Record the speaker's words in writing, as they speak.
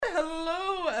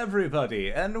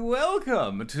everybody, and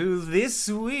welcome to this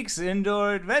week's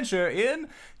indoor adventure in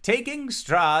Taking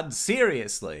Strahd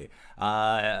Seriously.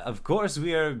 Of course,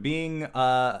 we are being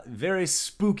very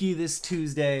spooky this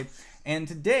Tuesday, and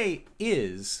today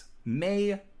is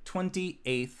May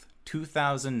 28th,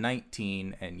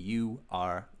 2019, and you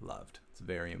are loved. It's a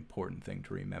very important thing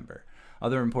to remember.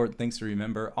 Other important things to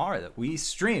remember are that we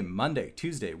stream Monday,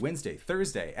 Tuesday, Wednesday,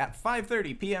 Thursday at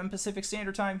 5:30 p.m. Pacific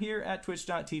Standard Time here at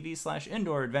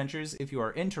twitch.tv/indooradventures if you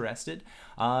are interested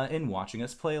in watching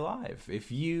us play live.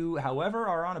 If you, however,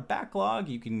 are on a backlog,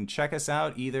 you can check us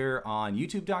out either on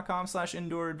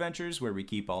youtube.com/indooradventures where we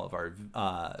keep all of our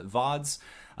VODs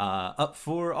up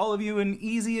for all of you in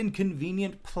easy and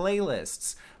convenient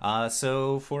playlists.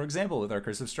 So, for example, with our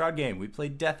Curse of Strahd game, we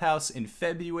played Death House in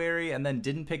February and then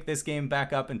didn't pick this game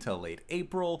back up until late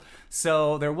April.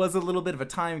 So there was a little bit of a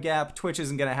time gap. Twitch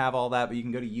isn't going to have all that, but you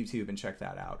can go to YouTube and check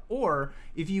that out. Or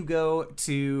if you go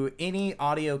to any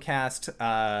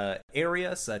audiocast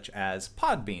area, such as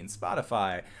Podbean,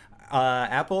 Spotify,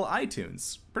 Apple,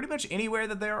 iTunes, pretty much anywhere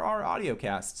that there are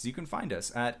audiocasts, you can find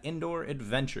us at Indoor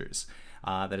Adventures.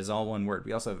 That is all one word.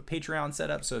 We also have a Patreon set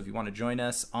up, so if you want to join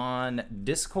us on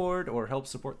Discord or help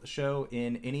support the show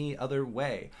in any other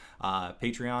way,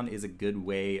 Patreon is a good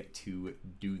way to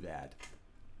do that.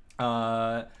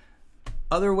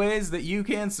 Other ways that you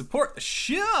can support the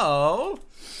show,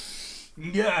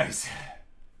 guys,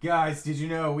 did you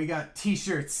know we got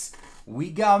t-shirts?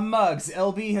 We got mugs.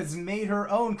 LB has made her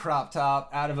own crop top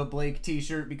out of a Blake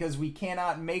t-shirt because we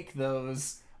cannot make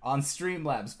those on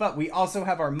Streamlabs. But we also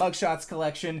have our mugshots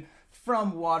collection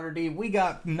from Waterdeep. We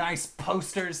got nice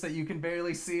posters that you can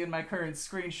barely see in my current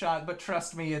screenshot, but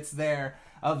trust me, it's there,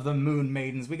 of the Moon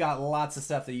Maidens. We got lots of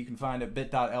stuff that you can find at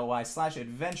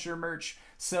bit.ly/adventure merch,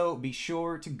 so be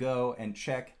sure to go and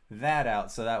check that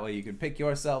out, so that way you can pick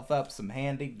yourself up some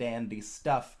handy dandy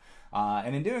stuff.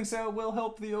 And in doing so, will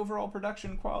help the overall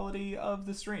production quality of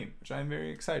the stream, which I'm very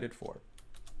excited for.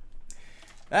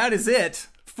 That is it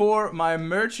for my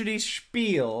merchety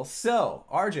spiel. So,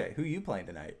 RJ, who are you playing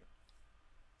tonight?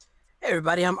 Hey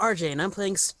everybody, I'm RJ, and I'm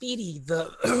playing Speedy,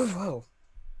 the... Whoa.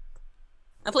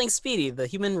 I'm playing Speedy, the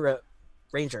human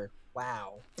ranger.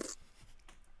 Wow.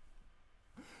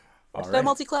 What did I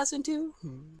multi-class into?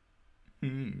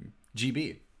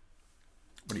 GB,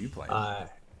 what are you playing?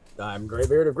 I'm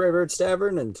Greybeard of Greybeard's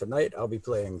Tavern, and tonight I'll be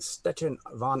playing Stechen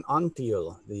von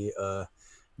Antiel, the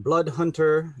Blood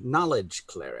Hunter Knowledge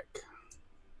Cleric.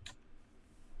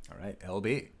 All right,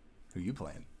 LB, who are you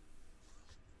playing?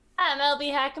 I'm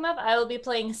LB Hackamup. I will be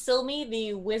playing Silmi,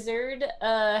 the wizard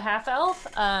half-elf,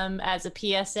 as a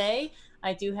PSA.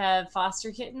 I do have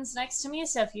foster kittens next to me,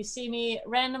 so if you see me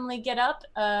randomly get up,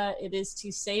 it is to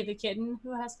save a kitten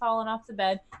who has fallen off the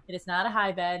bed. It is not a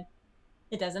high bed.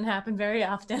 It doesn't happen very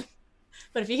often.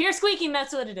 But if you hear squeaking,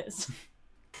 that's what it is.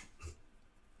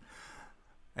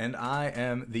 And I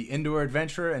am the Indoor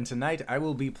Adventurer, and tonight I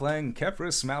will be playing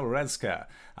Kefris Malrezka,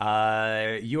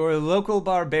 your local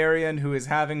barbarian who is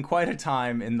having quite a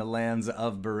time in the lands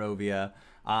of Barovia.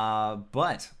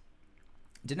 But,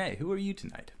 Danae, who are you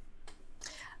tonight?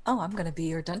 Oh, I'm going to be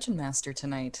your Dungeon Master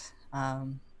tonight.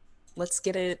 Let's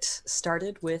get it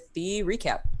started with the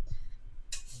recap.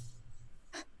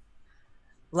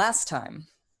 Last time,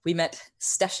 we met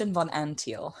Stechen von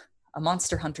Antiel, a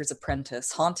monster hunter's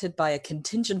apprentice, haunted by a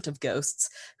contingent of ghosts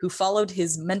who followed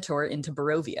his mentor into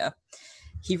Barovia.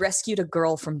 He rescued a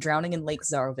girl from drowning in Lake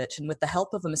Zarovich, and with the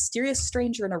help of a mysterious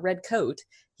stranger in a red coat,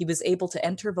 he was able to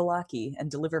enter Vallaki and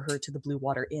deliver her to the Blue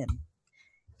Water Inn.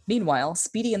 Meanwhile,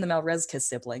 Speedy and the Malrezka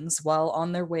siblings, while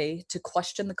on their way to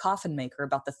question the coffin maker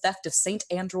about the theft of St.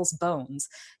 Andrew's bones,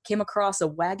 came across a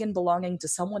wagon belonging to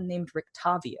someone named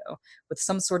Rictavio, with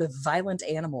some sort of violent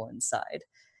animal inside.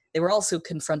 They were also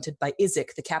confronted by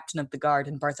Izik, the captain of the guard,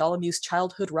 and Bartholomew's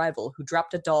childhood rival, who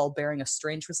dropped a doll bearing a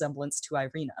strange resemblance to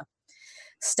Irina.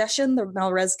 Stechen, the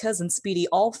Malrezkas, and Speedy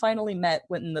all finally met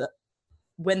when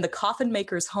the coffin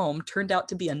maker's home turned out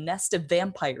to be a nest of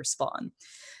vampire spawn.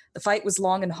 The fight was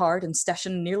long and hard, and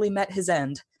Stechen nearly met his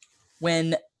end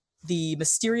when the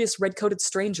mysterious red-coated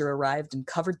stranger arrived and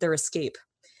covered their escape.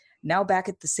 Now back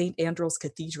at the St. Andrew's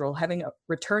Cathedral, having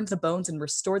returned the bones and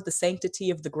restored the sanctity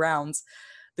of the grounds,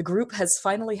 the group has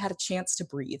finally had a chance to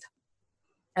breathe.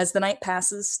 As the night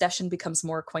passes, Stechen becomes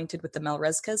more acquainted with the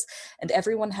Malrezkas, and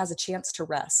everyone has a chance to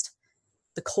rest.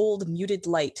 The cold, muted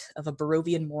light of a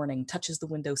Barovian morning touches the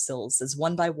windowsills as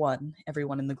one by one,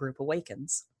 everyone in the group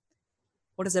awakens.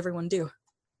 What does everyone do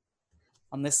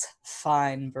on this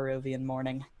fine Barovian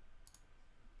morning?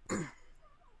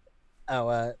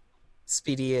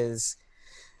 Speedy is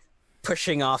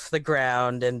pushing off the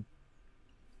ground and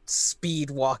speed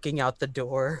walking out the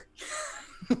door.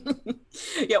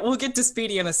 Yeah, we'll get to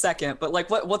Speedy in a second, but like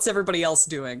what's everybody else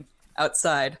doing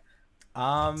outside?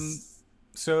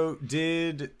 So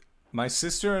did my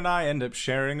sister and I end up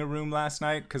sharing a room last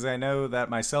night? Because I know that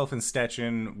myself and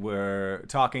Stetchen were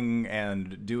talking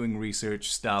and doing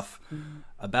research stuff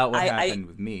about what happened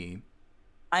with me.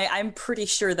 I'm pretty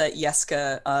sure that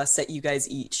Yeska set you guys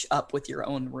each up with your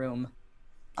own room.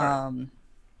 And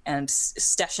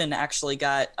Stetchen actually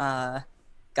got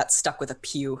stuck with a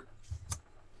pew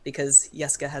because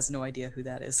Yeska has no idea who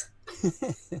that is.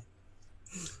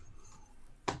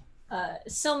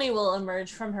 Silmi will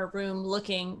emerge from her room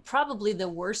looking probably the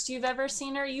worst you've ever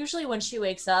seen her. Usually when she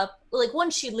wakes up, like when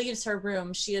she leaves her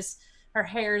room, her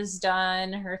hair's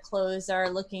done, her clothes are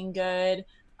looking good.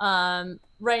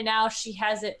 Right now she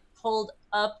has it pulled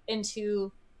up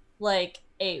into like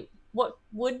what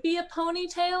would be a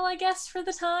ponytail, I guess, for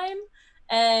the time.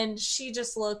 And she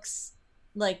just looks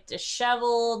like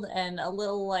disheveled and a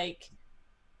little like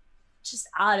just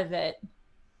out of it.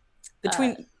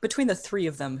 Between the three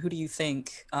of them, who do you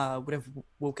think would have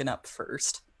woken up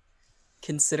first,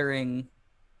 considering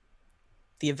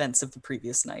the events of the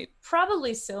previous night?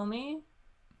 Probably Silmi,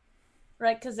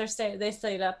 right? Because they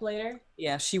stayed up later.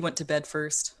 Yeah, she went to bed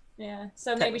first. Yeah,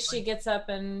 so maybe she gets up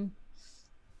and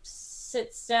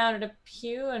sits down at a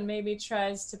pew and maybe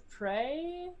tries to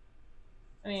pray.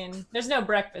 I mean, there's no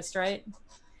breakfast, right?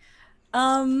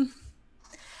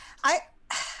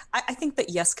 I think that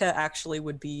Yeska actually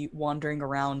would be wandering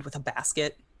around with a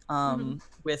basket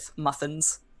with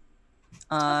muffins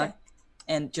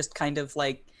and just kind of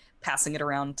like passing it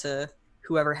around to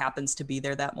whoever happens to be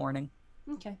there that morning.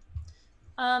 Okay.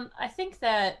 I think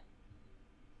that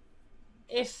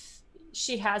if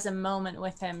she has a moment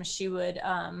with him, she would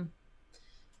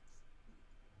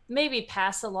maybe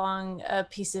pass along a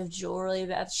piece of jewelry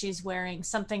that she's wearing,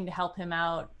 something to help him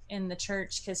out in the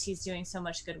church because he's doing so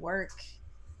much good work.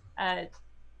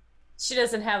 She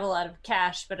doesn't have a lot of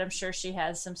cash, but I'm sure she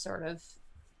has some sort of,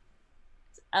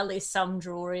 at least some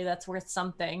jewelry that's worth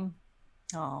something.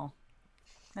 Oh,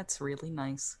 that's really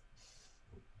nice.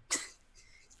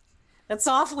 That's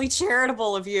awfully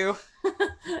charitable of you.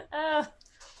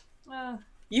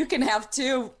 You can have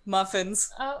 2 muffins.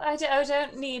 Oh, I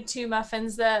don't need 2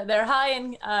 muffins. They're high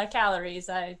in calories.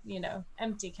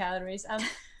 Empty calories.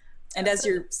 And as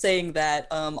you're saying that,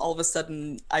 all of a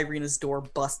sudden, Irina's door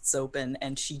busts open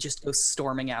and she just goes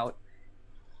storming out.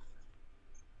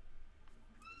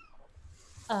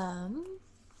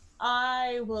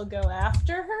 I will go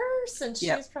after her since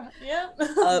she's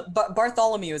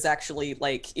Bartholomew is actually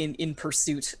like in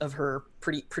pursuit of her,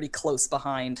 pretty close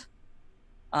behind.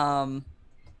 And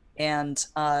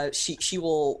she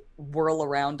will whirl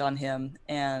around on him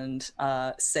and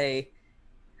say,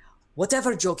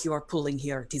 "Whatever joke you are pulling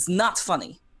here, it is not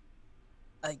funny."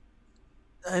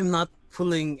 I'm not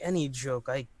pulling any joke.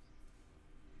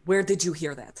 Where did you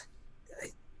hear that? I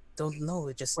don't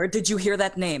know. Where did you hear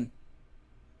that name?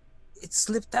 It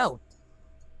slipped out.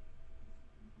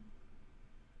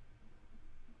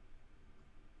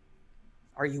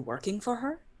 Are you working for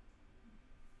her?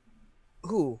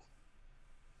 Who?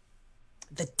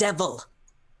 The devil.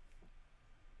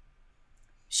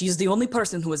 She's the only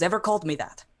person who has ever called me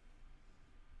that.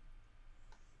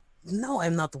 No,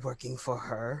 I'm not working for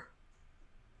her.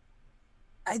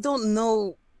 I don't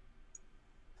know.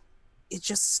 It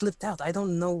just slipped out. I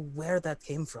don't know where that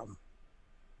came from.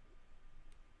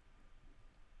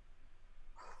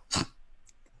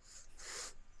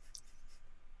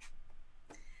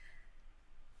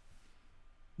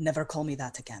 Never call me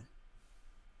that again.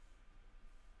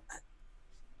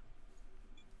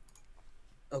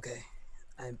 Okay.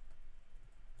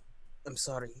 I'm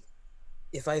sorry.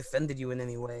 If I offended you in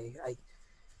any way, I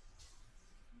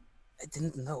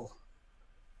didn't know.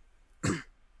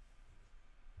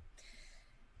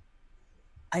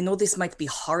 I know this might be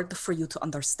hard for you to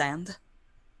understand,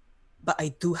 but I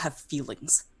do have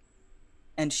feelings.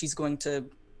 And she's going to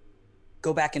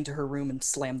go back into her room and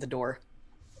slam the door.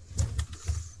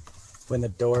 When the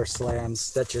door slams,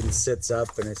 Stetchen sits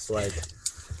up and it's like...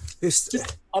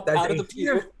 Up out of the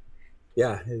pew.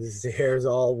 Yeah, his hair's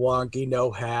all wonky,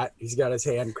 no hat. He's got his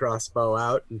hand crossbow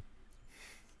out. And...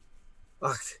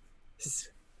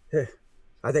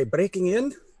 Are they breaking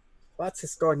in?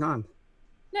 What's going on?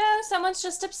 No, someone's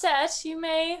just upset. You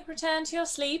may return to your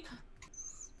sleep.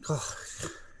 Oh,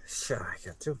 sure, I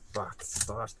got 2 bucks.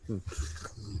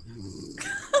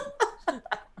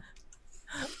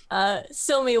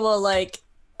 Silmi will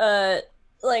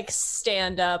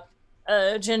stand up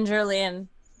gingerly and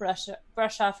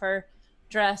brush off her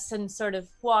dress and sort of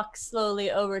walk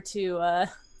slowly over to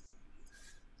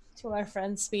to our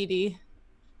friend Speedy.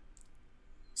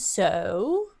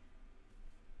 So,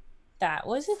 that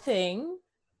was a thing.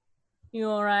 You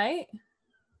all right?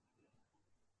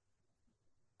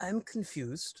 I'm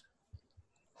confused.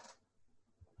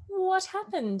 What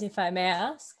happened, if I may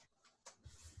ask?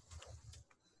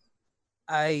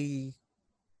 He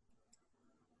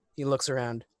looks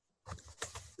around.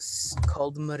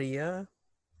 Called Maria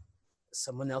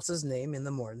someone else's name in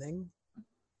the morning.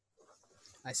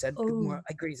 I said good morning.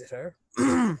 I greeted her.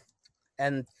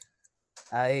 And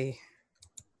I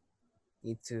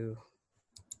need to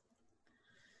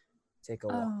take a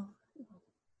walk. Oh,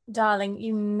 darling,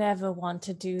 you never want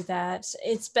to do that.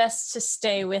 It's best to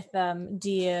stay with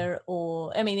dear,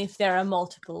 or, I mean, if there are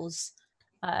multiples,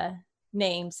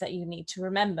 names that you need to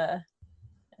remember,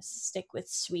 stick with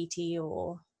Sweetie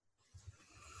or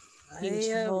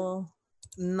Beautiful.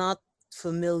 I am not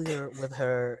familiar with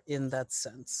her in that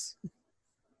sense.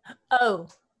 Oh,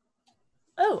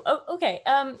 okay.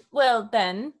 Well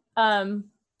then,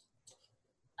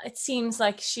 it seems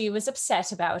like she was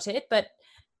upset about it, but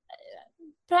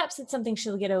perhaps it's something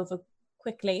she'll get over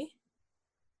quickly.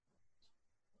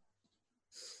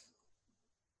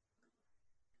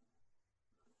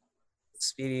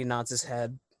 Speedy nods his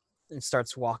head and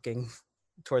starts walking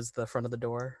towards the front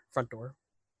door.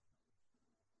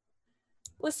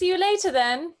 We'll see you later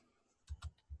then.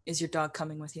 Is your dog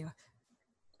coming with you?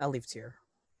 I'll leave Tyr.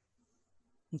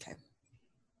 Okay.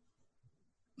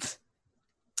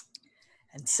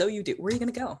 And so you do. Where are you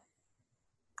going to go?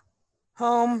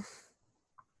 Home.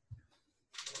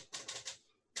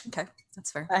 Okay,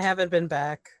 that's fair. I haven't been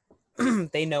back.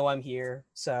 They know I'm here,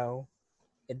 so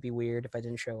it'd be weird if I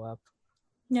didn't show up.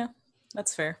 Yeah,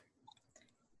 that's fair.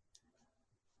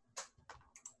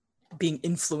 Being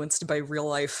influenced by real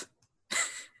life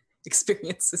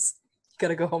experiences. You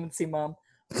gotta go home and see mom.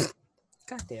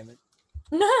 God damn it.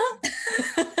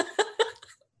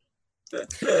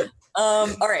 All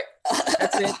right.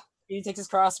 That's it. He takes his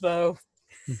crossbow,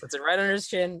 puts it right under his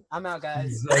chin. I'm out,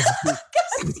 guys.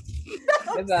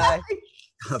 Goodbye.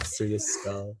 Up through your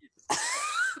skull.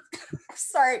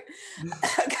 Sorry.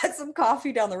 I got some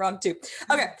coffee down the wrong tube.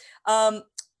 Okay.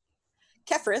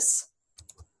 Kefris,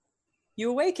 you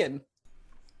awaken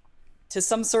to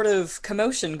some sort of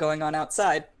commotion going on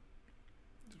outside.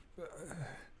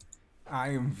 I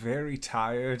am very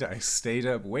tired. I stayed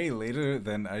up way later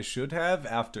than I should have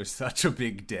after such a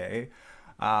big day.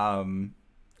 A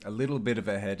little bit of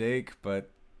a headache,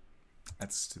 but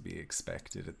that's to be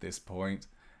expected at this point.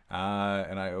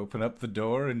 And I open up the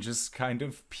door and just kind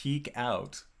of peek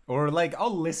out. Or, like,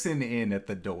 I'll listen in at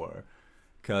the door,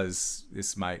 because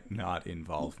this might not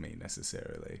involve me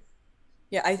necessarily.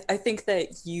 Yeah, I think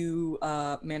that you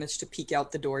managed to peek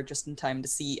out the door just in time to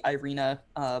see Irina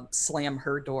slam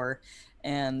her door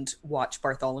and watch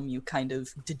Bartholomew kind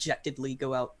of dejectedly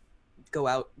go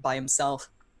out by himself.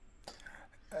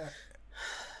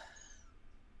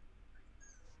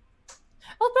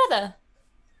 Oh, brother.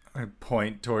 I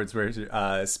point towards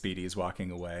where Speedy is walking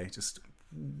away. Just.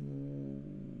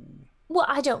 Well,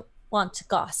 I don't want to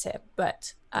gossip,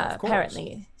 but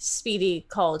apparently Speedy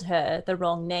called her the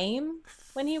wrong name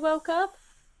when he woke up.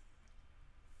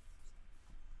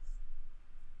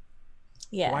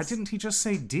 Yes. Why didn't he just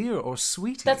say dear or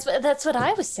sweetie? That's what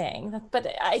I was saying. But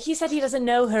he said he doesn't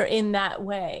know her in that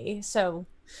way. So,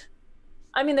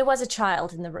 I mean, there was a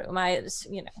child in the room.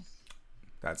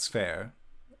 That's fair.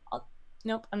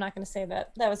 Nope, I'm not going to say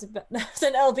that. That was an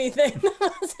LB thing.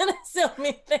 That wasn't a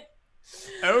Sylvie thing.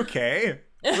 Okay.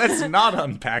 Let's not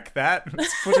unpack that.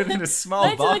 Let's put it in a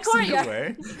small box and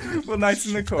away. Well, nights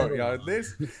in the courtyard,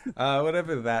 Liz.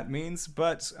 Whatever that means.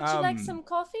 But would you like some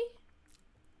coffee?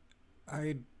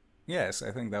 Yes,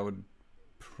 I think that would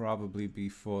probably be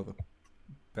for the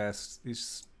best.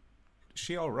 Is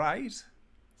she all right?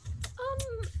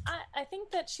 I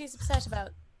think that she's upset about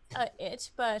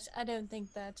it, but I don't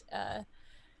think that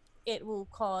it will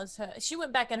cause her. She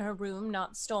went back in her room,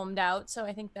 not stormed out. So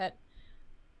I think that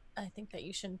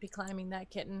you shouldn't be climbing that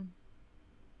kitten.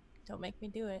 Don't make me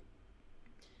do it.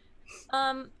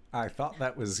 I thought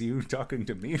that was you talking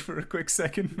to me for a quick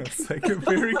second. I was like, I'm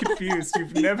very confused.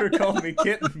 You've never called me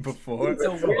kitten before. It's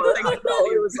a weird thing.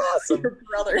 It was awesome. Your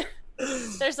brother.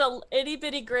 There's a itty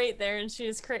bitty grate there, and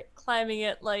she's climbing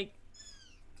it like,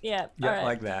 yeah, yeah, all right.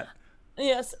 like that.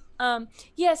 Yes.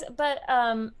 Yes, but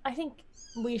I think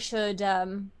we should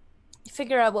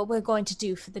figure out what we're going to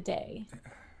do for the day.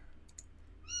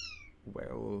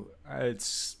 Well,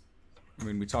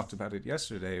 we talked about it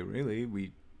yesterday, really.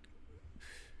 We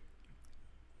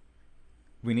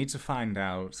need to find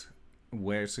out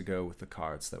where to go with the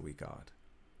cards that we got.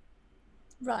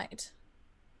 Right.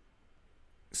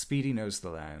 Speedy knows the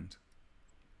land.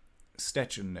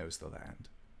 Stetchen knows the land.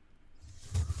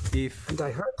 If And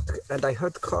I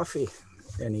heard coffee.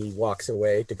 And he walks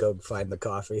away to go find the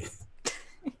coffee.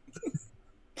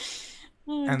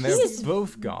 and they're He's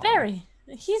both gone.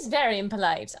 He's very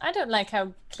impolite. I don't like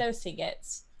how close he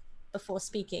gets before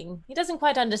speaking. He doesn't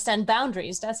quite understand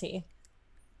boundaries, does he?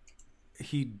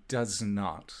 He does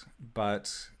not.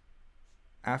 But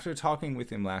after talking with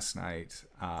him last night,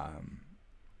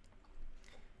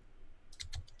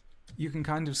 you can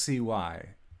kind of see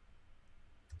why.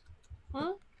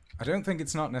 Huh? I don't think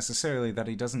it's not necessarily that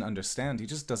he doesn't understand. He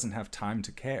just doesn't have time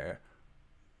to care.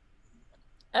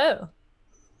 Oh.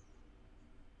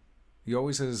 He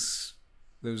always has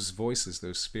those voices,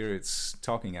 those spirits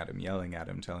talking at him, yelling at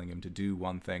him, telling him to do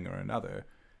one thing or another.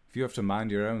 If you have to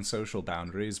mind your own social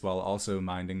boundaries while also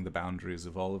minding the boundaries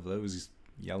of all of those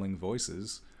yelling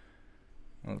voices,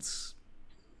 well, it's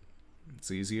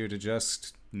easier to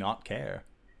just not care.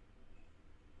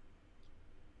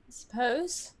 I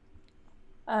suppose.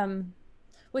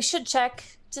 We should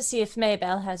check to see if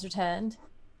Maybell has returned.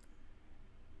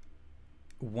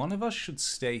 One of us should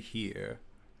stay here,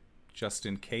 just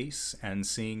in case, and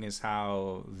seeing as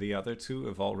how the other two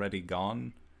have already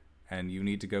gone, and you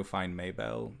need to go find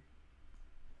Maybell,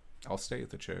 I'll stay at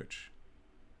the church.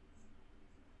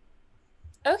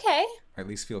 Okay, Or at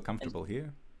least feel comfortable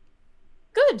here.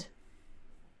 good.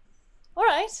 All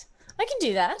right, I can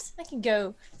do that. I can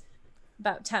go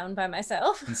about town by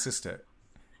myself. And sister,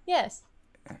 Yes.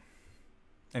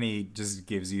 and he just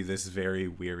gives you this very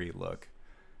weary look,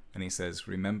 and he says,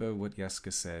 remember what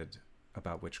Yeska said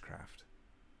about witchcraft,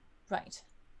 Right.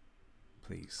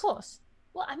 please. Of course.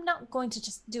 Well, I'm not going to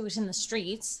just do it in the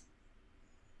streets.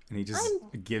 And he just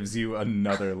gives you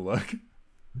another look.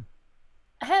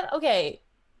 Okay,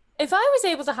 if I was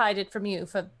able to hide it from you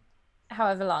for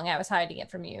however long I was hiding it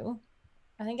from you,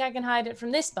 I think I can hide it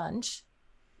from this bunch.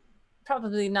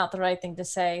 Probably not the right thing to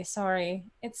say. Sorry.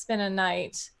 It's been a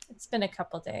night. It's been a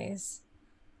couple days.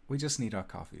 We just need our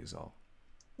coffee is all.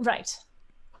 Right.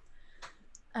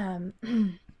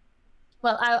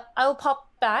 Well, I'll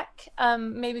pop back.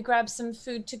 Maybe grab some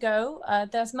food to go.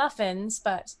 There's muffins,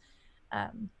 but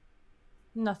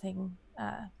nothing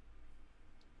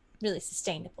really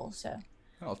sustainable. So,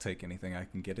 I'll take anything I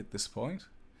can get at this point.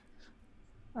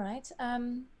 all right.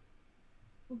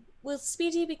 Will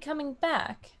Speedy be coming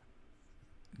back?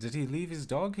 Did he leave his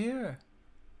dog here?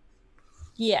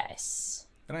 Yes.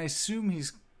 And I assume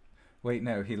he's... Wait,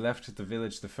 no, he left the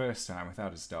village the first time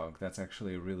without his dog. That's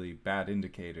actually a really bad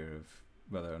indicator of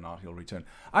whether or not he'll return.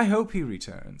 I hope he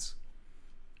returns.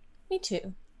 Me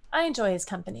too. I enjoy his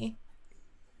company.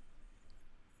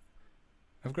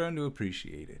 I've grown to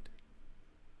appreciate it.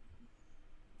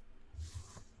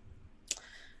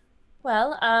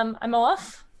 Well, I'm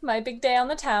off. My big day on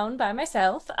the town by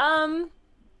myself. All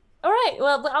right.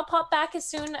 Well, I'll pop back as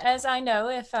soon as I know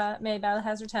if Maybell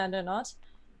has returned or not.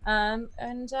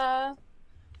 And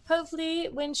hopefully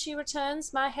when she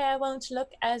returns, my hair won't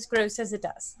look as gross as it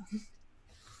does.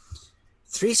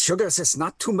 3 sugars is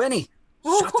not too many.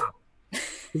 Shut up.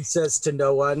 He says to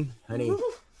no one, honey.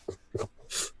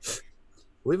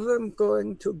 We were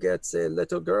going to get a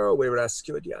little girl we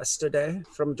rescued yesterday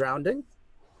from drowning.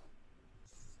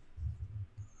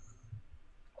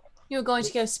 You were going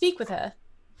to go speak with her?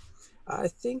 I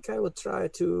think I will try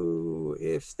to,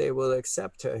 if they will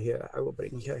accept her here, I will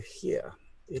bring her here.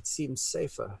 It seems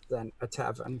safer than a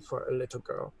tavern for a little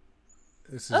girl.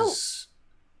 This is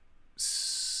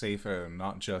safer,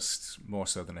 not just more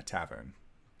so than a tavern.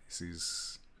 This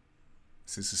is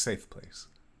a safe place.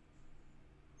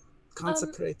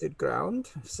 Consecrated ground,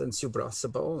 since you brought the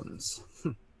bones.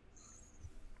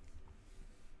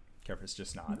 Kefris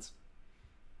just nods.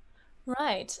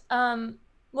 Right.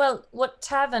 Well, what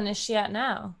tavern is she at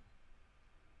now?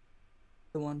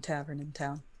 The one tavern in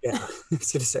town. Yeah, I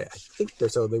was going to say, I think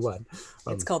there's only one.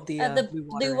 It's called the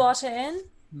Blue Water Inn?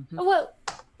 Mhm. Oh,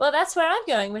 well, that's where I'm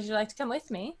going. Would you like to come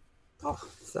with me? Oh,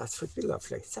 that would be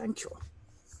lovely. Thank you.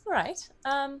 All right.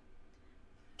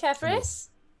 Kefris?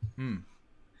 Hmm.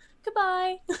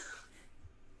 Goodbye.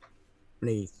 And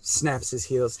he snaps his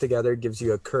heels together, gives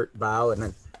you a curt bow, and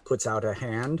then puts out a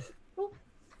hand.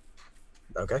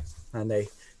 Okay. And they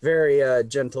very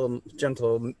gentle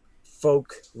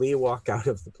folkly walk out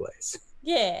of the place.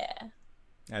 Yeah.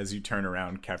 As you turn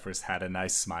around, Kefris had a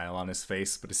nice smile on his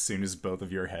face, but as soon as both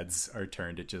of your heads are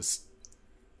turned, it just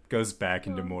goes back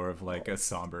into more of like a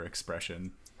somber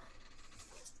expression.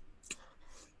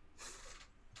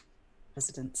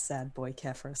 Resident sad boy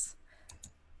Kefris.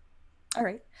 All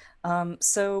right.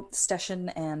 So Station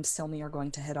and Silmi are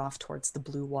going to head off towards the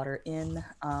Blue Water Inn.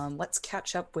 Let's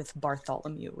catch up with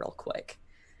Bartholomew real quick.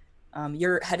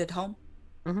 You're headed home?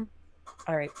 Mhm.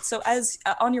 All right. So as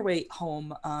on your way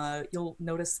home, you'll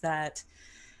notice that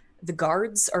the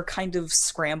guards are kind of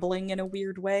scrambling in a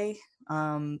weird way.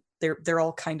 They're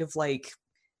all kind of like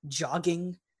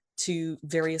jogging to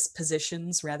various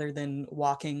positions rather than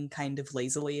walking kind of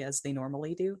lazily as they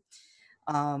normally do.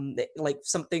 Like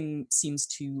something seems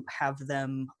to have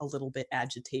them a little bit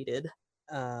agitated.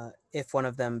 If one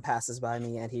of them passes by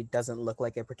me and he doesn't look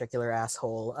like a particular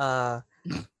asshole,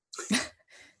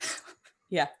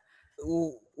 Yeah.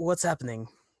 what's happening?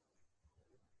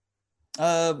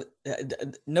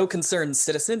 No concerns,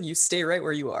 citizen. You stay right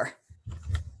where you are.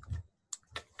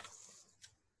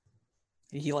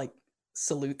 He like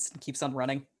salutes and keeps on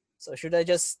running. So should I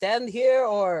just stand here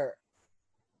or?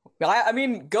 I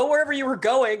mean, go wherever you were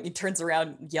going. He turns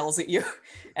around and yells at you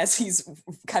as he's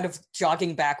kind of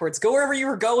jogging backwards. Go wherever you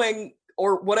were going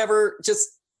or whatever.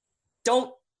 Just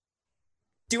don't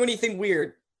do anything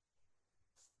weird.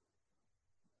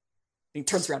 And he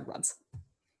turns around and runs.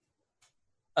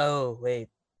 Oh, wait.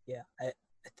 Yeah, I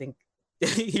think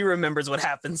he remembers what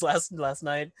happens last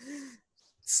night.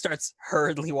 Starts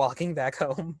hurriedly walking back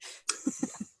home.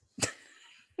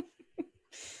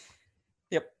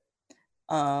 Yep.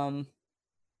 And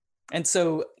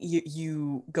so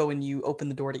you go and you open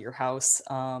the door to your house,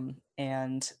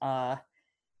 and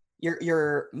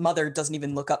your mother doesn't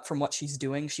even look up from what she's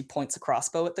doing. She points a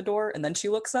crossbow at the door, and then she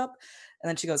looks up, and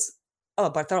then she goes, "Oh,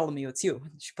 Bartholomew, it's you."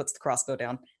 She puts the crossbow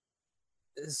down.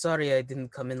 Sorry, I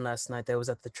didn't come in last night. I was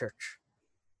at the church.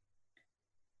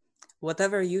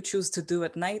 Whatever you choose to do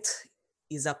at night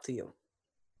is up to you.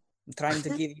 I'm trying to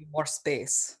give you more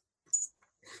space.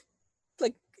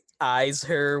 Like, eyes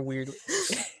her weirdly.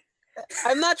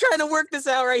 I'm not trying to work this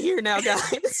out right here now,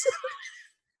 guys.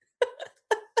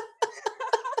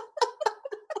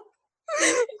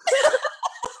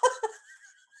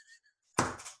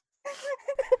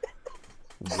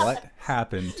 What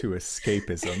happened to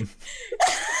escapism?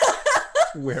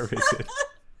 Where is it?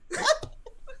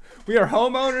 We are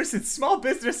homeowners and small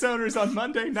business owners on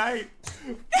Monday night.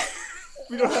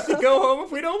 We don't have to go home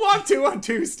if we don't want to on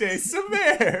Tuesdays. So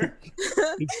there.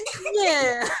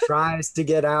 Yeah. Tries to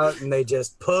get out and they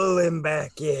just pull him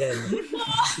back in.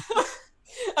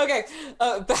 Okay,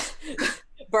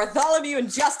 Bartholomew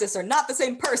and Justice are not the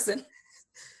same person.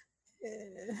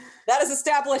 That is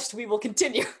established. We will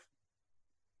continue.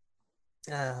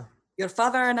 Your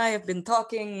father and I have been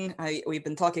talking. We've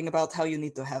been talking about how you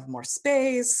need to have more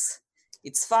space.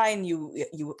 It's fine. You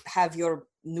have your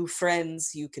new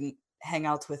friends. You can hang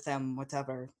out with them,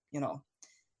 whatever, you know.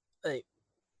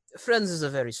 Friends is a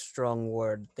very strong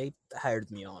word. They hired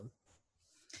me on.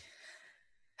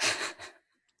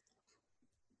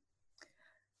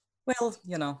 Well,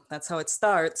 you know, that's how it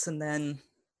starts, and then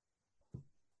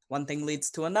one thing leads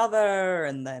to another,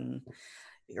 and then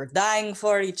you're dying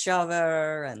for each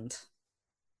other and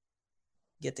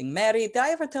getting married. Did I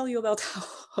ever tell you about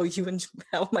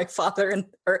how my father and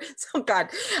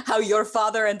how your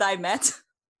father and I met?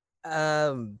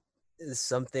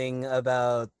 Something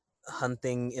about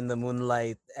hunting in the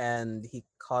moonlight, and he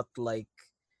caught like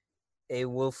a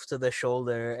wolf to the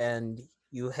shoulder, and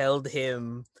you held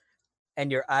him,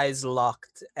 and your eyes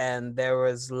locked, and there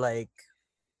was like,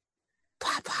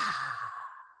 Papa.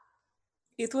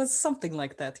 It was something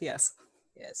like that, yes.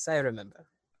 Yes, I remember.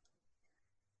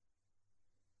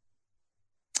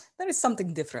 There is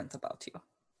something different about you.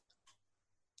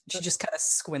 She just kind of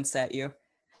squints at you.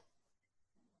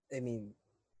 I mean,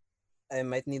 I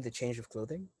might need the change of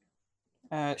clothing.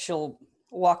 She'll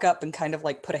walk up and kind of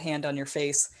like put a hand on your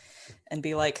face and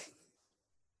be like,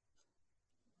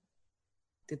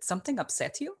 did something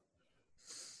upset you?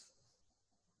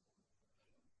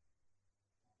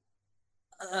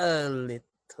 A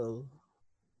little.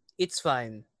 It's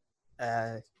fine.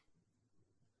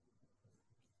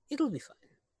 It'll be fine.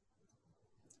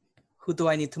 Who do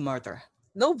I need to murder?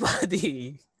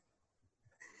 Nobody.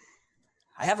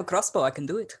 I have a crossbow. I can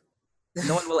do it.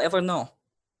 No one will ever know.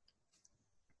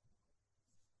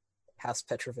 House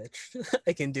Petrovich.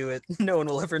 I can do it. No one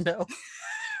will ever know.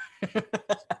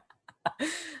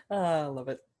 I love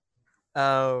it.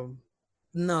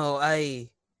 No, I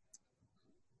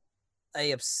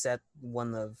upset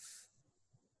one of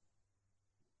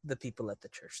the people at the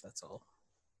church, that's all.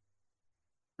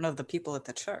 One of the people at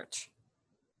the church.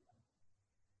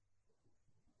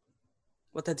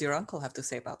 What did your uncle have to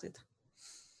say about it?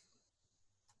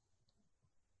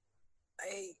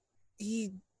 I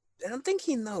don't think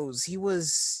he knows. It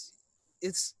was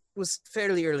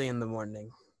fairly early in the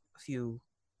morning. few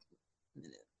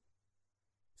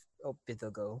a bit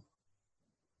ago.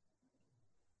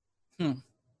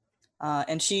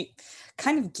 And she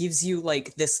kind of gives you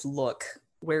like this look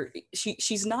where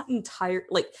she's not entire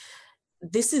like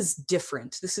this is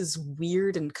different. This is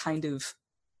weird and kind of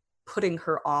putting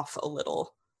her off a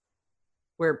little.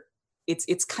 Where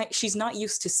it's kind she's not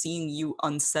used to seeing you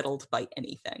unsettled by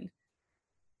anything.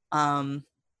 And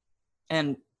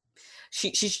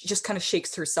she just kind of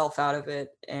shakes herself out of it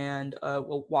and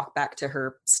will walk back to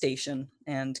her station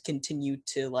and continue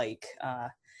to like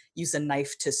use a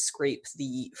knife to scrape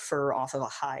the fur off of a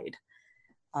hide.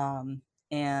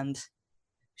 And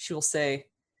she will say,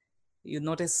 "You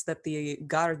notice that the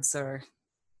guards are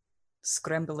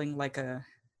scrambling like a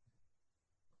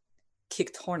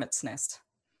kicked hornet's nest."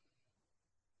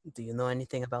 Do you know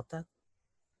anything about that?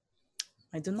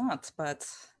 I do not, but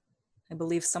I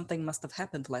believe something must have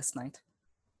happened last night.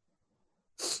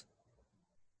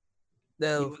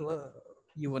 No.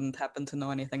 You wouldn't happen to know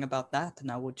anything about that,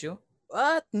 now would you?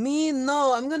 What? Me?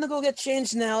 No, I'm gonna go get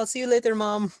changed now. I'll see you later,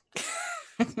 Mom.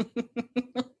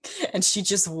 And she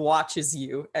just watches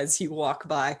you as you walk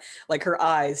by, like her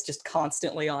eyes just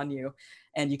constantly on you,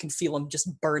 and you can feel them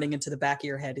just burning into the back of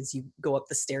your head as you go up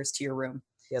the stairs to your room.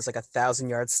 He has like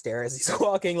 1,000-yard stare as he's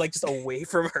walking, like just away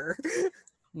from her.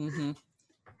 Mm-hmm.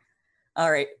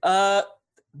 All right.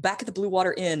 Back at the Blue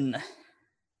Water Inn.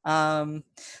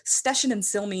 Steshin and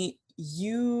Silmi,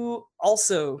 you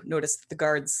also notice that the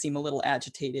guards seem a little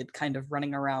agitated, kind of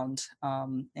running around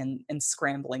and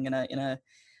scrambling in a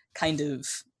kind of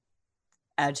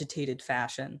agitated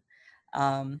fashion.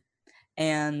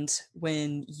 And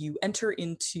when you enter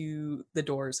into the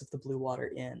doors of the Blue Water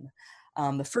Inn,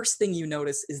 the first thing you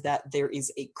notice is that there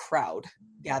is a crowd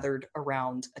gathered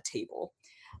around a table.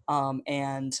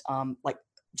 Like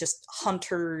just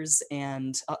hunters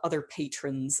and other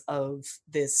patrons of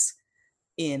this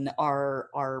inn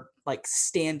are like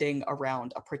standing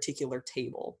around a particular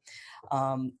table.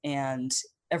 And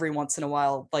every once in a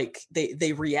while, like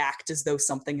they react as though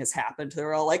something has happened.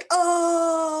 They're all like,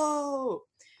 "Oh!"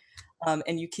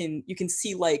 And you can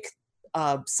see like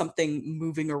something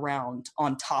moving around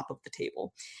on top of the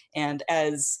table. And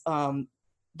as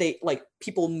they like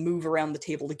people move around the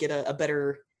table to get a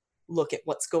better look at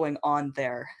what's going on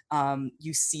there,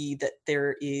 you see that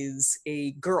there is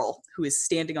a girl who is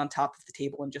standing on top of the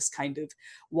table and just kind of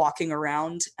walking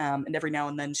around, and every now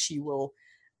and then she will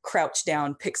crouch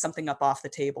down, pick something up off the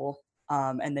table,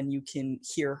 and then you can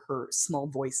hear her small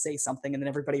voice say something, and then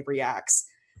everybody reacts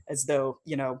as though,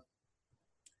 you know,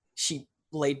 she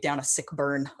laid down a sick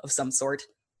burn of some sort.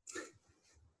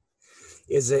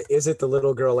 Is it the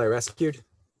little girl I rescued?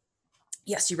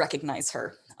 Yes, you recognize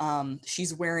her.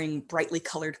 She's wearing brightly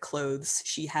colored clothes.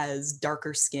 She has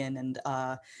darker skin and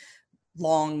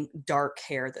long, dark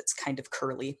hair that's kind of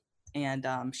curly. And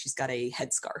she's got a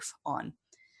headscarf on.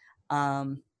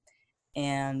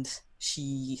 And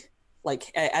she,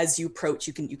 like, as you approach,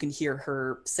 you can hear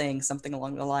her saying something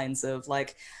along the lines of,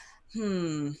 like,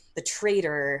 the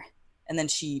traitor. And then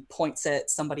she points at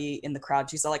somebody in the crowd.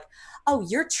 She's like, "Oh,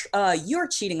 you're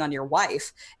cheating on your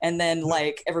wife." And then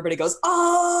like everybody goes,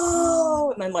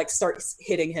 "Oh!" And then like starts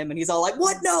hitting him, and he's all like,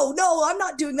 "What? No, I'm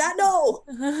not doing that. No."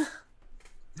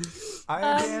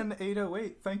 Iron Man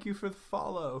 808, thank you for the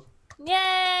follow.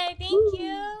 Yay! Thank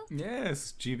you.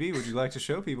 Yes, GB, would you like to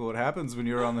show people what happens when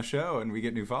you're on the show and we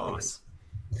get new followers?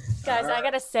 Guys, I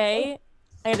gotta say,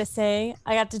 I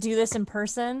got to do this in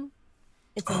person.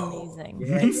 It's amazing.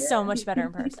 It's so much better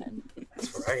in person.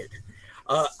 That's right.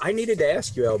 I needed to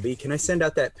ask you, LB, can I send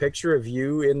out that picture of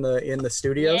you in the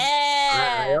studio?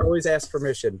 Yeah. I always ask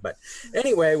permission. But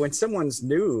anyway, when someone's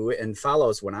new and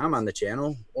follows when I'm on the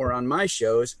channel or on my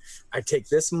shows, I take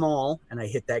this maul and I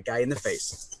hit that guy in the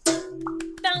face.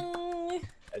 Dang.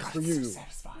 That's for you. So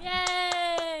satisfying.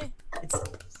 Yay! It's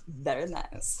very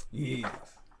nice. Yeah.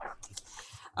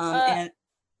 And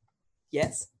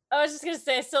yes. I was just gonna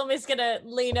say, Silmi's gonna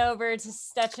lean over to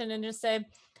Stetchen and just say,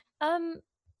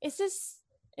 is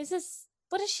this,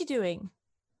 what is she doing?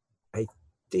 I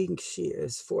think she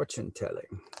is fortune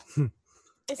telling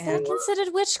Is that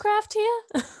considered witchcraft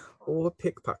here? or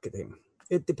pickpocketing.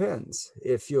 It depends.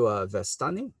 If you are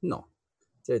Vestani, no.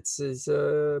 It is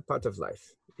part of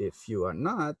life. If you are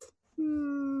not,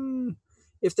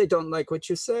 if they don't like what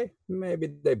you say, maybe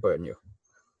they burn you.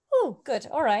 Oh, good.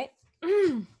 All right.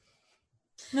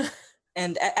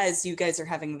 And as you guys are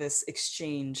having this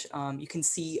exchange, you can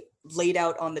see laid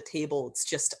out on the table, it's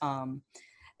just an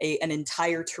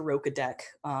entire Taroka deck,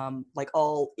 like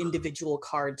all individual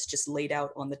cards just laid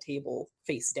out on the table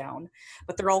face down.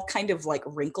 But they're all kind of like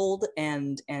wrinkled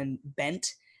and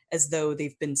bent as though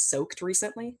they've been soaked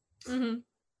recently. Mm-hmm.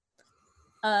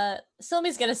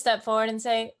 Sylvie's gonna step forward and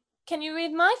say, "Can you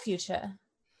read my future?"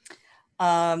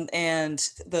 And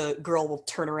the girl will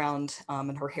turn around,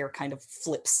 and her hair kind of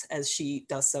flips as she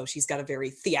does so. She's got a very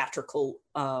theatrical,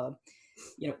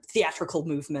 theatrical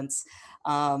movements.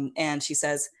 And she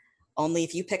says, "Only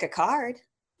if you pick a card."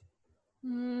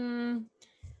 The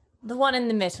one in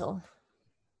the middle.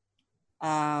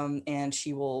 And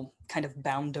she will kind of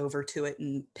bound over to it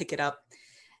and pick it up.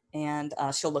 And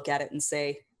she'll look at it and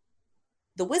say,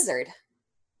 "The wizard."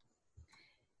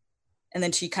 And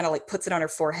then she kind of like puts it on her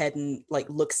forehead and like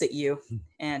looks at you.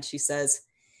 And she says,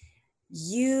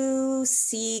 "You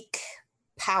seek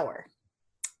power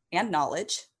and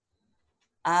knowledge.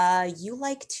 You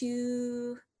like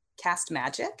to cast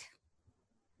magic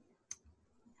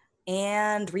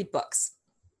and read books."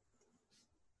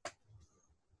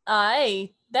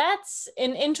 Aye, that's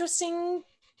an interesting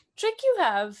trick you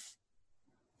have.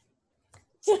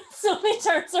 Sylvie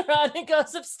turns around and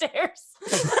goes upstairs.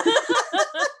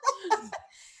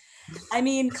 I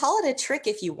mean, call it a trick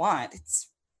if you want.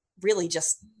 It's really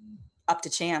just up to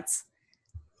chance.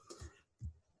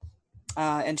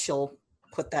 And she'll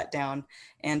put that down,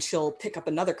 and she'll pick up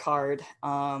another card,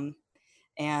 and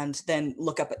then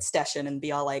look up at Steshin and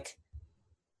be all like,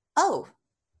 "Oh,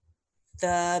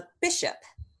 the bishop.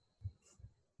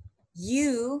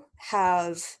 You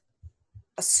have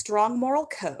a strong moral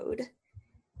code,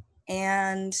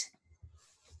 and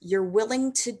you're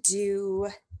willing to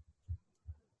do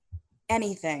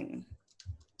anything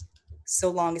so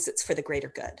long as it's for the greater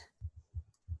good."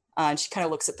 And she kind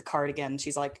of looks at the card again. And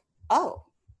she's like, "Oh,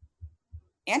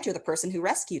 and you're the person who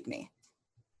rescued me."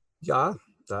 Yeah,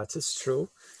 that is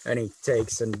true. And he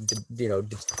takes and,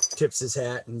 tips his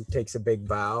hat and takes a big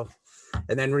bow,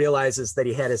 and then realizes that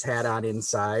he had his hat on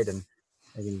inside, and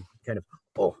he kind of,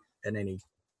 and then he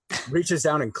reaches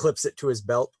down and clips it to his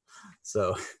belt.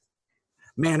 So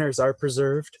manners are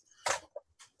preserved.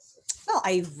 "Well,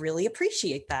 I really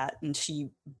appreciate that." And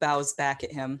she bows back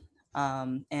at him.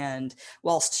 And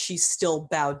whilst she's still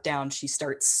bowed down, she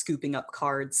starts scooping up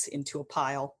cards into a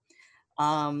pile.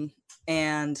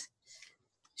 And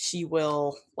she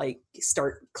will like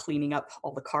start cleaning up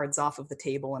all the cards off of the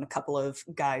table, and a couple of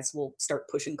guys will start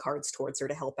pushing cards towards her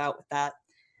to help out with that.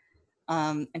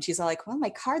 And she's all like, "Well, my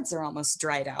cards are almost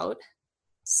dried out,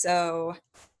 so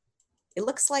it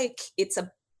looks like it's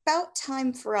about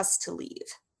time for us to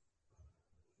leave."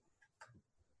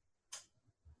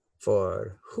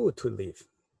 For who to leave?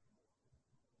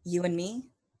 "You and me,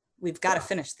 we've got to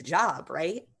finish the job,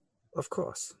 right?" Of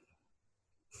course.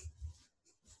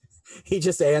 He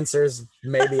just answers,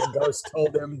 maybe a ghost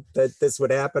told him that this would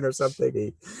happen or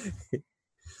something.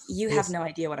 You have no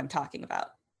idea what I'm talking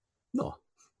about. No,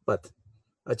 but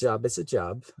a job is a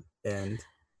job, and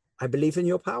I believe in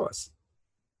your powers.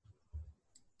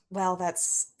 Well,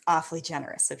 that's awfully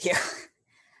generous of you.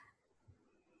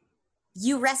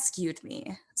 You rescued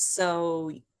me,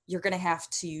 so you're going to have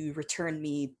to return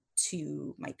me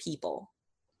to my people.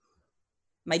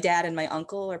 My dad and my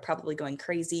uncle are probably going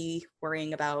crazy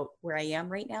worrying about where I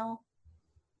am right now.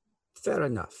 Fair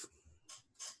enough.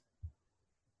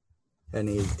 And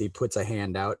he puts a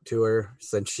hand out to her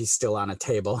since she's still on a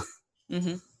table.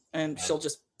 Mm-hmm. And she'll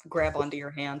just grab onto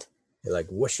your hand. He like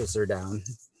whooshes her down.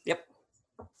 Yep.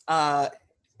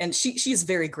 And she's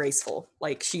very graceful.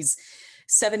 Like, she's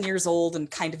 7 years old and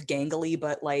kind of gangly,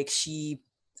 but like she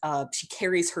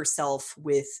carries herself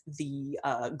with the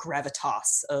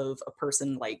gravitas of a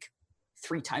person like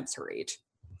 3 times her age.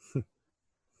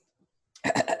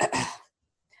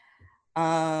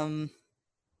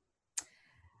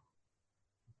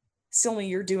 Sylvie,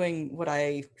 you're doing what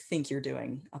I think you're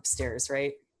doing upstairs,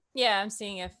 right? Yeah, I'm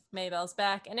seeing if Maybelle's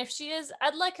back, and if she is,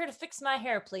 I'd like her to fix my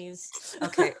hair, please.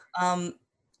 Okay.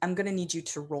 I'm gonna need you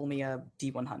to roll me a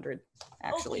D100,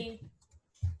 actually. Okay.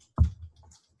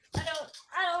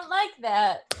 I don't like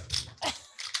that.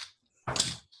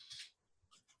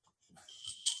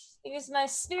 Use my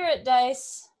spirit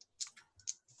dice.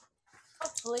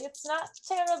 Hopefully it's not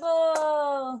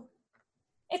terrible.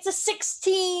 It's a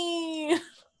 16.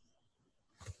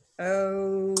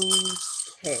 Okay.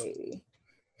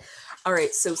 All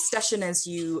right, so Steshin, as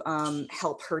you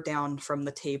help her down from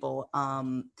the table,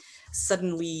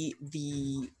 suddenly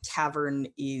the tavern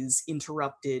is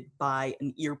interrupted by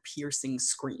an ear-piercing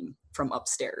scream from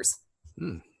upstairs.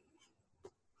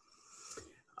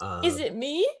 Is it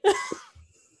me?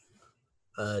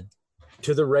 To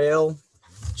the rail,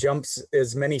 jumps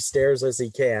as many stairs as he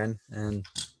can, and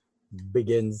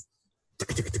begins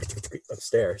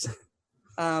upstairs.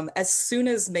 As soon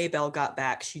as Maybelle got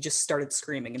back, she just started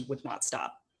screaming and would not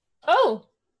stop.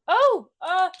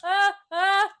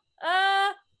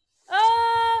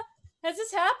 Has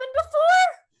this happened before?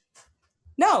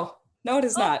 No, it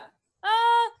is not.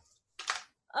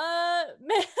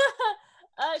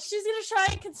 She's gonna try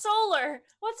and console her.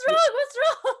 What's wrong? What's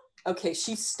wrong? Okay,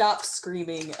 she stops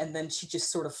screaming and then she just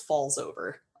sort of falls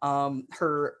over.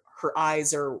 Her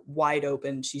eyes are wide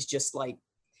open. She's just like,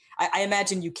 I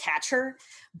imagine you catch her,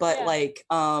 but Yeah. like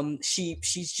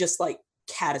she's just like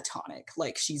catatonic.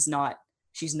 Like she's not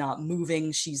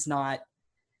moving. She's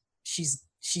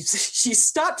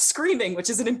stopped screaming, which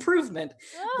is an improvement,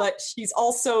 Oh, but she's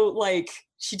also like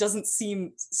she doesn't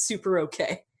seem super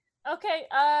okay. okay.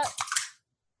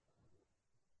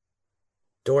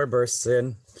 Door bursts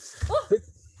in. All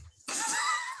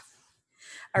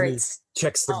and he right,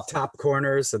 checks the Oh. top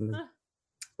corners and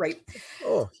right.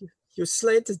 oh, you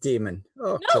slayed the demon.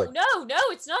 Oh, No, good. no,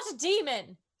 it's not a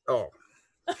demon. Oh,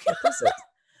 what is it?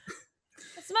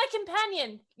 It's my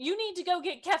companion. You need to go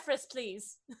get Kefris,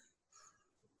 please.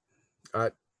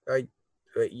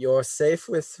 You're safe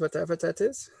with whatever that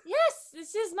is? Yes,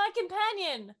 this is my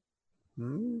companion.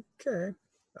 Okay.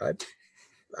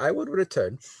 I would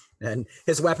return. And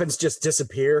his weapons just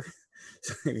disappear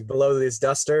below his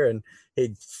duster, and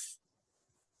he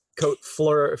coat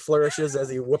flourishes as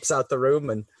he whips out the room,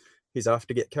 and he's off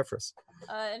to get Kefris.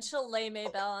 And she'll lay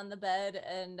Maybell on the bed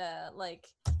and like,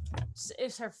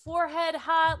 is her forehead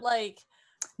hot? Like,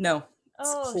 No,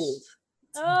 it's oh, cold.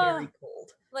 It's oh. very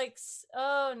cold. like,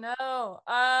 oh no.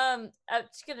 I'm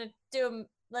just gonna do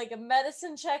like a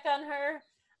medicine check on her.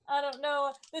 I don't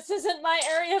know. This isn't my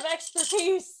area of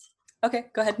expertise. Okay,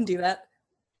 go ahead and do that.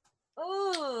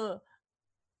 Ooh.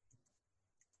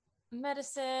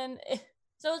 Medicine.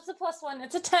 So it's a +1.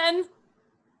 It's a 10.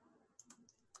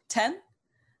 10?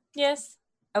 Yes.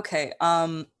 Okay.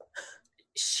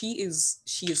 She is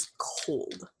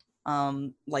cold.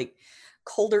 Like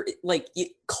colder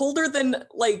than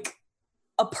like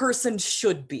a person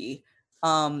should be.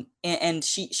 And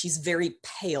she's very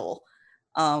pale.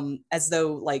 As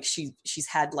though like she's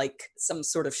had like some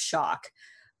sort of shock.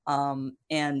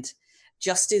 And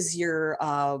just as you're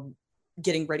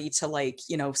getting ready to like,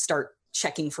 start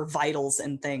checking for vitals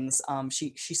and things,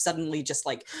 she suddenly just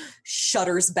like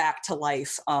shudders back to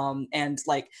life, and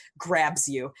like grabs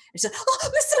you. And she's like, "Oh,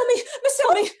 Miss Naomi!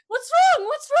 What's wrong?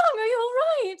 What's wrong? Are you all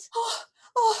right?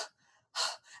 Oh,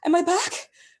 am I back?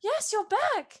 Yes, you're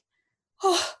back.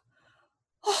 Oh,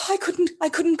 I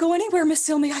couldn't go anywhere, Miss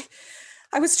Silmy.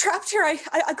 I was trapped here.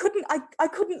 I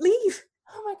couldn't leave."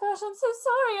 Oh my gosh, I'm so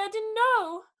sorry. I didn't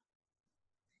know.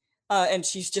 And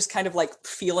she's just kind of like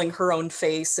feeling her own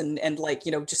face and like,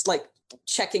 just like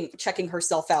checking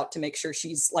herself out to make sure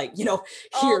she's like, All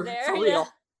here there, for yeah. real.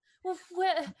 Well,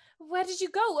 where did you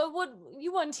go? What,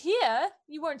 you weren't here.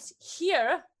 You weren't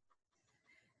here.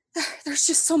 There's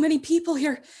just so many people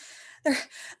here.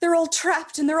 They're all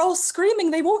trapped and they're all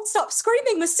screaming. They won't stop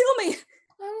screaming, Miss Silmy.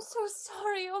 I'm so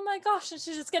sorry. Oh my gosh. And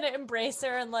she's just gonna embrace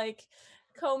her and like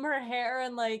comb her hair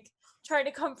and like try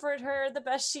to comfort her the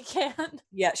best she can.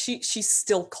 Yeah, she's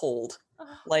still cold. Ugh.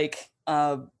 Like,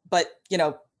 but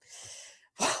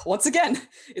once again,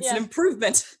 it's an Yeah.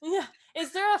 improvement. Yeah.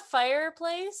 Is there a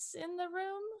fireplace in the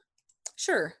room?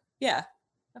 Sure. Yeah.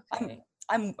 Okay.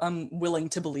 I'm willing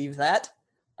to believe that.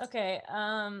 Okay.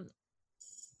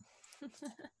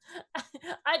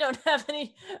 I don't have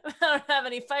any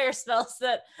fire spells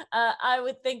that I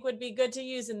would think would be good to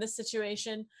use in this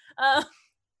situation,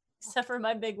 except for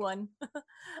my big one.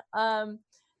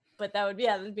 But that would be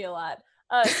a lot.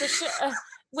 So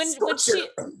she,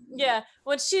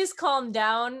 when she's calmed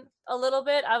down a little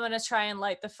bit, I'm gonna try and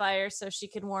light the fire so she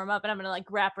can warm up, and I'm gonna like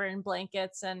wrap her in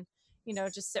blankets and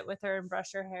just sit with her and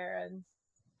brush her hair and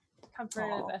comfort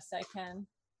her the best I can.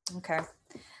 Okay.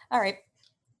 All right.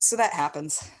 So that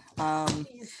happens.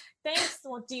 Thanks,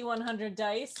 D100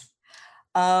 dice.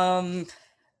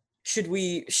 Should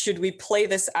we play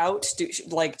this out? Do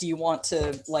you want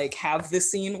to like have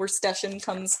this scene where Steshin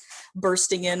comes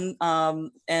bursting in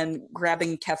and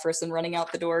grabbing Kefris and running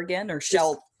out the door again, or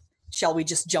shall we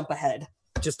just jump ahead?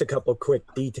 Just a couple quick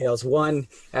details. One,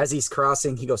 as he's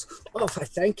crossing, he goes, "Oh, I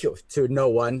thank you," to no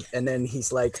one. And then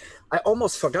he's like, "I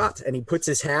almost forgot." And he puts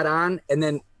his hat on. And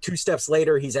then 2 steps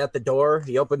later, he's at the door.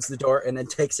 He opens the door and then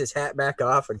takes his hat back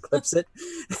off and clips it.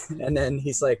 And then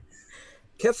he's like,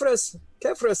 Kefris,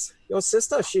 your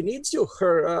sister, she needs you.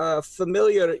 Her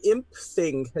familiar imp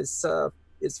thing is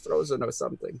frozen or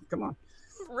something. Come on."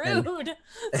 Rude.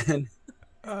 And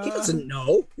he doesn't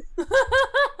know.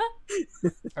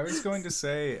 I was going to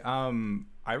say,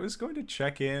 I was going to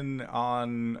check in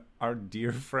on our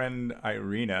dear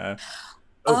we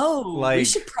we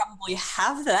should probably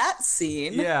have that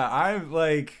scene. Yeah, I'm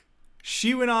like,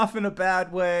 she went off in a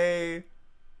bad way.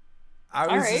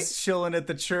 I was just chilling at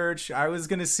the church. I was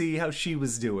gonna see how she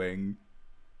was doing.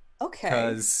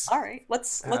 Okay. All right.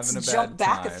 Let's jump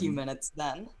back a few minutes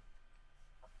then.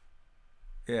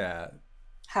 Yeah.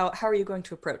 How are you going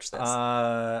to approach this?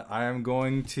 I am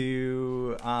going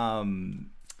to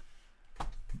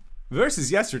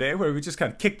versus yesterday, where we just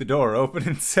kind of kicked the door open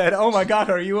and said, "Oh my God,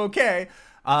 are you okay?"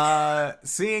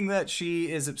 Seeing that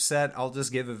she is upset, I'll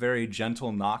just give a very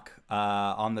gentle knock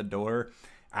on the door.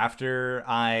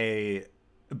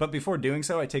 But before doing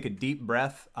so, I take a deep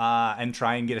breath and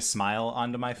try and get a smile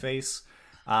onto my face,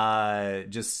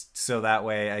 just so that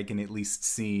way I can at least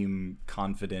seem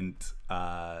confident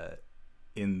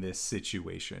in this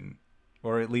situation,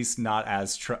 or at least not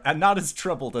as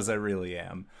troubled as I really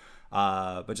am.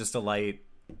 But just a light.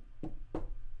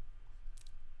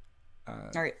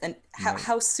 All right, and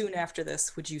how soon after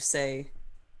this would you say?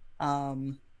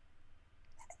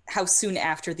 How soon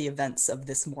after the events of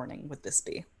this morning would this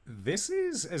be? This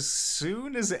is as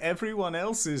soon as everyone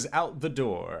else is out the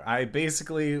door. I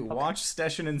basically watch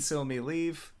Steshin and Silmi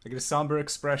leave. I get a somber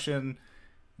expression,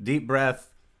 deep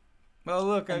breath. Well,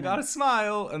 look, I got a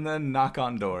smile, and then knock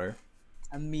on door.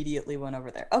 Immediately went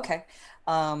over there. Okay.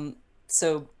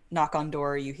 So knock on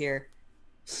door, you hear.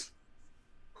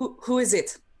 Who is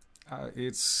it?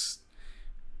 It's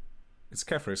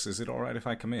Kefris. Is it all right if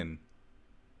I come in?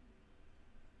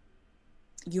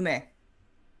 You may.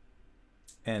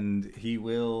 And he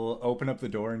will open up the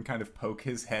door and kind of poke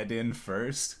his head in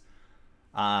first.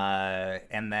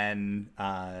 And then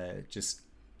just...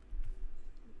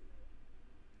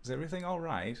 Is everything all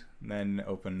right? And then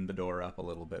open the door up a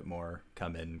little bit more,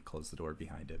 come in, close the door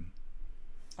behind him.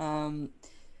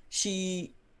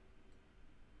 She...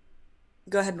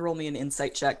 Go ahead and roll me an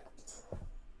insight check.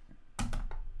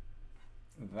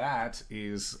 That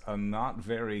is a not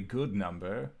very good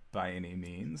number by any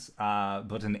means,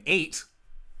 but an 8.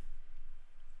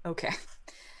 Okay.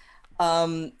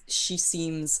 She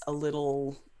seems a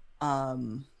little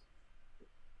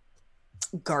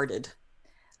guarded.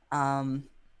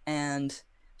 And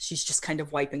she's just kind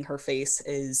of wiping her face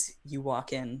as you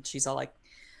walk in. She's all like,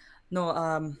 "No,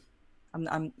 I'm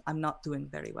not doing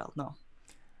very well. No."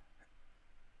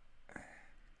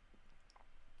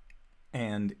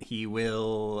 And he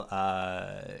will,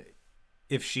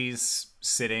 if she's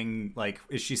sitting, like,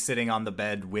 is she sitting on the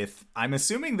bed with, I'm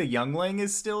assuming the youngling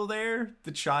is still there,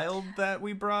 the child that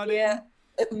we brought in?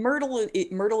 Myrtle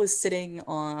is sitting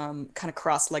kind of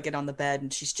cross-legged on the bed,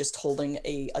 and she's just holding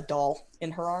a doll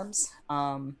in her arms.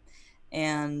 And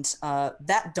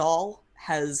that doll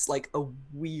has like a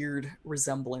weird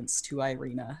resemblance to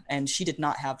Irina, and she did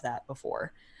not have that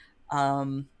before.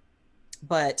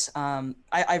 But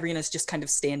Irina's just kind of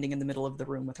standing in the middle of the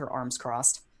room with her arms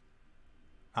crossed.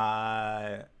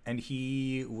 And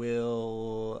he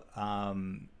will,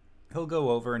 he'll go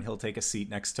over and he'll take a seat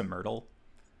next to Myrtle.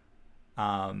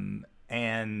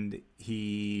 And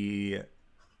he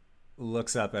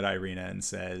looks up at Irina and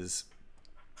says,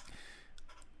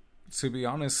 "To be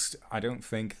honest, I don't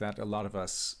think that a lot of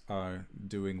us are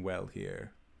doing well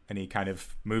here." And he kind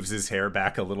of moves his hair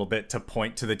back a little bit to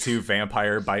point to the 2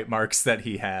 vampire bite marks that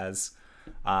he has,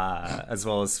 as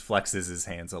well as flexes his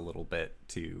hands a little bit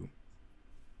to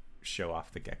show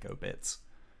off the gecko bits.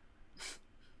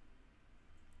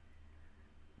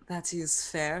 That is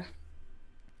fair.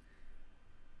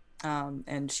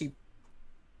 And she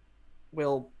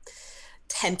will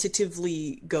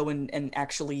tentatively go and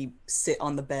actually sit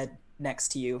on the bed next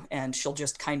to you, and she'll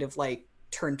just kind of like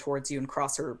turn towards you and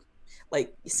cross her,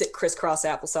 like sit crisscross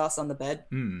applesauce on the bed.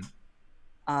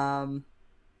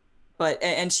 But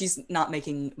she's not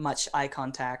making much eye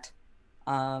contact.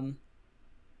 I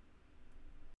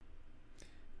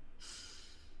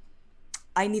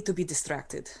need to be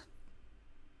distracted.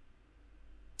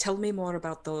 Tell me more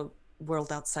about the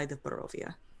world outside of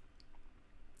Barovia.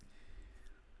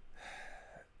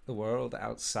 The world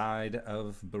outside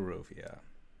of Barovia.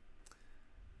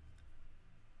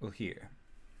 Well, here.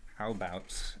 How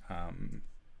about,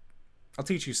 I'll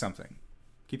teach you something.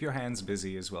 Keep your hands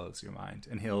busy as well as your mind.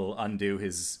 And he'll undo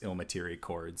his Ilmateri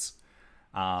cords.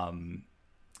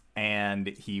 And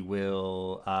he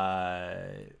will,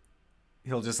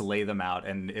 he'll just lay them out,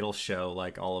 and it'll show,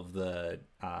 like, all of the,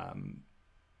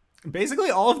 basically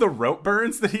all of the rope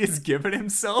burns that he has given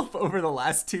himself over the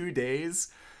last 2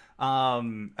 days,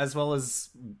 as well as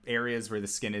areas where the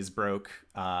skin is broke,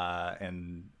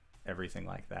 and everything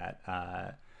like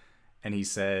that. And he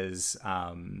says,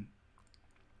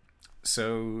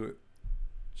 so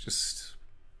just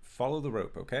follow the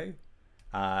rope, okay?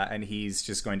 And he's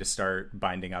just going to start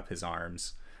binding up his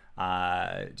arms.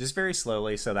 just very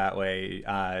slowly, so that way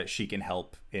she can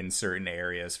help in certain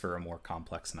areas for a more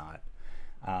complex knot.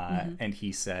 And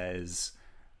he says,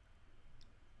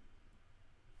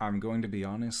 I'm going to be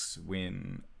honest,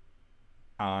 when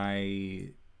I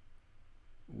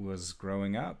was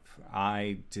growing up,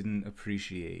 I didn't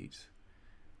appreciate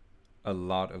a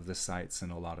lot of the sights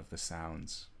and a lot of the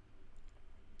sounds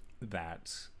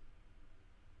that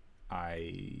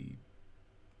I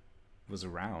was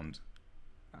around.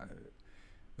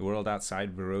 The world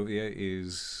outside Barovia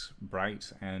is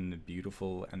bright and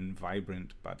beautiful and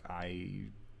vibrant, but I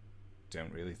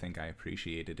don't really think I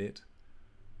appreciated it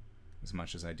as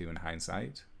much as I do in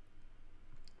hindsight.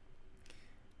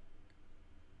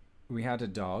 We had a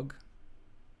dog.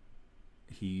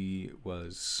 He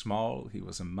was small, he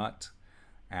was a mutt,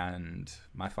 and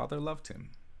my father loved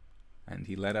him, and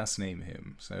he let us name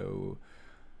him. So,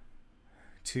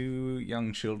 2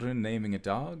 young children naming a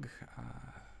dog,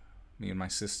 me and my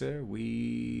sister,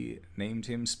 we named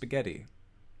him Spaghetti,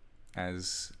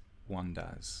 as one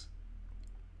does.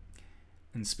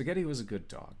 And Spaghetti was a good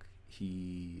dog.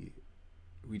 We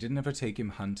didn't ever take him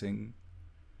hunting.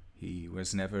 He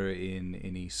was never in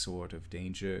any sort of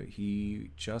danger.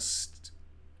 He just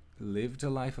lived a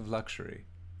life of luxury.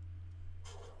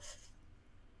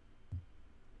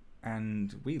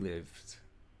 And we lived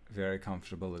very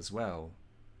comfortable as well.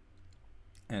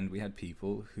 And we had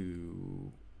people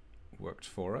who worked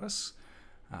for us.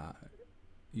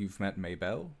 You've met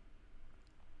Maybell.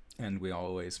 And we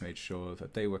always made sure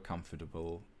that they were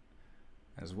comfortable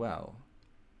as well.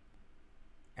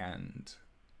 And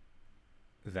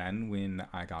then when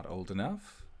I got old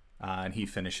enough, and he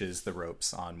finishes the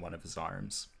ropes on one of his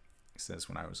arms. He says,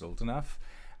 when I was old enough,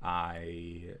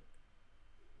 I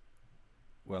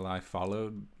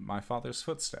followed my father's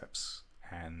footsteps,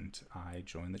 and I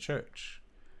joined the church.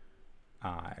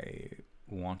 I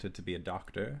wanted to be a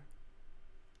doctor.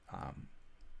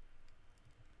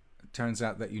 It turns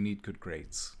out that you need good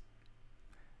grades,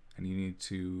 and you need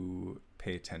to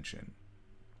pay attention.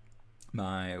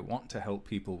 My want to help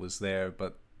people was there,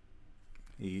 but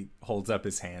he holds up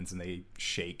his hands and they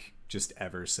shake just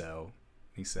ever so.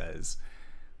 He says,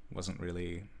 wasn't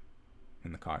really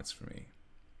in the cards for me.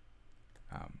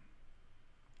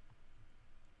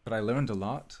 But I learned a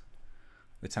lot.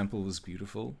 The temple was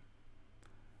beautiful.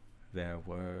 There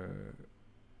were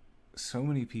so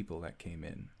many people that came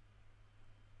in.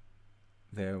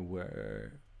 There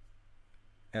were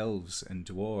elves and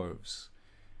dwarves,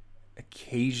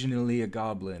 occasionally a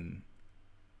goblin.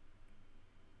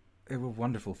 They were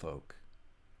wonderful folk.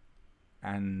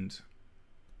 And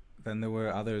then there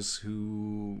were others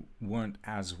who weren't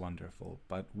as wonderful,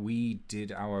 but we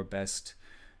did our best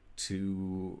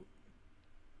to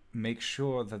make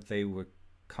sure that they were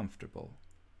comfortable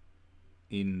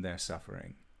in their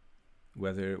suffering.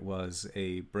 Whether it was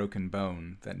a broken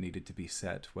bone that needed to be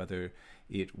set, whether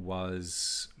it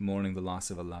was mourning the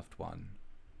loss of a loved one.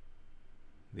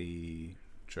 The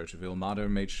Church of Ilmater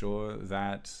made sure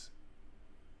that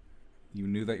you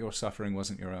knew that your suffering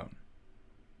wasn't your own.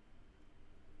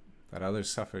 That others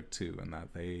suffered too, and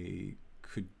that they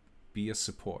could be a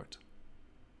support.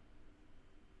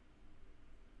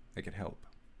 They could help.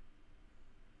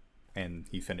 And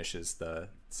he finishes the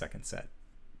second set.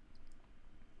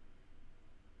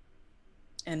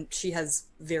 And she has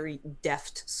very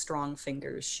deft, strong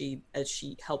fingers as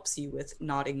she helps you with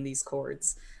knotting these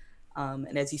cords.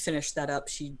 And as you finish that up,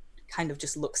 she kind of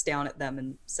just looks down at them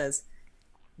and says,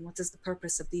 "What is the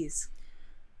purpose of these?"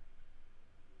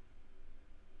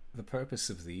 The purpose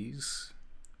of these,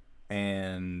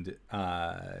 and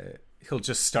he'll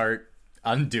just start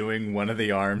undoing one of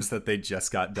the arms that they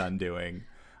just got done doing,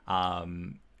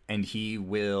 and he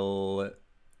will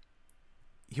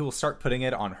start putting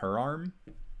it on her arm,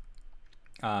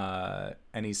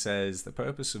 and he says the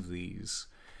purpose of these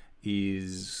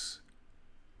is,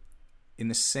 in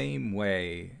the same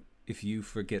way, if you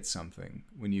forget something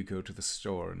when you go to the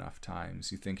store enough times,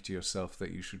 you think to yourself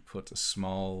that you should put a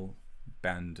small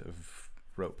band of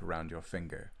rope around your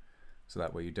finger, so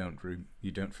that way you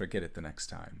don't forget it the next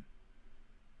time.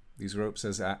 These ropes,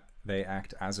 they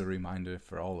act as a reminder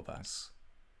for all of us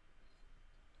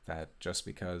that just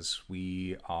because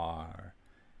we are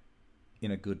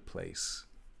in a good place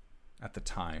at the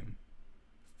time,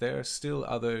 there are still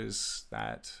others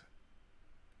that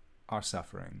are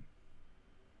suffering,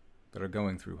 that are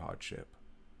going through hardship.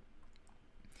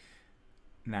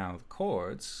 Now, the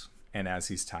cords, and as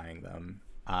he's tying them,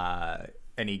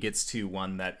 and he gets to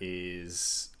one that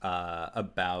is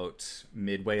about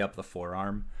midway up the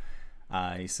forearm,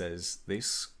 he says,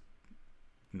 this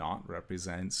knot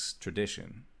represents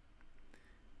tradition.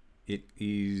 It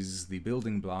is the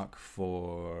building block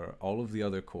for all of the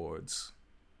other cords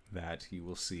that you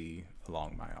will see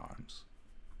along my arms.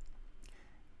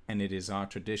 And it is our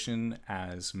tradition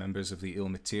as members of the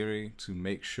Ilmatiri to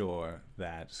make sure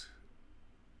that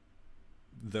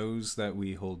those that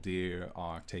we hold dear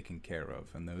are taken care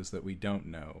of, and those that we don't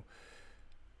know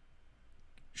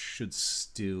should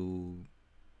still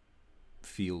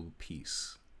feel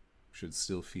peace, should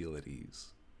still feel at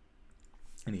ease.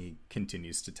 And he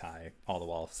continues to tie, all the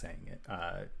while saying it,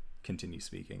 continues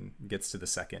speaking, gets to the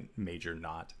second major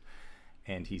knot,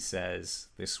 and he says,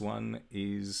 this one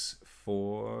is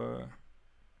for...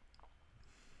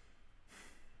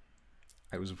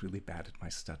 I was really bad at my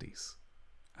studies.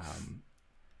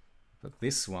 But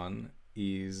this one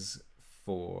is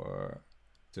for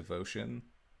devotion,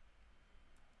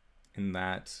 in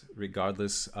that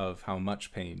regardless of how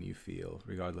much pain you feel,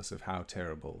 regardless of how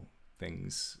terrible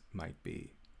things might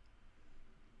be,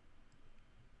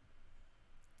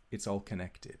 it's all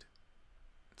connected.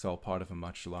 It's all part of a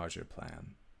much larger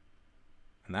plan.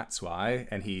 And that's why,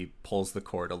 and he pulls the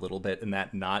cord a little bit, and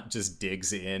that knot just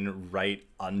digs in right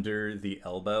under the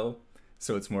elbow.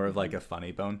 So it's more of like a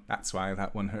funny bone. That's why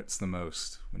that one hurts the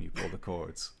most when you pull the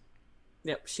cords.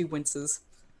 Yep, she winces.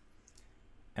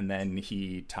 And then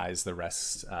he ties the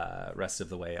rest of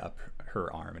the way up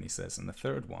her arm, and he says, and the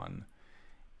third one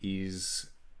is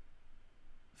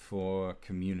for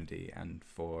community and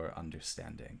for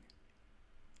understanding.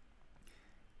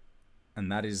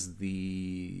 And that is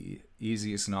the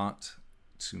easiest knot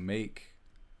to make,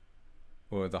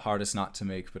 or the hardest knot to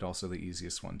make, but also the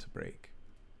easiest one to break.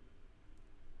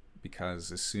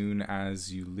 Because as soon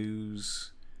as you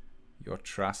lose your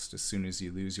trust, as soon as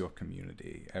you lose your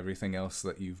community, everything else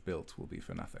that you've built will be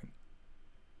for nothing.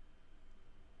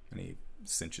 And he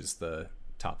cinches the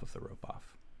top of the rope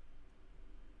off.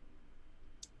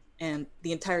 And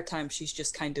the entire time she's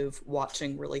just kind of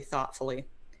watching really thoughtfully.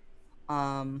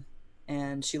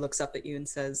 And she looks up at you and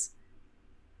says,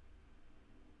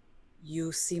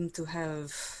 you seem to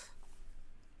have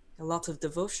a lot of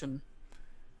devotion.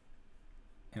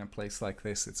 In a place like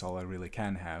this, it's all I really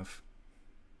can have.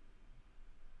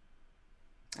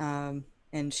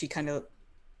 And she kind of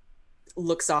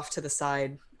looks off to the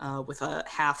side with a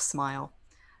half smile.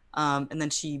 And then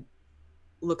she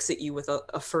looks at you with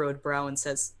a furrowed brow and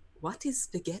says, what is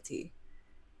spaghetti?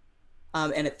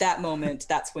 And at that moment,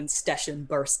 that's when Steshin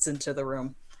bursts into the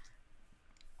room.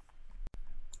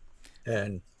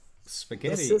 And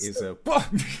spaghetti is a...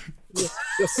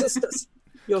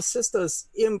 Your sister's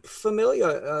imp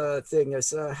familiar thing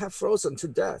is half frozen to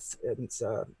death. And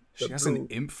she has an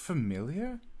imp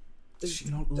familiar? Did she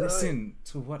not listen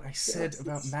to what I said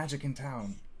about magic in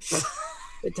town?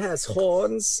 It has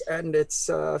horns and it's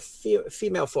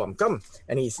female form. Come.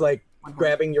 And he's like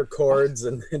grabbing your cords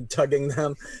and tugging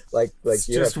them like it's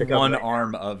you just have to one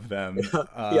arm of them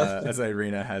as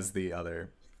Irina has the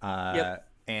other. Yep.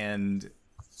 And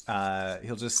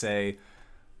he'll just say,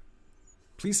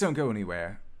 please don't go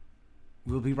anywhere.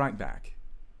 We'll be right back.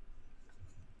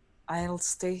 I'll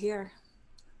stay here.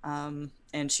 And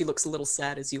she looks a little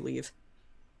sad as you leave.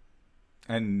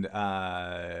 And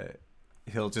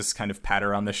he'll just kind of pat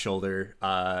her on the shoulder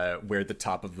where the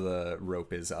top of the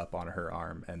rope is up on her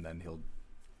arm, and then he'll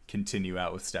continue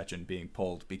out with Stechin being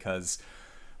pulled because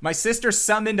my sister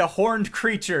summoned a horned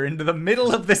creature into the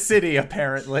middle of the city,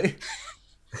 apparently.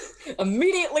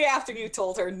 Immediately after you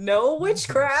told her no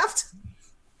witchcraft.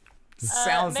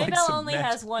 Sounds like Maybell some only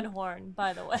magic. has one horn,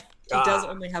 by the way. She does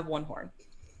only have one horn.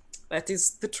 That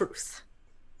is the truth.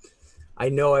 I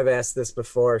know I've asked this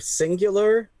before.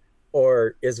 Singular,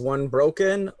 or is one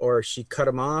broken, or she cut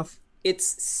him off?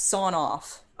 It's sawn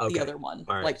off. Okay. The other one,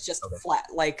 All right. like just Okay. flat,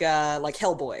 like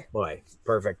Hellboy. Boy,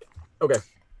 perfect. Okay.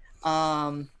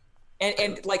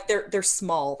 And like they're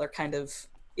small. They're kind of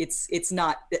it's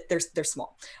not they're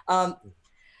small. All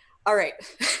right.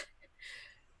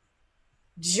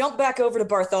 Jump back over to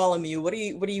Bartholomew. What are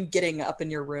you getting up in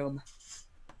your room?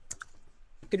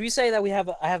 Could we say that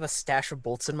I have a stash of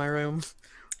bolts in my room?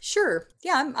 Sure.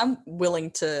 Yeah, I'm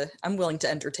willing to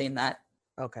entertain that.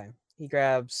 Okay. He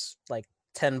grabs like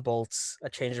 10 bolts, a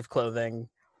change of clothing,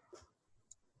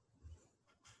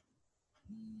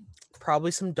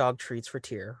 probably some dog treats for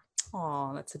Tyr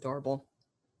Oh, that's adorable.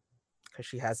 because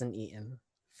she hasn't eaten.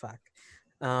 Fuck.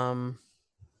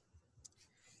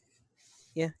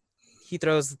 Yeah. He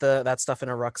throws that stuff in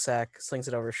a rucksack, slings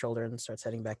it over his shoulder, and starts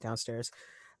heading back downstairs.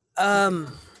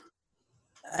 I'm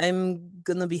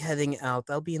gonna be heading out.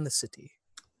 I'll be in the city.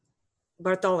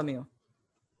 Bartholomew,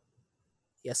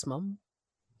 Yes, Mom?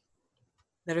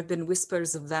 there have been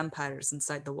whispers of vampires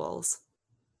inside the walls.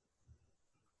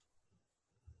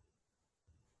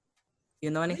 You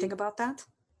know anything about that?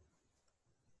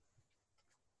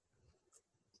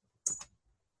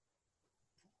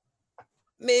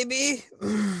 Maybe.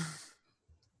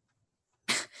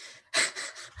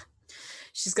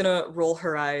 She's gonna roll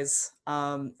her eyes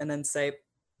and then say,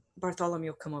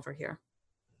 Bartholomew, come over here.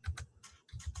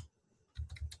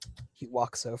 He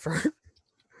walks over.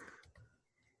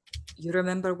 You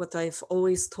remember what I've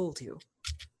always told you?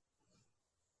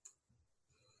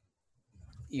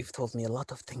 You've told me a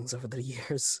lot of things over the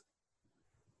years.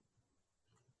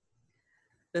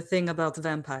 The thing about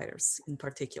vampires in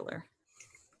particular.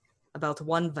 About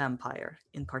one vampire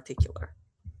in particular.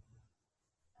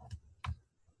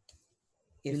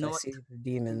 If You know I what? see the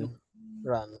demon,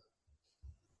 run.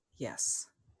 Yes.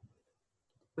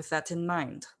 With that in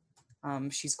mind,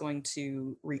 she's going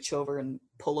to reach over and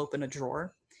pull open a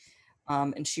drawer.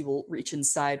 And she will reach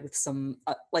inside with some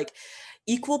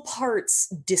equal parts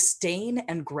disdain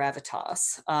and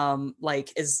gravitas,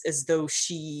 as though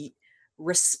she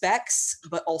respects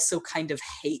but also kind of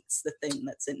hates the thing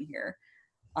that's in here.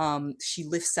 She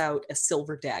lifts out a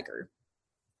silver dagger,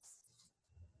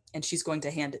 and she's going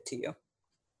to hand it to you.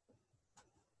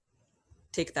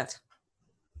 Take that.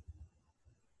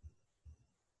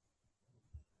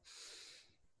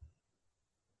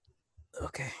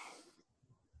 Okay.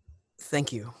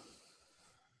 Thank you.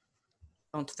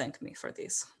 Don't thank me for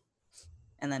these.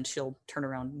 And then she'll turn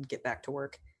around and get back to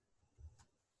work.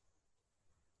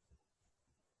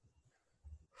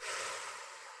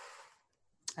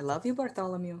 I love you,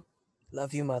 Bartholomew.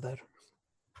 Love you, mother.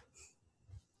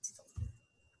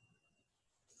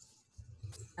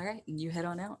 All right, and you head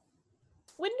on out.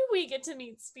 When do we get to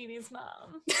meet Speedy's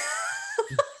mom?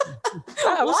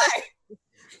 Why?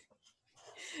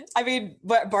 I mean,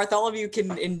 Bartholomew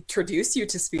can introduce you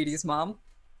to Speedy's mom.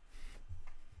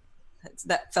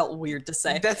 That felt weird to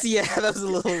say. That was a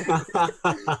little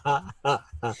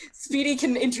Speedy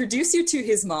can introduce you to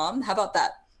his mom. How about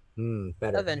that?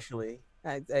 Better. Eventually.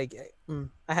 I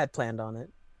had planned on it.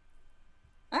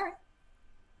 All right.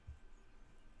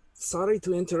 Sorry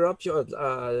to interrupt your,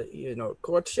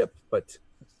 courtship, but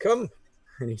come.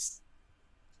 And he's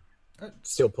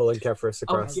still pulling Kefris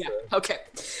across. Okay.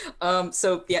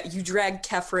 So you drag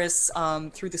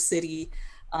Kefris through the city,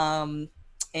 and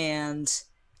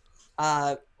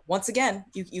once again,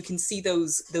 you can see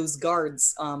those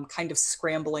guards kind of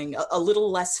scrambling, a little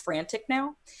less frantic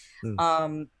now.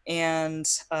 And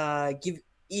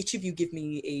each of you give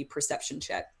me a perception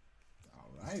check.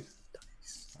 All right.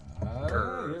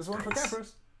 Here's one for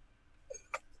Kefris.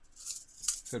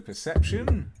 So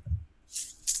perception.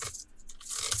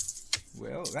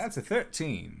 Well, that's a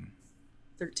 13.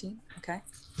 13. Okay.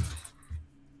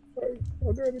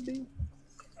 I'll go to D.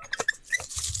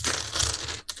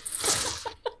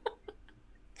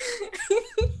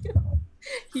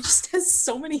 He just has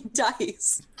so many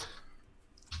dice.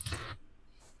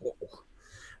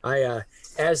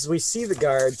 As we see the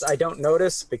guards, I don't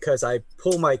notice because I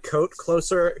pull my coat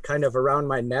closer, kind of around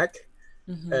my neck,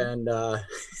 and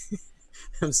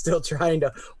I'm still trying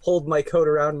to hold my coat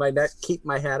around my neck, keep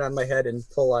my hat on my head, and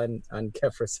pull on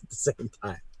Kefris at the same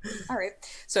time. All right.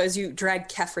 So as you drag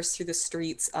Kefris through the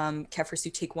streets, Kefris,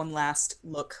 you take one last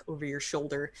look over your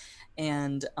shoulder,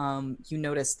 and you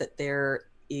notice that there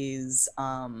is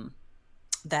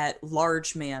that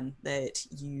large man that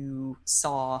you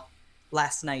saw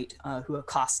last night who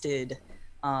accosted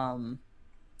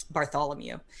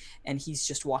Bartholomew, and he's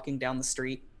just walking down the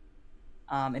street,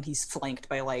 and he's flanked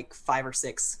by like 5 or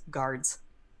 6 guards.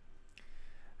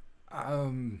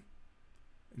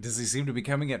 Does he seem to be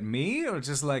coming at me, or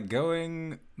just like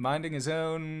minding his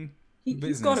own business?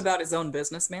 He's going about his own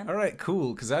business, man. All right,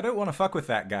 cool, because I don't want to fuck with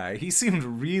that guy. He seemed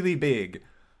really big.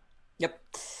 Yep.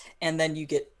 And then you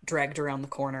get dragged around the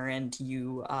corner and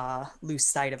you lose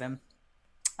sight of him.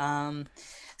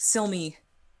 Silmi,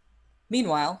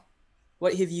 meanwhile,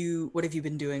 what have you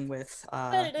been doing with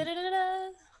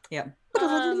yeah.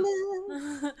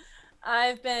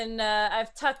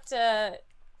 I've tucked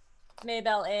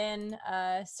Maybelle in,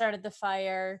 started the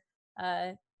fire,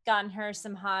 gotten her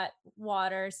some hot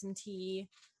water, some tea,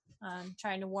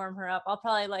 trying to warm her up. I'll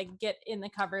probably like get in the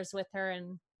covers with her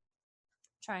and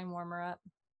try and warm her up.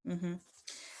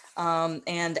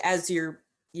 And as you're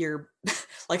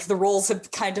like the roles have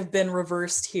kind of been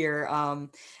reversed here,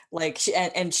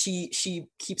 she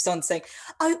keeps on saying,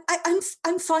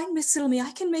 I'm fine, Miss Silmi,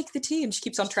 I can make the tea, and she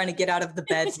keeps on trying to get out of the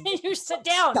bed. You sit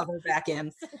down. Shove her back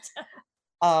in.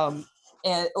 And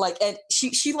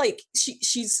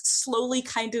she's slowly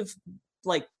kind of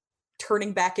like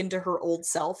turning back into her old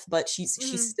self, but she's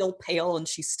still pale and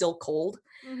she's still cold.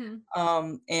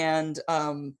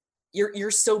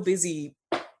 You're so busy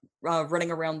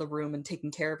running around the room and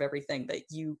taking care of everything, that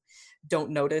you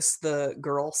don't notice the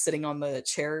girl sitting on the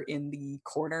chair in the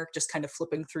corner, just kind of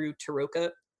flipping through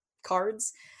Taroka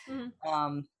cards.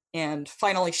 And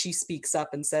finally she speaks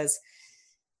up and says,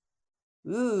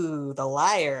 "Ooh, the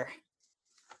liar."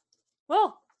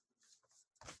 Whoa.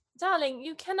 Darling,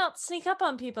 you cannot sneak up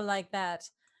on people like that.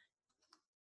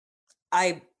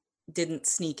 I didn't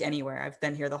sneak anywhere. I've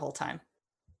been here the whole time.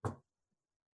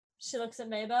 She looks at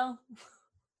Maybell.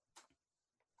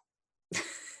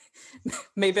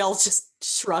 Maybell just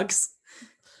shrugs.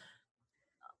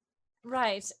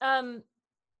 Right.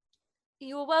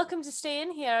 You are welcome to stay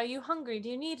in here. Are you hungry? Do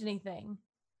you need anything?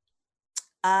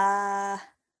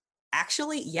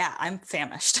 Actually, yeah, I'm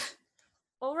famished.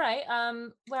 All right.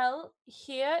 Well,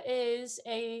 here is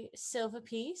a silver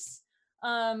piece.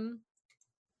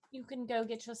 You can go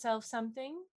get yourself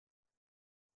something.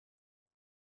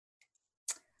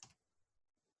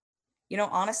 You know,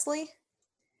 honestly,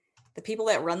 the people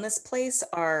that run this place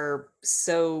are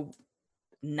so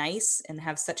nice and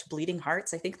have such bleeding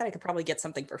hearts. I think that I could probably get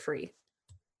something for free.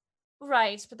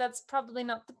 Right, but that's probably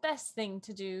not the best thing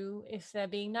to do if they're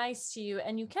being nice to you,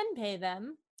 and you can pay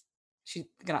them. She's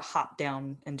gonna hop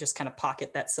down and just kind of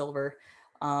pocket that silver,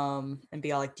 and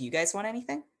be all like, "Do you guys want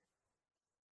anything?"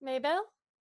 Maybell?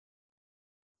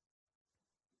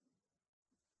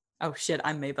 Oh shit,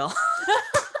 I'm Maybell.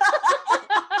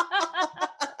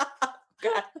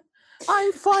 God.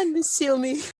 I'm fine, Miss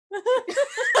Silmy.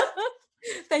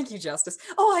 Thank you, Justice.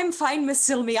 Oh, I'm fine, Miss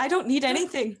Silmy. I don't need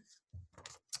anything.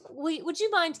 Would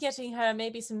you mind getting her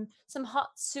maybe some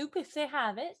hot soup if they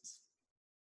have it?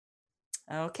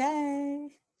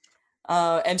 Okay.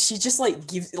 And she just like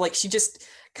gives, like, she just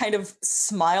kind of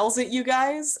smiles at you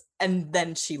guys and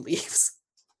then she leaves.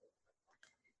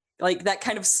 Like that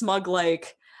kind of smug,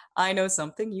 like, "I know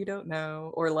something you don't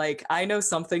know," or like, "I know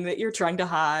something that you're trying to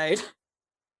hide."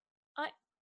 I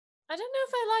don't know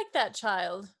if I like that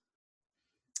child.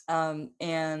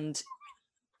 And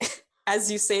as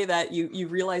you say that, you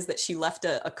realize that she left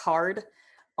a card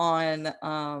on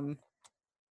the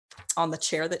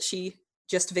chair that she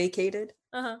just vacated.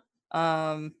 And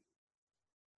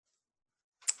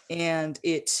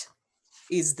it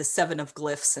is the 7 of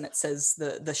glyphs, and it says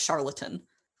the charlatan.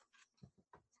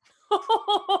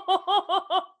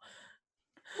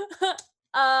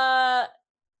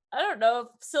 I don't know if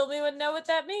Sylvie would know what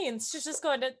that means. She's just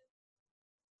going to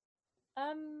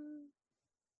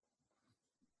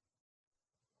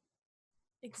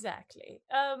exactly.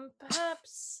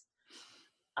 Perhaps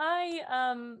I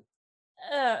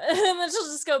and then she'll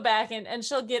just go back and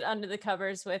she'll get under the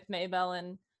covers with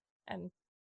Maybell and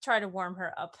try to warm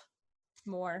her up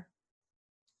more.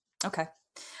 Okay.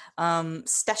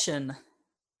 Station,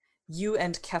 you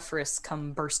and Kefris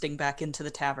come bursting back into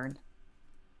the tavern.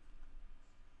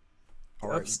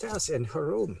 Upstairs in her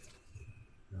room.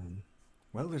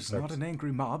 Well, there's not an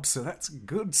angry mob, so that's a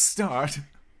good start.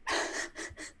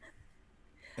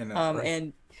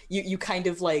 And you kind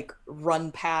of like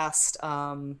run past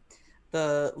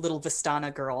the little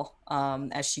Vistana girl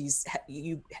as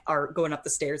you are going up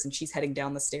the stairs and she's heading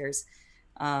down the stairs.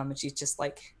 And she's just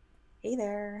like, "Hey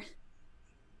there."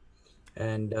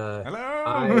 And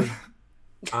Hello.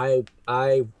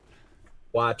 I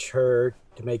watch her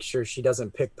to make sure she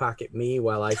doesn't pickpocket me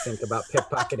while I think about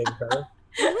pickpocketing her.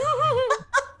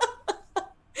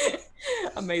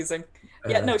 Amazing.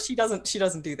 Yeah, no, she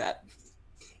doesn't do that.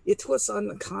 It was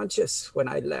unconscious when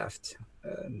I left,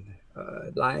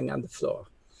 lying on the floor.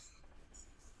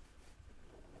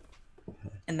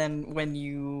 And then when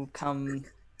you come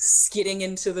skidding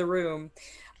into the room,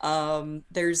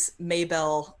 there's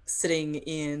Maybell sitting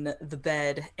in the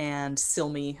bed and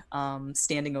Silmy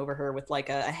standing over her with like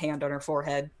a hand on her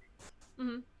forehead.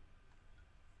 Mm-hmm.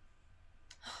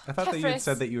 I thought that you had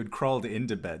said that you had crawled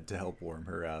into bed to help warm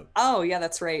her up. Oh, yeah,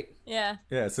 that's right. Yeah.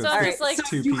 Yeah, so So it's it's like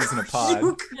two peas in a pod.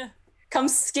 You come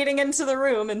skidding into the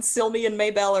room and Silmy and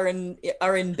Maybell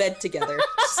are in bed together.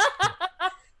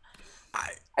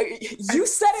 You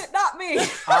said it, not me.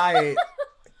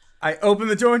 I open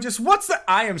the door and just, "What's that?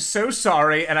 I am so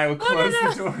sorry," and I will close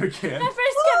the door again.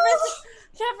 Kefris!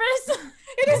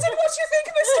 It isn't what you think,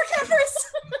 Mr. Kefris!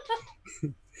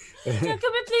 No,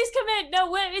 please come in.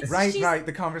 No, wait, Right.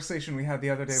 The conversation we had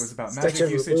the other day was about magic Station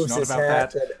usage, not loses about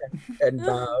hat that. and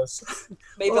bows.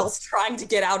 Maybell's trying to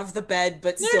get out of the bed,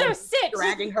 but still sit.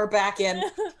 dragging her back in.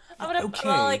 I'm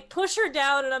gonna like push her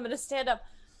down and I'm gonna stand up.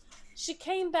 She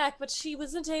came back, but she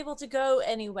wasn't able to go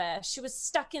anywhere. She was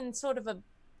stuck in sort of a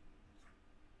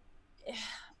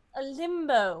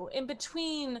limbo in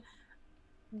between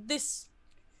this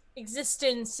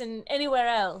existence in anywhere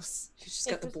else. She's just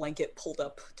got the blanket pulled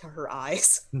up to her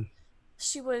eyes.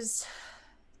 She was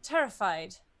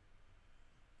terrified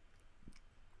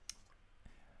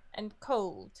and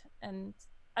cold, and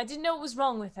I didn't know what was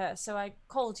wrong with her, so I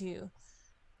called you.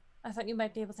 I thought you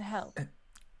might be able to help.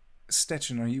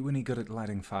 Stetchen, are you any good at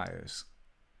lighting fires?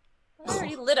 I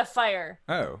already lit a fire.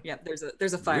 Oh. Yeah, there's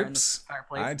a fire in the Whoops.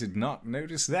 fireplace. I did not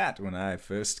notice that when I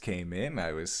first came in.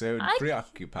 I was so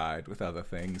preoccupied with other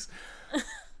things.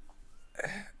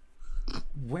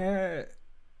 Where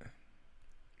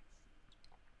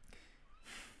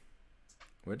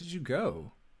did you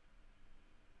go?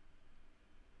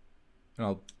 And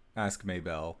I'll ask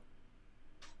Maybell.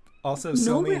 Also,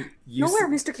 Silmi, Nowhere,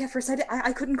 Mr. Kefris.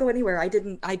 I couldn't go anywhere. I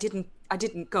didn't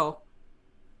go.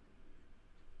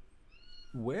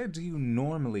 Where do you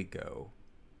normally go?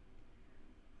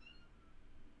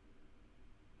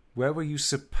 Where were you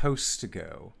supposed to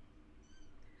go?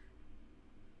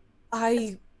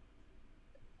 A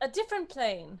different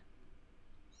plane.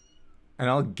 And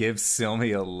I'll give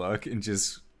Silmi a look and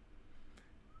just...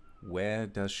 Where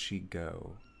does she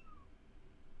go?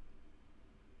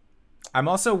 I'm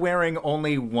also wearing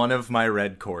only one of my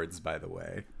red cords, by the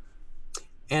way.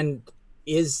 And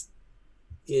is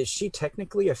she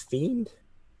technically a fiend?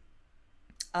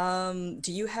 Do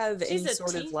you have any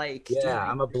sort of like... Yeah,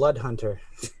 I'm a blood hunter.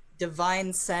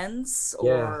 Divine sense,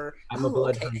 Yeah, or I'm a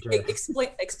blood hunter.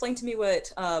 Explain to me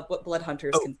what blood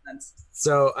hunters can sense.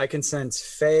 So I can sense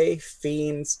fae,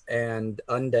 fiends, and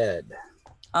undead.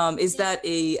 Is that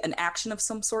an action of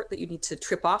some sort that you need to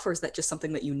trip off, or is that just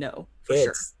something that you know for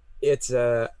sure?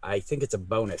 I think it's a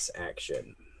bonus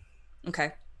action.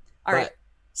 Okay, all right.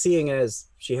 Seeing as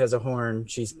she has a horn,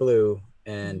 she's blue,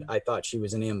 and I thought she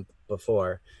was an imp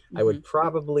before, I would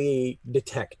probably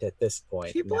detect at this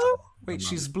point. She blue? Wait,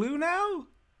 she's blue now?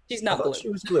 She's not blue. She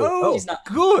was blue. Oh, she's not.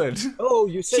 Good. Oh,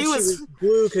 you said she was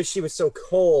blue because she was so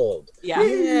cold.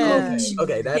 Yeah.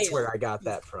 Okay, that's where I got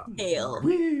that from. Pale.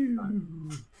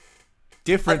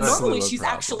 Different. Normally, she's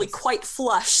actually quite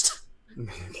flushed.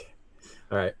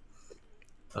 All right.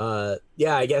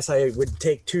 Yeah, I guess I would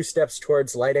take 2 steps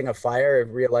towards lighting a fire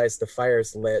and realize the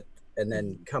fire's lit, and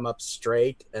then come up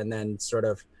straight and then sort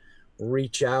of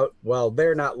reach out while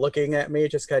they're not looking at me,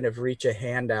 just kind of reach a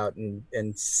hand out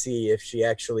and see if she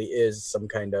actually is some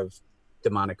kind of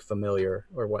demonic familiar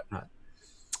or whatnot.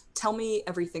 Tell me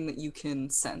everything that you can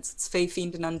sense. It's Fae,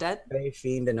 Fiend, and Undead? Fae,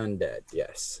 Fiend, and Undead,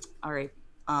 yes. All right.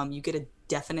 You get a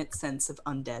definite sense of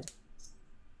undead.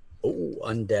 Oh,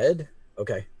 undead?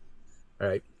 Okay. All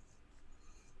right.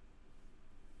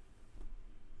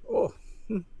 Oh.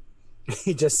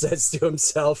 He just says to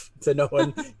himself, to no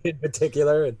one in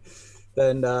particular, and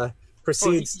then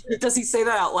proceeds. Does he say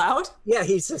that out loud? Yeah,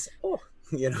 he says, oh,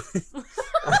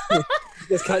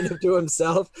 just kind of to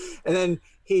himself. And then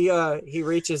he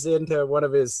reaches into one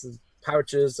of his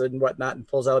pouches and whatnot and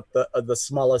pulls out the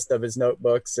smallest of his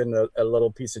notebooks and a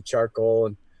little piece of charcoal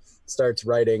and starts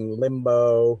writing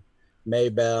Limbo,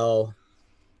 Maybell,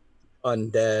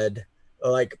 Undead,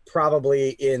 like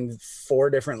probably in 4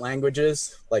 different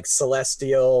languages, like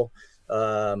Celestial,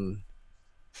 Abyssal,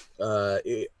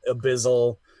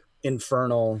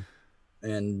 Infernal,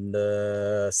 and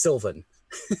Sylvan.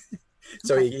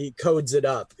 So he codes it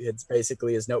up. It's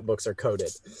basically his notebooks are coded.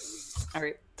 All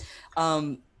right.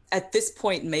 At this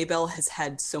point, Maybell has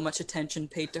had so much attention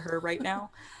paid to her right now.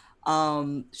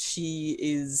 She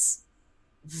is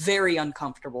very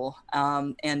uncomfortable.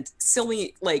 And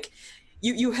Silmi, like,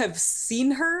 you have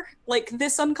seen her like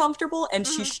this uncomfortable, and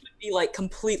she should be like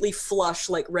completely flush,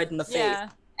 like red in the face,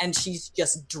 and she's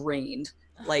just drained,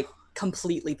 like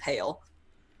completely pale.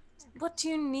 What do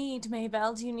you need,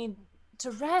 Maybell? Do you need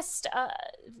to rest?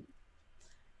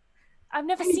 I've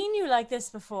never seen you like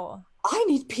this before. I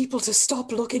need people to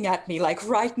stop looking at me, like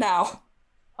right now.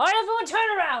 All right, everyone,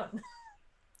 turn around.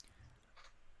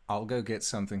 I'll go get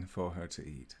something for her to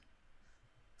eat.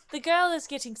 The girl is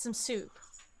getting some soup.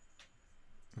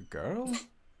 A girl?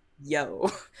 Yo.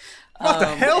 What the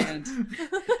hell? And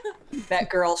that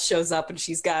girl shows up and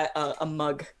she's got a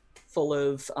mug full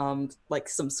of like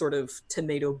some sort of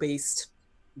tomato-based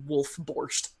wolf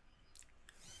borscht.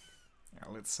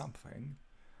 Well, it's something.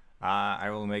 I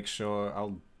will make sure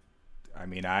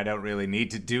I don't really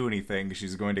need to do anything.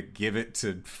 She's going to give it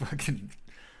to fucking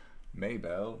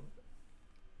Maybell.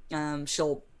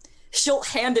 She'll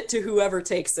hand it to whoever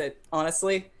takes it,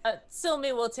 honestly.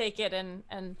 Silmi will take it and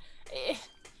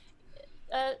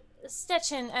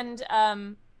Stetchen and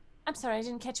I'm sorry, I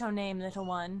didn't catch your name, little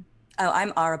one. Oh,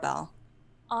 I'm Arabelle.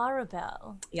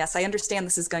 Arabelle. Yes, I understand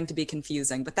this is going to be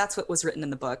confusing, but that's what was written in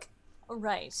the book.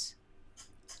 Right.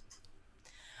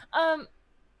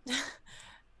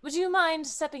 would you mind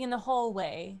stepping in the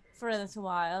hallway for a little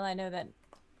while? I know that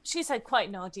she's had quite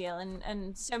an ordeal,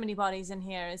 and so many bodies in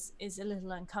here is a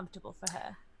little uncomfortable for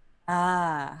her.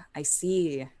 Ah, I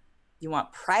see. You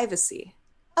want privacy.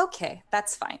 Okay,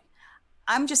 that's fine.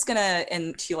 I'm just gonna,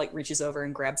 and she like reaches over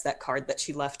and grabs that card that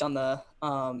she left on the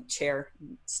chair,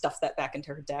 stuff that back into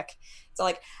her deck. So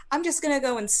like, I'm just gonna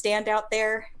go and stand out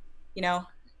there, you know,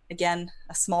 again,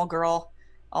 a small girl,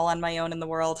 all on my own in the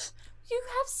world. You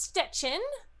have Stetchin.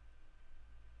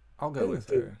 I'll go with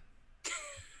her.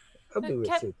 I'll be with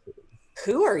you too.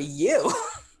 Who are you?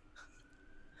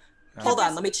 Hold Um,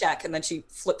 on, let me check. And then she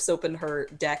flips open her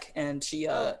deck and she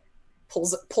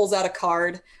pulls out a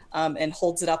card and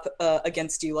holds it up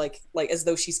against you like as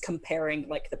though she's comparing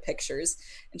like the pictures.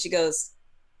 And she goes,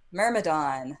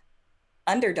 Myrmidon,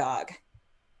 underdog.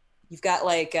 You've got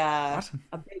like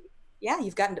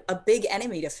you've got a big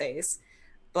enemy to face,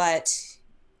 but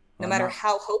no matter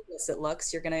how hopeless it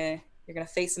looks, you're gonna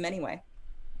face him anyway.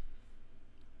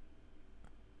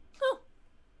 Huh.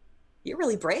 You're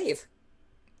really brave.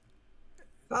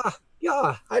 Ah,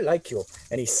 yeah, I like you.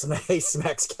 And he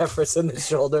smacks Kefris in the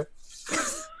shoulder.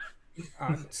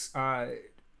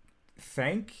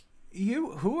 Thank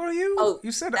you. Who are you? Oh,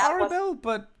 you said that Arabelle,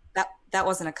 but That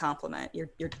wasn't a compliment. You're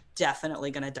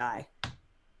definitely gonna die.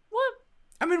 What?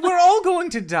 I mean, we're all going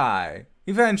to die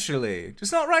eventually,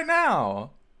 just not right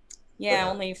now. Yeah,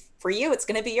 only for you, it's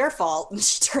gonna be your fault. And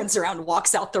she turns around and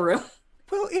walks out the room.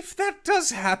 Well, if that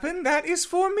does happen, that is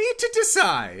for me to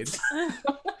decide.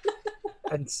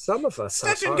 And some of us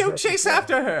Stetchin, are go already chase dead.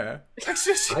 after her. It's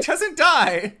just she doesn't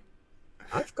die.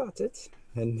 I've got it.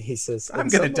 And he says, I'm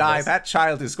and gonna some of die. us- That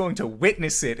child is going to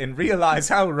witness it and realize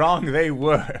how wrong they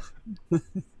were. And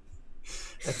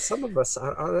some of us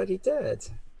are already dead.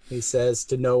 He says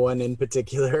to no one in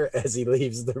particular as he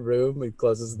leaves the room and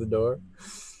closes the door.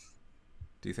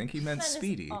 Do you think he meant That is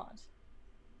Speedy? odd.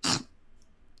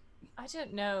 I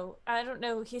don't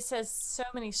know. He says so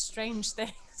many strange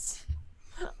things.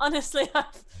 Honestly,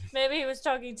 maybe he was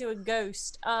talking to a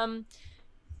ghost.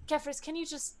 Kefris, can you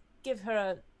just give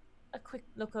her a quick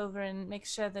look over and make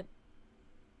sure that...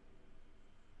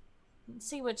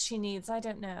 see what she needs? I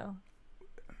don't know.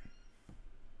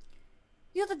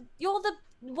 You're the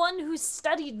one who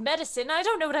studied medicine. I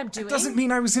don't know what I'm doing. Doesn't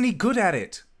mean I was any good at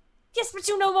it. Yes, but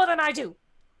you know more than I do.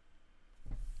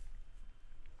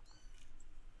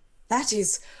 That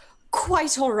is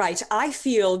quite all right. I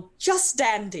feel just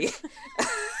dandy.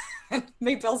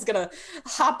 Maybelle's gonna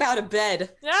hop out of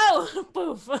bed. No!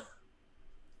 Poof!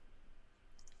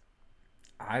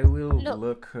 I will Look,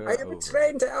 look her I am over.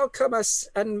 trained alchemist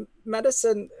and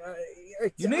medicine.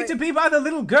 You need to be by the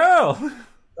little girl.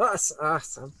 Us,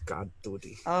 God,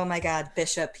 duty. Oh my god,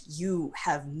 Bishop, you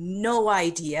have no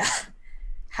idea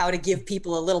how to give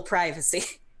people a little privacy.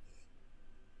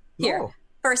 Here, No.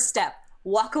 first step,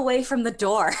 walk away from the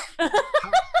door.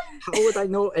 How would I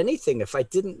know anything if I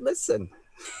didn't listen?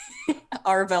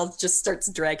 Arvel just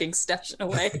starts dragging Stetchin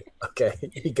away. Okay,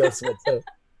 he goes with it.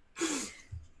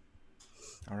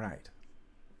 All right.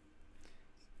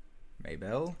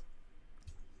 Maybelle,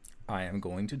 I am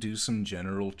going to do some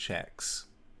general checks.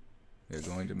 We're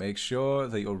going to make sure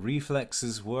that your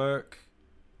reflexes work,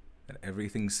 that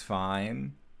everything's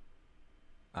fine.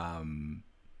 And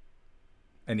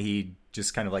he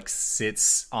just kind of like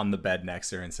sits on the bed next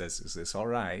to her and says, "Is this all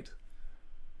right?"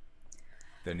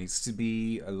 There needs to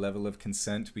be a level of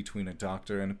consent between a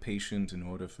doctor and a patient in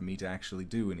order for me to actually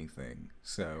do anything.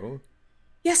 So,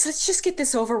 Yes, let's just get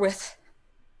this over with.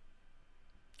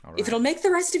 all right. If it'll make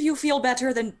the rest of you feel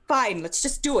better, then fine, let's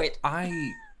just do it.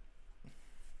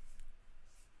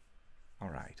 All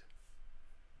right.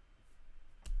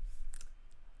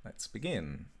 Let's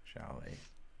begin, shall we?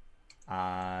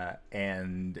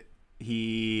 And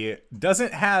he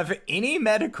doesn't have any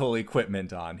medical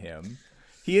equipment on him.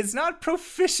 He is not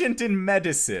proficient in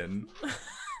medicine.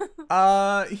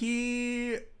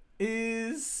 He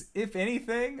is, if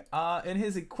anything, in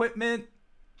his equipment,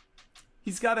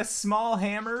 he's got a small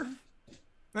hammer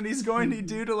that he's going to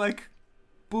do to, like,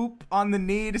 boop on the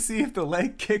knee to see if the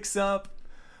leg kicks up.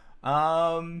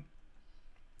 I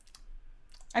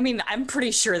mean, I'm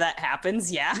pretty sure that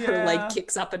happens, yeah. Her leg Yeah.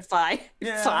 kicks up and fine.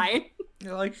 Yeah. Fine. You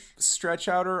know, like, stretch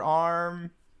out her arm,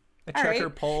 All check her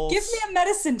right. pulse. Give me a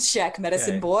medicine check,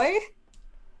 medicine Okay. boy.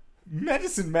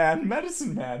 Medicine man,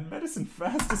 medicine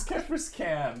fast as Kefris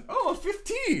can. Oh,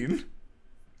 15!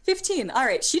 15. All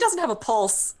right, she doesn't have a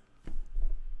pulse.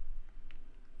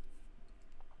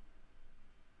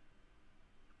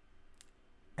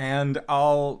 And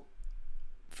I'll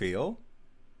feel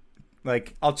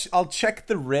like I'll check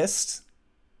the wrist.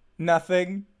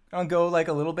 Nothing. I'll go like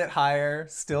a little bit higher,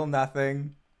 still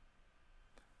nothing.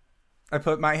 I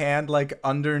put my hand like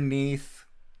underneath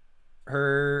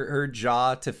her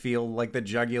jaw to feel like the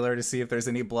jugular to see if there's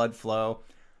any blood flow.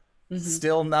 Mm-hmm.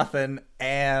 Still nothing,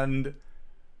 and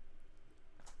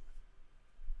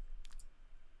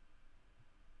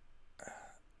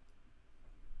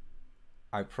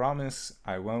I promise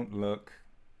I won't look,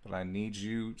 but I need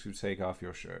you to take off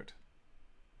your shirt.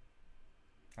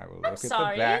 I will look at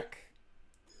the back.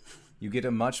 You get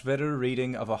a much better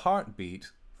reading of a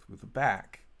heartbeat through the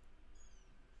back.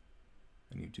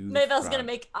 And you do. Maybelle's gonna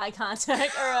make eye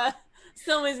contact, or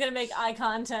Sylvie's gonna make eye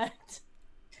contact.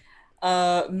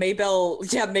 Maybelle,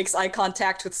 makes eye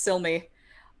contact with Silmi.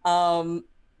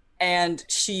 And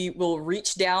she will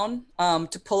reach down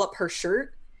to pull up her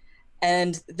shirt.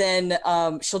 And then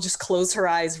she'll just close her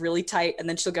eyes really tight, and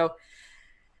then she'll go,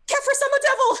 Kefris, I'm a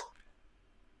devil!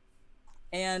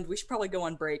 And we should probably go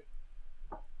on break.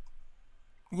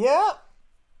 Yeah.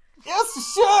 Yes, you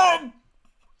should!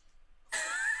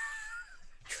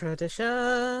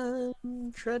 Tradition.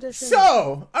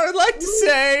 So, I would like to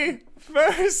say,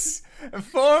 first and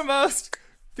foremost,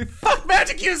 the fuck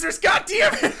magic users,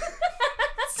 goddammit!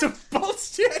 Some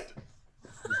bullshit!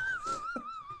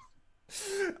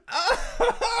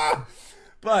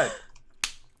 But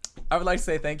I would like to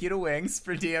say thank you to Wings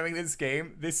for DMing this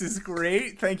game. This is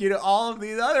great. Thank you to all of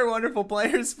these other wonderful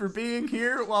players for being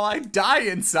here while I die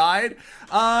inside.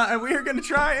 And we are going to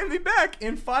try and be back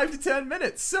in 5 to 10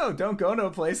 minutes. So don't go no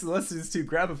place unless it's to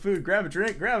grab a food, grab a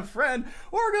drink, grab a friend,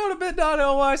 or go to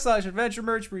bit.ly/adventure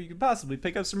merch where you can possibly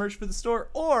pick up some merch for the store.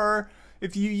 Or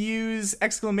if you use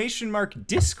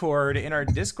 !Discord in our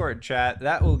Discord chat,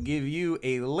 that will give you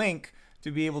a link to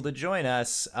be able to join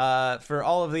us for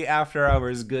all of the after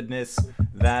hours goodness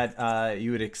that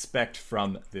you would expect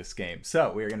from this game.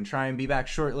 So we're going to try and be back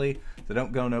shortly, so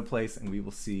don't go no place, and we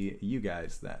will see you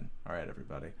guys then. All right,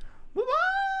 everybody. Bye-bye!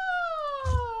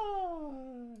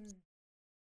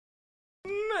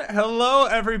 Hello,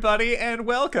 everybody, and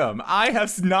welcome. I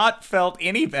have not felt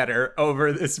any better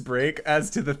over this break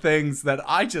as to the things that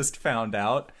I just found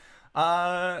out,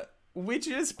 which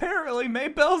is apparently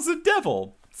Maybelle's a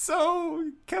devil.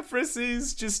 So, Kefris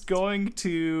is just going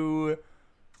to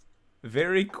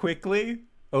very quickly,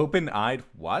 open-eyed,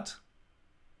 what?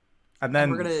 And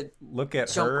then we're gonna look at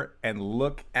her and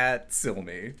look at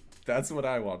Silmi. That's what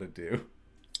I want to do.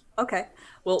 Okay.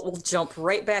 We'll jump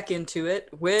right back into it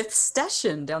with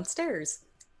Stashin downstairs.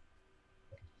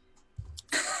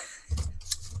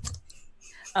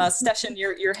 Stashin,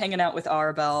 you're hanging out with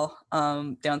Arabelle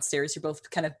downstairs. You're both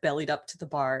kind of bellied up to the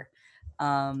bar.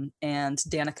 And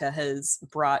Danica has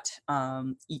brought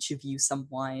each of you some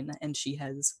wine, and she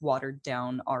has watered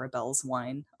down Arabelle's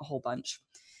wine a whole bunch.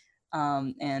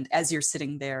 And as you're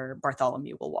sitting there,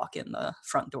 Bartholomew will walk in the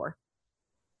front door.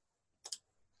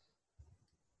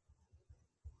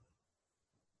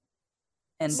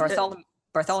 And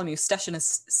Bartholomew, Stashin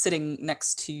is sitting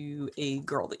next to a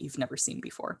girl that you've never seen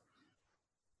before.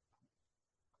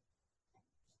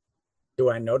 Do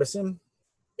I notice him?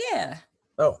 Yeah.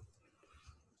 Oh.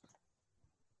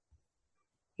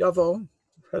 Yavo,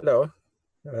 hello.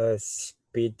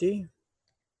 Speedy.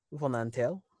 Von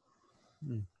Antel.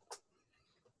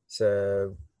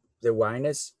 So the wine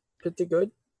is pretty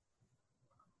good.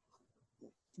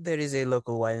 There is a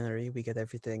local winery. We get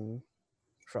everything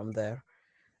from there.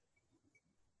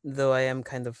 Though I am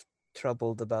kind of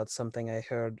troubled about something I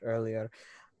heard earlier.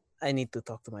 I need to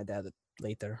talk to my dad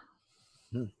later.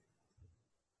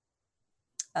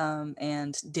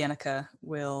 And Danica,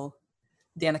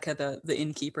 the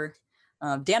innkeeper,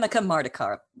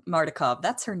 Danica Mardikov,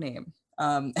 that's her name.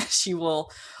 She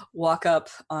will walk up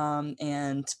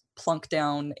and plunk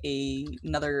down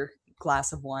another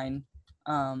glass of wine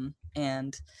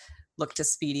and look to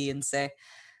Speedy and say,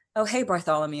 "Oh, hey,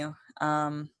 Bartholomew.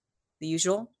 The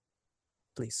usual?"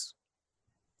 Please.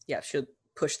 Yeah, she'll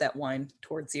push that wine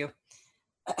towards you.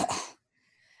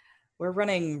 We're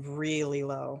running really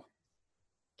low.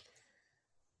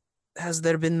 Has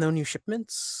there been no new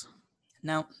shipments?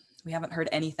 No, we haven't heard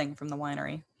anything from the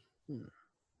winery.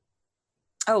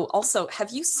 Oh, also,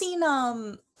 have you seen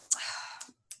that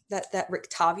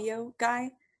Rictavio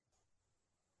guy?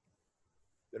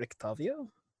 Rictavio?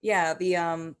 Yeah, the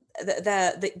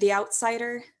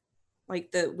outsider,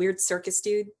 like the weird circus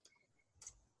dude.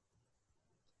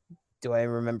 Do I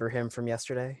remember him from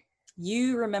yesterday?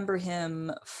 You remember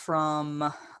him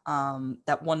from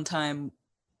that one time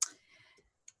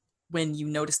when you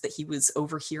noticed that he was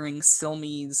overhearing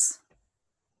Silmi's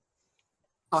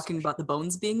talking about the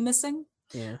bones being missing.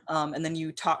 Yeah. And then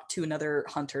you talked to another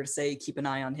hunter to say, keep an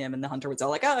eye on him. And the hunter was all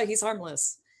like, oh, he's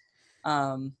harmless.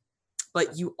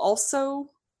 But you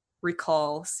also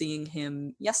recall seeing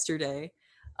him yesterday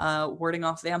warding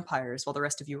off vampires while the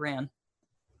rest of you ran.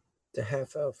 The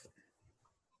half elf.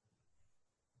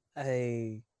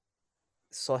 I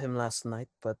saw him last night,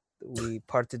 but we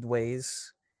parted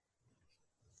ways.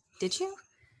 Did you?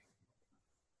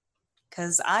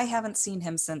 Because I haven't seen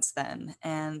him since then,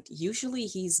 and usually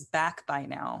he's back by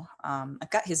now. I've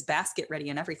got his basket ready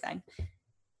and everything.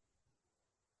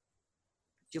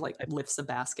 She lifts a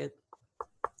basket.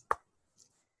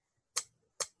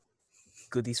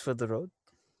 Goodies for the road?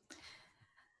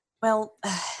 Well,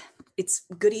 it's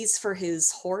goodies for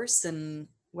his horse and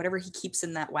whatever he keeps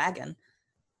in that wagon.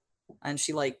 And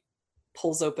she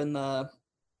pulls open the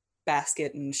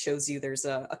basket and shows you there's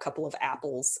a couple of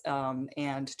apples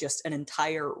and just an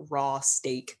entire raw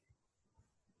steak.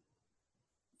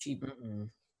 She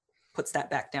puts that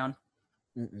back down.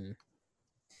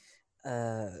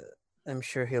 I'm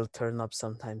sure he'll turn up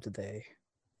sometime today.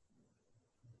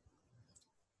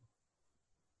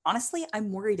 Honestly,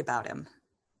 I'm worried about him.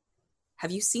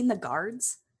 Have you seen the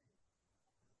guards?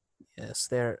 Yes,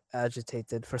 they're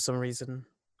agitated for some reason.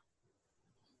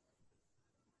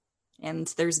 And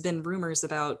there's been rumors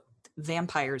about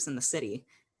vampires in the city.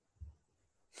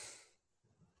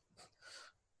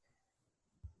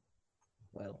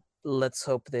 Well, let's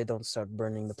hope they don't start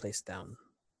burning the place down.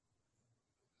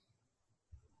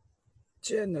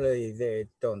 Generally, they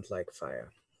don't like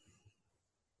fire.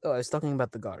 Oh, I was talking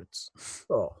about the guards.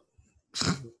 Oh,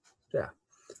 yeah.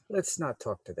 Let's not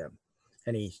talk to them.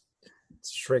 And he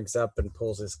shrinks up and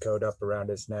pulls his coat up around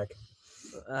his neck.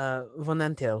 Von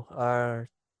Antil, are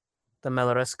the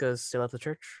Malarescas still at the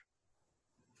church?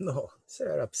 No,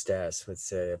 they're upstairs with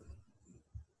the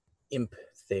imp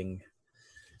thing.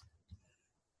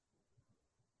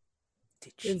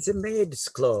 It's the maid's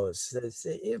clothes. There's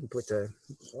the imp with the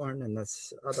horn and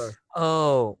this other.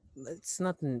 Oh, it's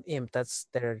not an imp. That's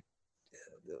their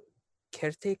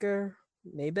caretaker,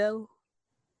 Maybell.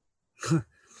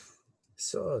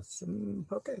 So,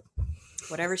 okay.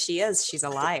 Whatever she is, she's a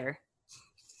liar,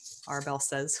 Arbel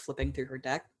says, flipping through her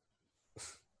deck.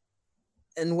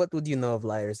 And what would you know of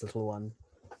liars, little one?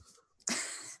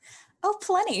 Oh,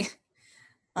 plenty.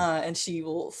 And she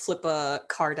will flip a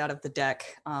card out of the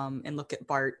deck and look at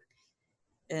Bart.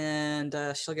 And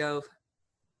she'll go,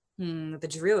 the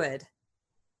druid.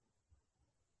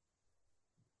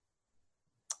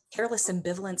 Careless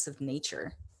ambivalence of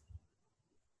nature.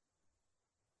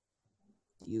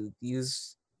 You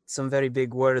use some very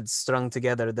big words strung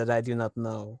together that I do not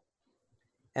know.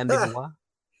 Ambiguous?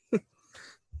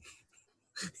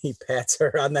 He pats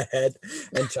her on the head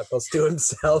and chuckles to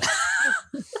himself.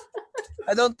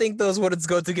 I don't think those words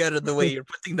go together the way you're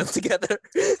putting them together.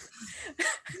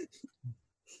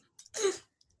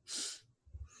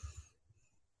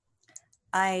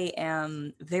 I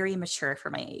am very mature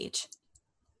for my age.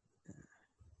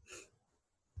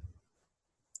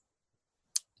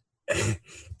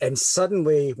 And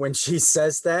suddenly, when she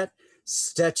says that,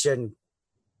 Stetchen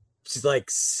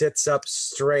sits up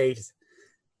straight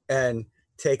and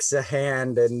takes a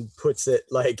hand and puts it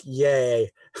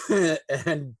yay,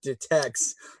 and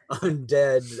detects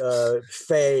undead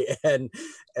Fae and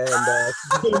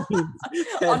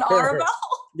on Arbel?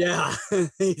 Yeah,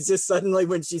 he's just suddenly,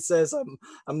 when she says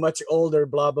I'm much older,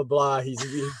 blah blah blah,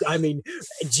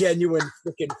 genuine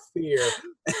freaking fear,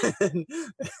 and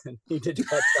he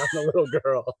detects on the little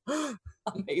girl.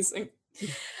 Amazing.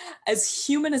 As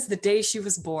human as the day she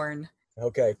was born.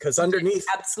 Okay, because underneath,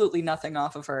 absolutely nothing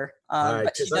off of her, right,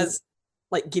 but she does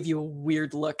give you a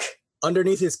weird look.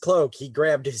 Underneath his cloak, he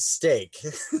grabbed his stake.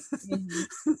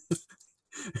 Mm-hmm.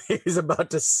 He's about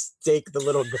to stake the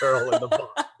little girl in the bar.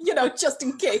 Just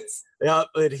in case. Yeah,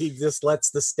 but he just lets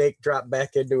the stake drop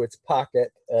back into its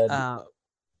pocket. And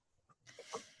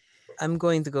I'm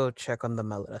going to go check on the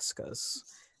Malarescas.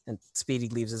 And Speedy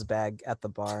leaves his bag at the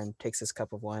bar and takes his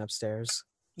cup of wine upstairs.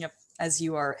 Yep. As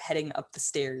you are heading up the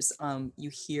stairs, you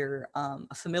hear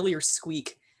a familiar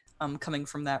squeak coming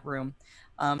from that room.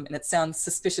 And it sounds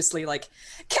suspiciously like,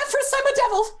 Kefris, I'm a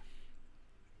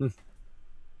devil!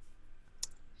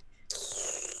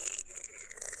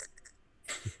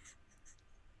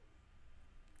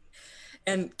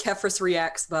 And Kefris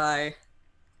reacts by,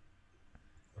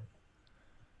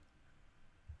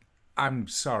 I'm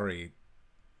sorry.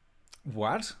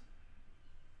 What?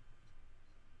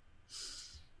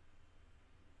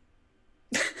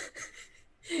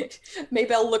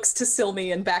 Maybell looks to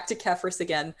Silmi and back to Kefris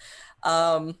again.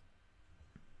 And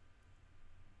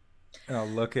I'll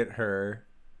look at her,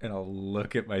 and I'll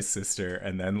look at my sister,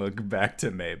 and then look back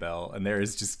to Maybell, and there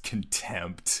is just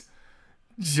contempt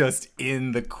just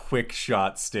in the quick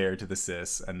shot stare to the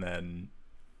sis, and then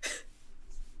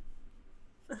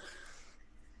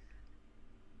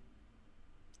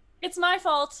It's my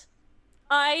fault.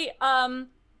 I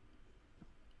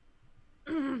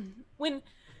when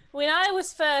I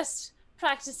was first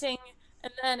practicing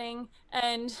and learning,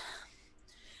 and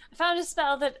I found a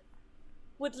spell that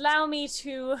would allow me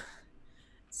to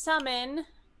summon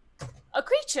a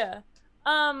creature.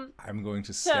 I'm going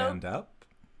to stand up,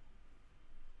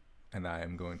 and I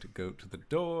am going to go to the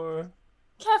door.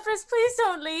 Kefris, please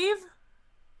don't leave.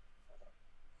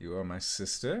 You are my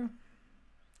sister.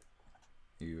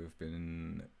 You have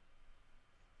been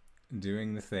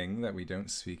doing the thing that we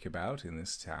don't speak about in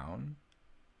this town.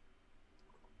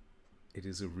 It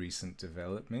is a recent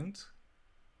development,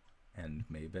 and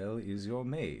Maybell is your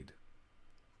maid.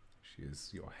 She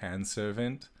is your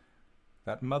handservant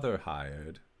that Mother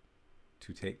hired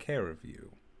to take care of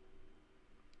you.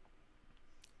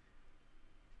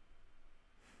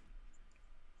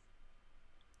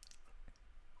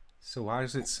 So why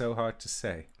is it so hard to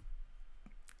say?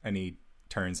 And he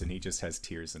turns and he just has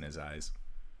tears in his eyes.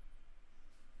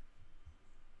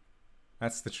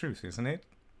 That's the truth, isn't it?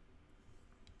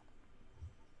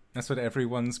 That's what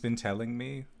everyone's been telling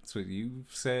me. That's what you've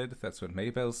said. That's what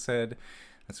Maybell said.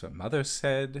 That's what Mother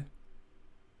said.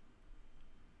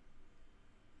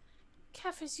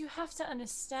 Kefris, you have to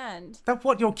understand. That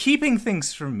what? You're keeping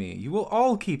things from me. You were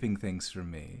all keeping things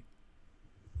from me.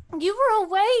 You were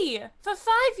away for 5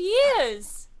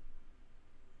 years.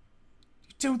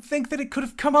 You don't think that it could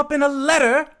have come up in a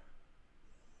letter?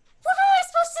 What am I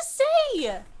supposed to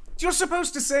say? You're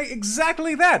supposed to say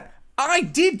exactly that. I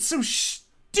did some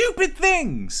stupid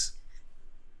things.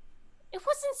 It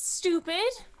wasn't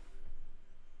stupid.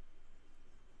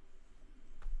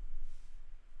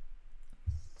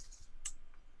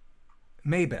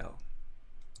 Maybell,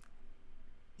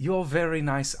 you're very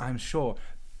nice, I'm sure.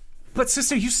 But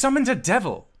sister, you summoned a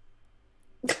devil.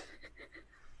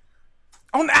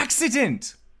 On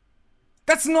accident.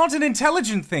 That's not an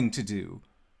intelligent thing to do.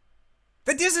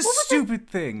 That is a stupid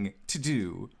thing to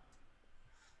do.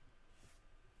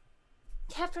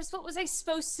 Kefris, what was I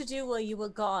supposed to do while you were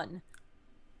gone?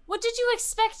 What did you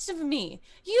expect of me?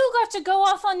 You got to go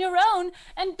off on your own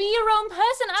and be your own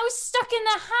person. I was stuck in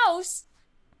the house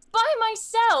by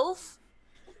myself.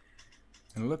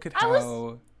 And look at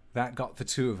how that got the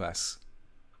two of us.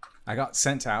 I got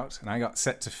sent out, and I got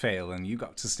set to fail, and you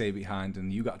got to stay behind,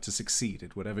 and you got to succeed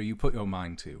at whatever you put your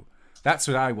mind to. That's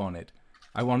what I wanted.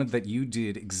 I wanted that you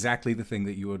did exactly the thing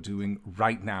that you are doing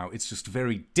right now. It's just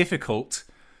very difficult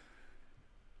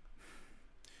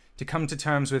to come to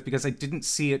terms with because I didn't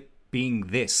see it being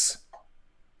this.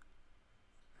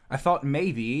 I thought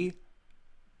maybe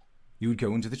you would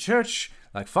go into the church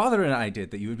like Father and I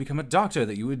did, that you would become a doctor,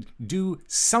 that you would do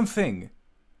something.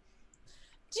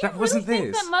 Do you really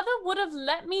think that Mother would have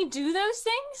let me do those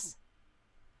things?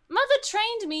 Mother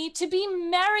trained me to be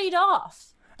married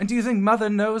off. And do you think Mother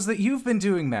knows that you've been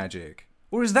doing magic?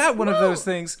 Or is that one of those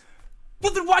things?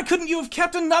 Well, then why couldn't you have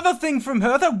kept another thing from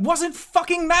her that wasn't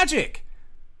fucking magic?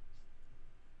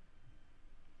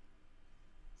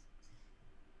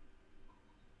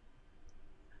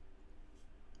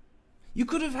 You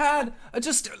could have had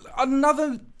just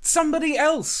another somebody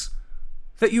else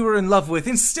that you were in love with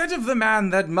instead of the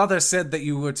man that Mother said that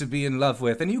you were to be in love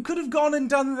with, and you could have gone and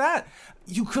done that.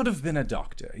 You could have been a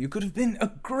doctor. You could have been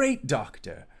a great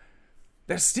doctor.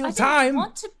 There's still time.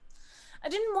 I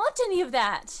didn't want any of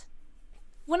that.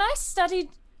 When I studied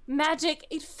magic,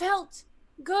 it felt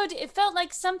good. It felt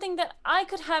like something that I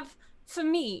could have for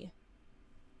me.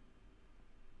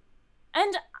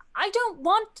 And I don't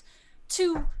want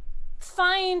to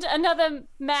find another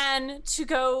man to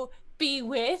go be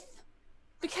with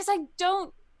because I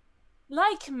don't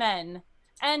like men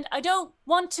and I don't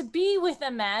want to be with a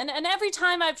man, and every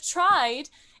time I've tried,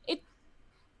 it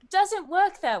doesn't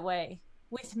work that way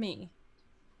with me.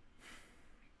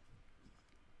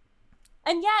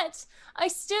 And yet, I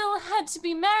still had to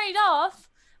be married off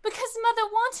because Mother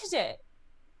wanted it.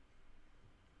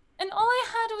 And all I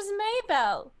had was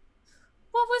Maybell.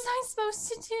 What was I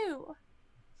supposed to do?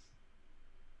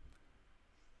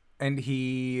 And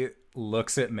he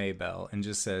looks at Maybell and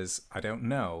just says, I don't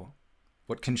know.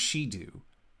 What can she do?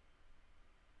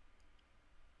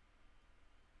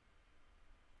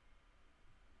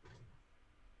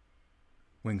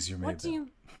 Wings your Maybell. What do you...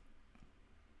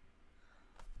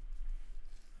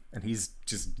 And he's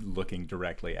just looking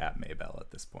directly at Maybell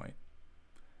at this point.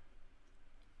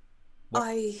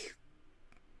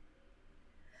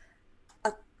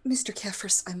 Mr.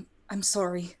 Kefris, I'm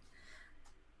sorry.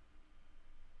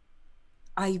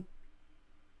 I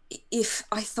If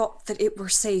I thought that it were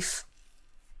safe,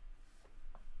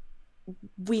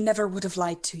 we never would have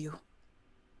lied to you.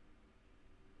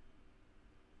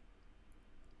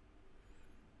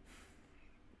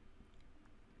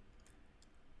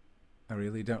 I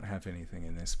really don't have anything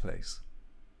in this place.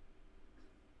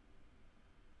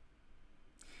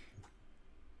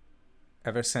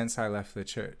 Ever since I left the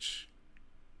church,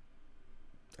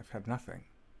 I've had nothing.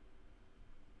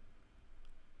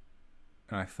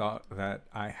 And I thought that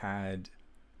I had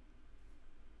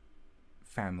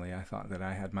family. I thought that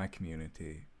I had my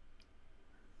community.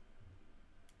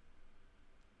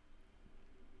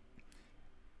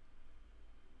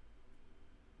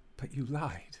 But you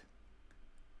lied.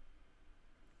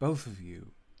 Both of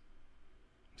you.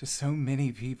 To so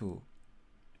many people.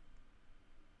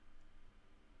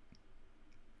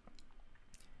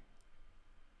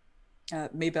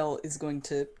 Maybell is going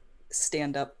to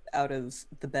stand up out of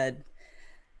the bed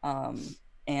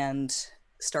and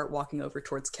start walking over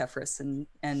towards Kefris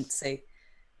and say,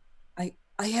 I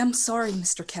am sorry,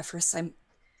 Mr. Kefris.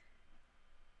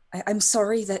 I'm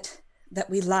sorry that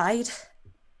we lied.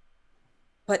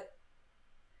 But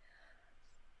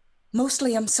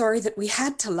mostly I'm sorry that we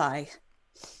had to lie.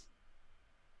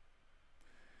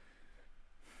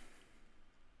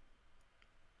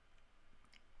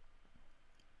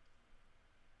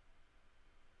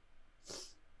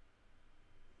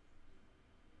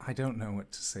 I don't know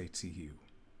what to say to you.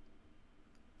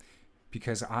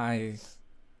 Because I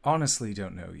honestly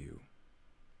don't know you.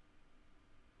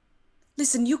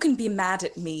 Listen, you can be mad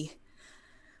at me,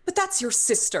 but that's your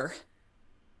sister.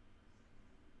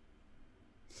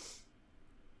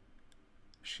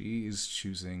 She is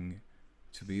choosing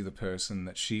to be the person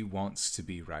that she wants to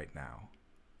be right now.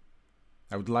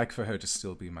 I would like for her to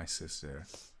still be my sister.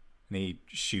 And he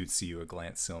shoots you a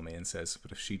glance, Silmi, and says,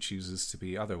 but if she chooses to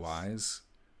be otherwise,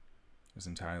 it's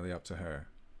entirely up to her.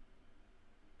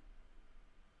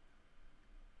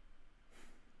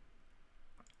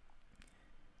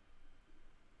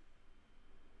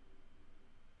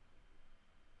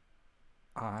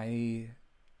 I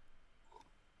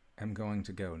am going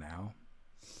to go now.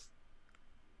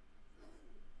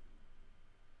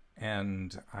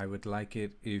 And I would like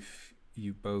it if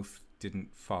you both didn't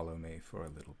follow me for a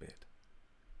little bit.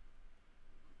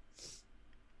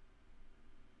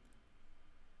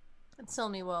 And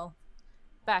Silmi will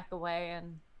back away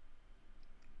and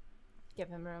give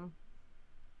him room.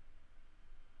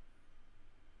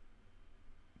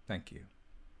 Thank you.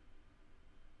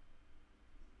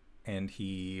 And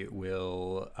he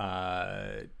will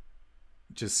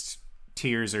just,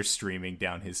 tears are streaming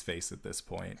down his face at this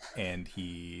point, and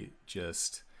he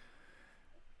just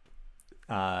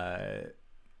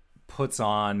puts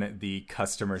on the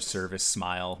customer service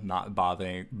smile, not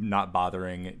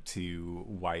bothering to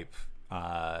wipe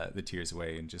the tears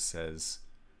away, and just says,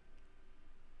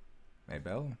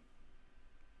 Maybell,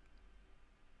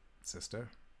 sister.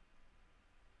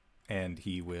 And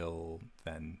he will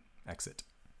then exit.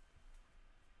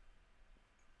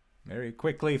 Very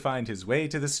quickly find his way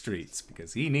to the streets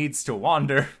because he needs to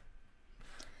wander.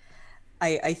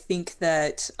 I think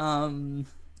that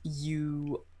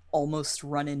you almost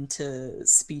run into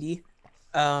Speedy.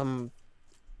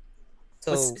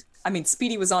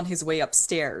 Speedy was on his way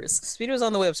upstairs. Speedy was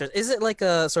on the way upstairs. Is it like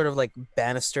a sort of like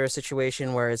banister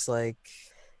situation where it's like,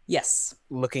 yes,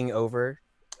 looking over,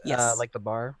 yes, like the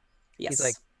bar? Yes. He's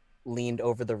like leaned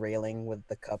over the railing with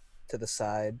the cup to the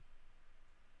side.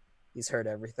 He's heard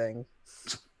everything.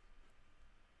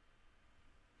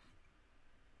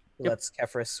 Lets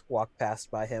Kefris walk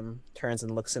past by him, turns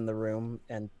and looks in the room,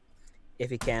 and if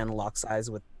he can, locks eyes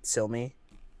with Silmi.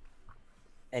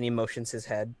 And he motions his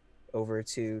head over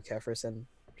to Kefris and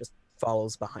just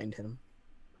follows behind him.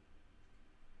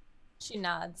 She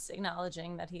nods,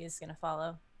 acknowledging that he is going to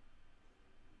follow.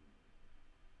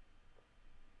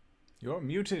 You're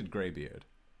muted, Greybeard.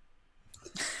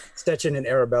 Stetchen and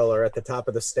Arabella are at the top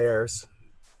of the stairs,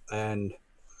 and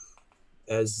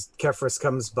as Kefris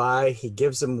comes by, he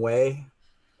gives him way,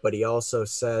 but he also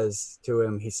says to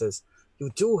him, he says, you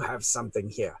do have something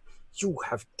here. You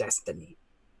have destiny.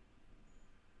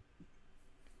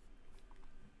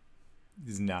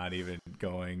 He's not even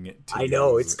going to... I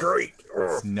know, it's great.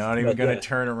 He's not even going to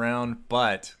turn around,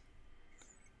 but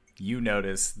you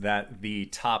notice that the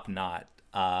top knot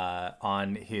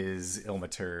on his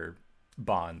Ilmater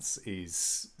bonds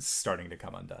is starting to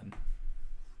come undone.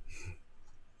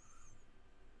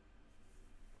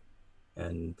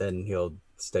 And then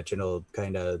Stetchen will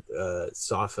kind of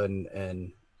soften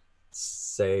and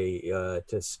say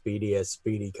to Speedy as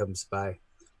Speedy comes by,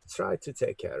 try to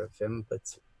take care of him,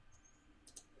 but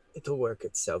it'll work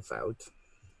itself out.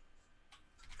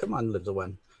 Come on, little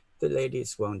one. The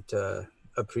ladies won't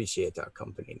appreciate our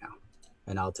company now.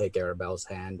 And I'll take Arabelle's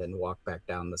hand and walk back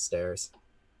down the stairs.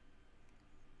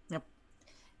 Yep.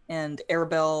 And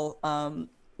Arabelle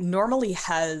normally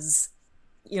has,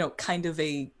 kind of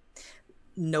a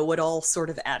know-it-all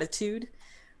sort of attitude,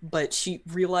 but she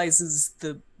realizes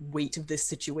the weight of this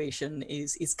situation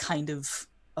is kind of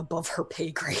above her pay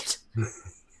grade.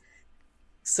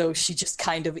 So she just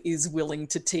kind of is willing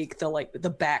to take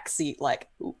the back seat, like,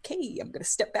 okay, I'm gonna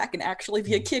step back and actually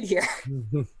be a kid here.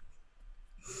 And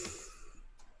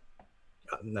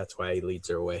that's why he leads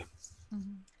her away.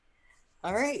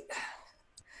 All right.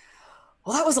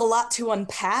 Well, that was a lot to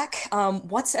unpack.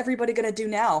 What's everybody gonna do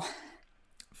now?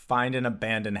 Find an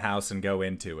abandoned house and go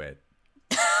into it.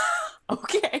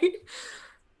 Okay.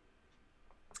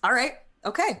 All right.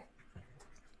 Okay.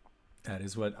 That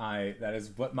is what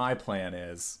my plan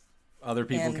is. Other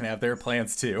people can have their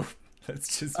plans too.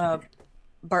 That's just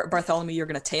Bartholomew, you're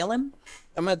gonna tail him?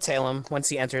 I'm gonna tail him once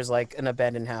he enters like an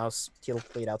abandoned house. He'll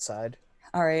wait outside.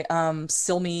 All right.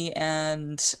 Silmi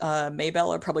and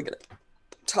Maybell are probably gonna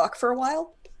talk for a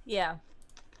while. Yeah.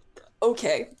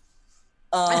 Okay.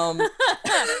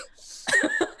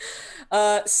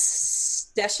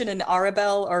 Stashin and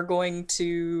Arabelle are going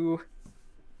to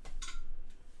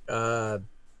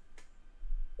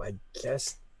I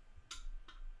guess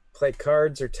play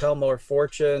cards or tell more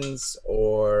fortunes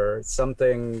or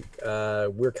something.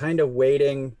 We're kind of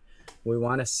waiting. We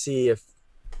want to see if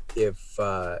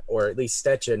or at least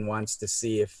Stetchen wants to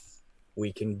see if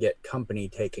we can get company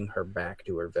taking her back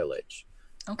to her village.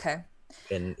 Okay.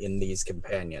 In these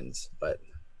companions, but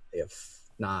if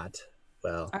not,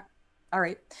 well. All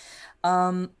right.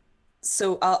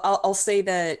 So I'll say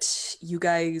that you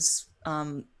guys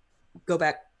go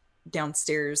back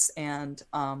downstairs and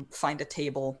find a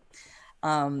table.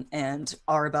 And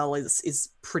Arabelle is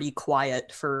pretty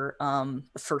quiet for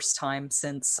the first time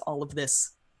since all of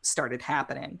this started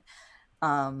happening.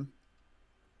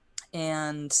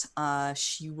 And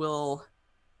she will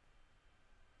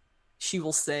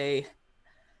say,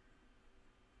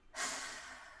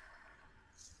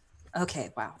 okay,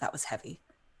 wow, that was heavy.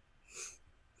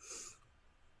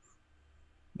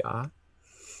 Yeah.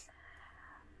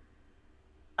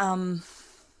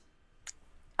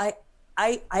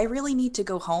 I really need to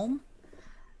go home,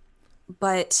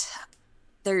 but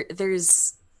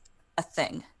there's a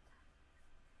thing.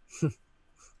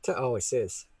 It always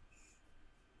is.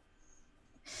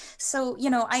 So,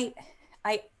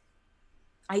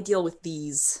 I deal with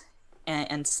these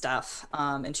and stuff,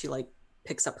 and she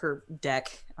picks up her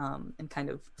deck and kind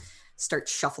of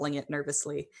starts shuffling it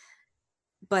nervously.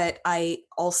 But I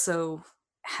also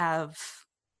have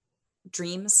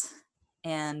dreams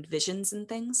and visions and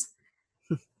things.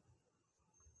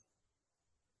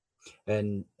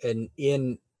 And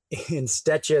in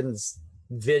Stetchen's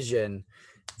vision,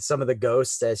 some of the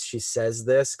ghosts, as she says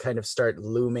this, kind of start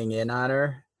looming in on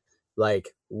her, like,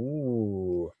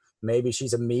 ooh, maybe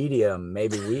she's a medium.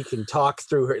 Maybe we can talk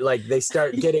through her. Like, they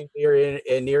start getting nearer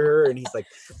and nearer, and he's like,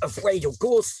 afraid of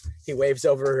ghosts. He waves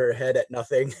over her head at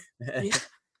nothing. Yeah.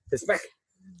 It's back.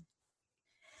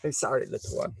 I'm sorry,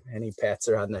 little one. And he pats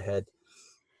her on the head.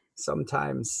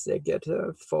 Sometimes they get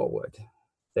forward.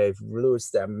 They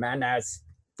lose their manners.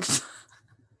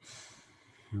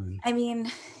 I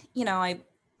mean, I'm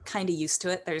kind of used to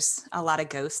it. There's a lot of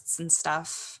ghosts and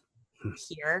stuff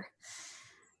here.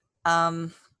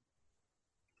 And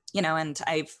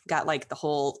I've got the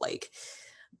whole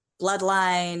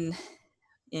bloodline,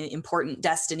 important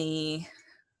destiny,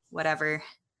 whatever.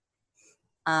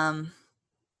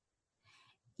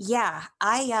 Yeah,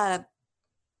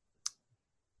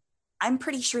 I'm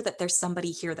pretty sure that there's somebody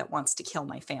here that wants to kill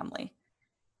my family.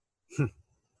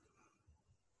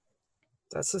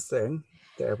 That's the thing.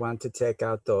 They want to take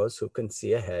out those who can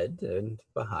see ahead and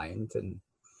behind. And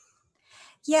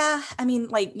yeah, I mean,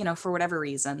 for whatever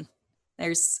reason.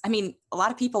 A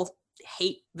lot of people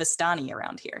hate Vistani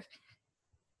around here.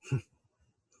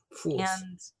 Fools.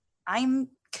 And I'm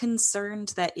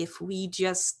concerned that if we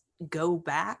just go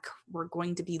back, we're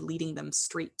going to be leading them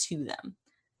straight to them.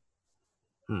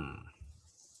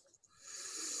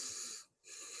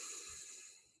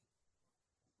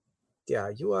 Yeah,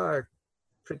 you are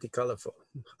pretty colorful.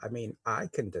 I mean, I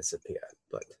can disappear,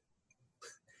 but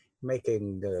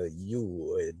making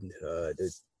you and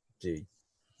the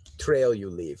trail you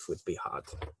leave would be hard.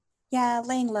 Yeah,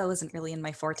 laying low isn't really in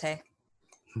my forte.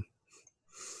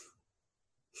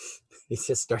 He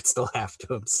just starts to laugh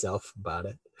to himself about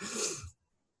it.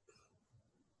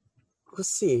 We'll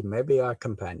see. Maybe our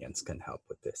companions can help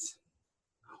with this.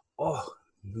 Oh,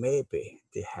 maybe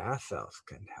the half-elf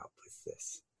can help with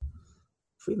this.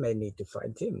 We may need to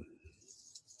find him.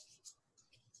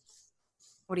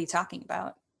 What are you talking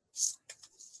about?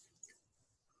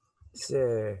 It's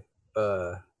a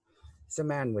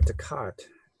man with the cart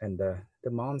and the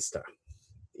monster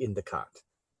in the cart.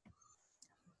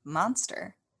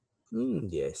 Monster?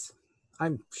 Yes.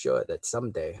 I'm sure that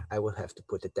someday I will have to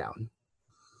put it down.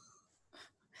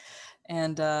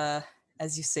 And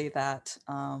as you say that,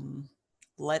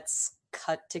 let's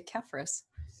cut to Kefris.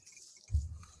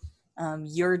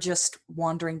 You're just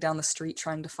wandering down the street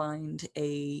trying to find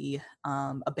a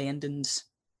abandoned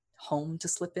home to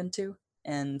slip into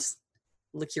and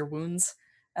lick your wounds,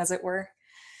 as it were.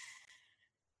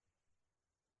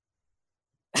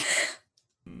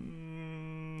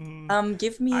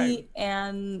 Give me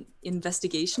an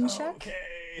investigation check.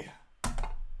 Okay.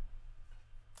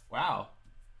 Wow.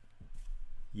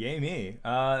 Yay me.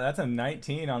 That's a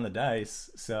 19 on the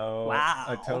dice, so wow.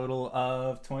 A total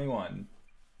of 21.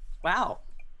 Wow,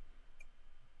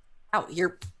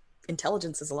 your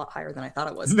intelligence is a lot higher than I thought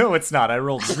it was. No, it's not. I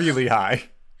rolled really high.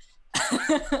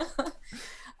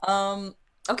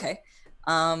 Okay.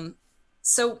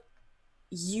 So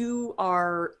you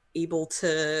are able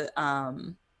to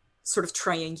sort of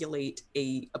triangulate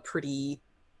a pretty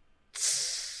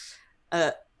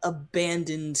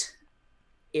abandoned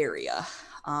area.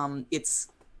 It's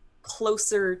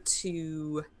closer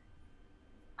to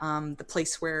the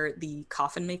place where the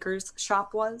coffin maker's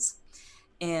shop was,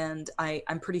 and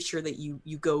I'm pretty sure that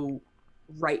you go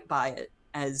right by it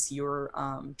as you're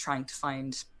trying to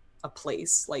find a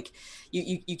place. Like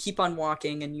you keep on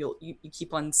walking, and you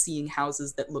keep on seeing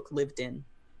houses that look lived in,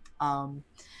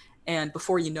 and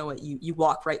before you know it, you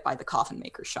walk right by the coffin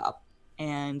maker's shop,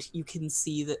 and you can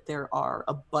see that there are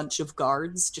a bunch of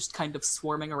guards just kind of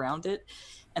swarming around it,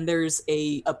 and there's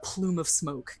a plume of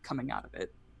smoke coming out of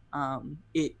it.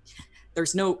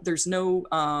 There's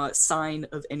no sign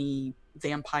of any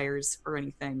vampires or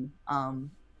anything,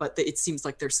 but it seems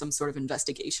like there's some sort of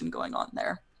investigation going on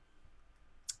there.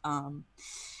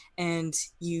 And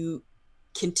you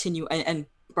continue, and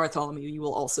Bartholomew, you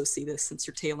will also see this since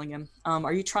you're tailing him.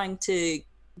 Are you trying to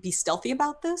be stealthy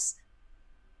about this?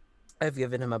 I've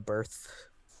given him a berth,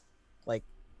 like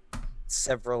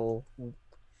several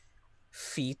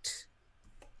feet.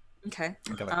 Okay.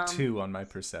 I got like 2 on my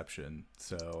perception,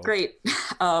 so great.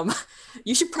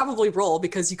 You should probably roll,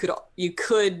 because you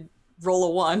could roll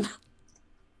a 1.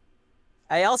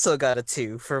 I also got a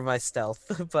 2 for my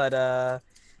stealth, but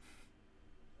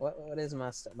what is my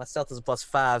stealth? My stealth is a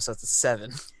 +5, so it's a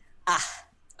 7.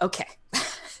 Okay.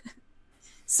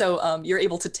 So you're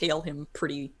able to tail him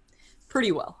pretty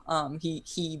well.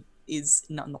 He is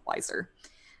none the wiser.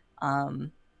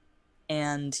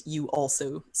 And you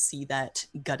also see that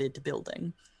gutted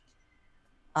building.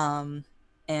 And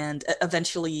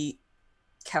eventually,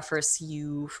 Kefris,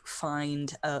 you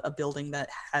find a building that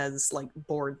has like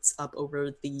boards up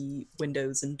over the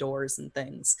windows and doors and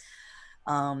things.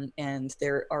 And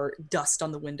there are dust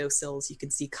on the windowsills. You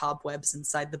can see cobwebs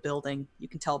inside the building. You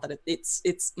can tell that it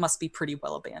must be pretty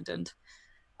well abandoned.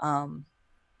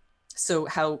 So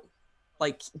how,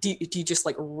 like, do you just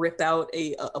like rip out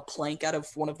a plank out of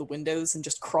one of the windows and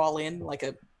just crawl in like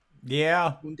a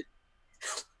wounded,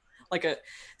 like a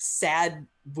sad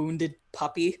wounded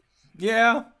puppy?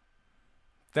 Yeah,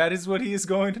 that is what he is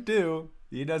going to do.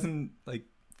 He doesn't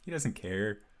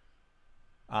care.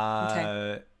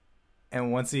 Okay.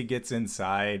 And once he gets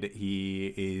inside,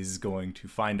 he is going to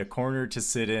find a corner to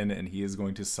sit in, and he is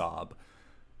going to sob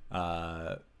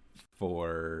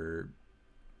for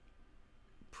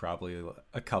probably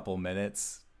a couple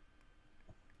minutes,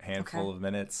 handful of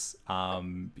minutes,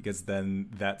 because then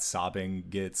that sobbing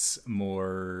gets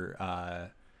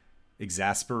more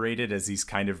exasperated as he's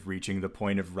kind of reaching the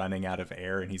point of running out of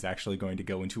air, and he's actually going to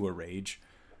go into a rage.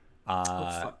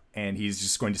 And he's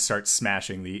just going to start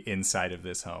smashing the inside of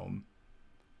this home,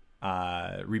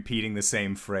 repeating the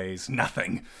same phrase,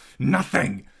 nothing,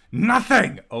 nothing,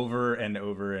 nothing, over and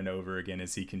over and over again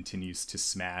as he continues to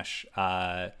smash.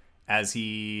 As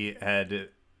he had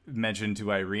mentioned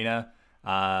to Irina,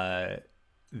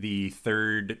 the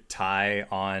third tie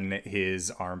on his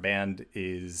armband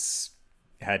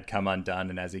had come undone,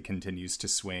 and as he continues to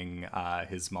swing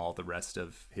his maul, the rest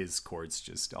of his cords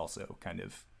just also kind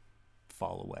of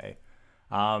fall away.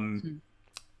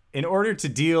 In order to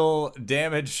deal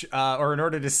damage, or in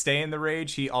order to stay in the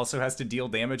rage, he also has to deal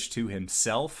damage to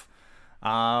himself.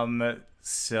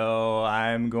 So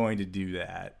I'm going to do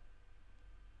that.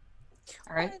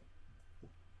 All right.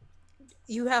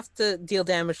 You have to deal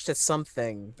damage to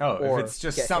something. Oh, if it's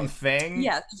just something?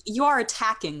 Yeah, you are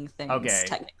attacking things Okay,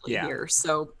 technically yeah. here,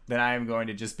 so... Then I'm going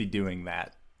to just be doing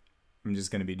that. I'm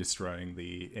just going to be destroying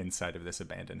the inside of this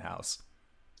abandoned house.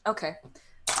 Okay.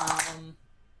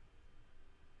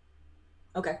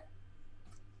 Okay.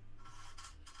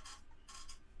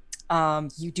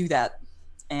 You do that,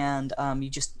 and you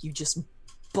just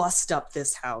bust up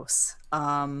this house.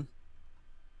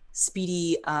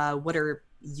 Speedy, what are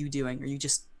you doing? Are you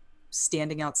just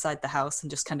standing outside the house and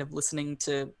just kind of listening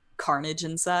to carnage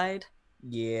inside?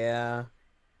 Yeah.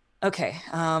 Okay.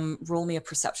 Roll me a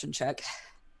perception check.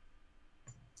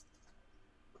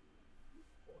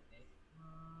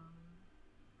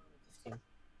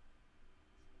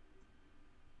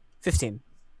 15.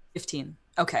 15.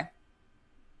 Okay.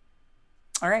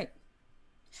 All right.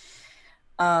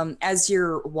 As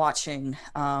you're watching,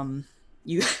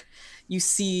 you you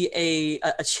see a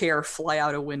chair fly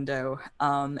out a window,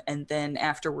 and then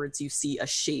afterwards you see a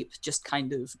shape just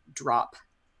kind of drop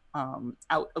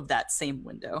out of that same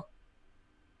window.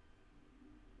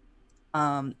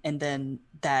 And then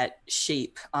that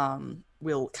shape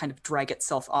will kind of drag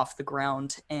itself off the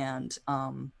ground and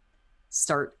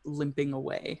start limping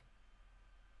away.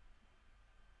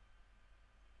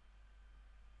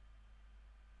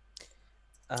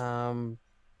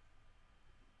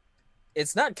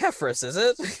 It's not Kefris, is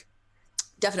it?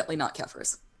 Definitely not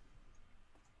Kefris.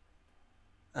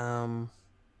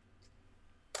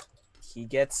 He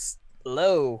gets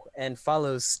low and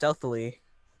follows stealthily.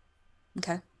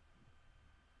 Okay.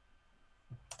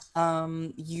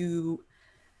 You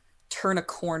turn a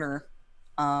corner,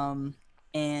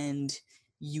 and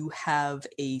you have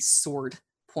a sword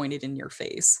pointed in your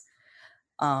face.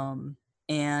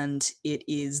 And it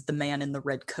is the man in the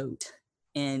red coat,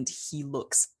 and he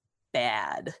looks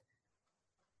bad.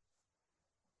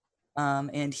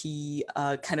 And he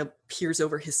kind of peers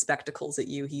over his spectacles at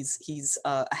you. He's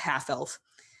a half elf,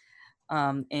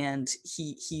 and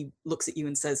he looks at you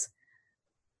and says,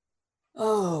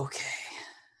 "Okay,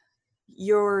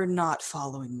 you're not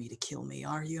following me to kill me,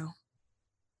 are you?"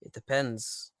 It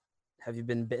depends. Have you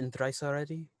been bitten thrice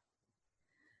already?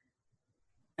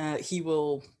 He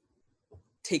will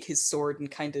take his sword and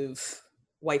kind of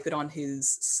wipe it on his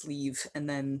sleeve and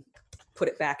then put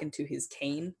it back into his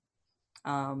cane.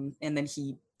 And then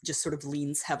he just sort of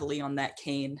leans heavily on that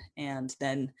cane. And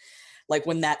then, like,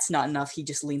 when that's not enough, he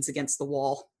just leans against the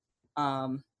wall.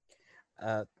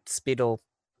 Speed will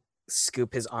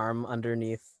scoop his arm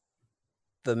underneath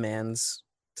the man's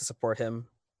to support him.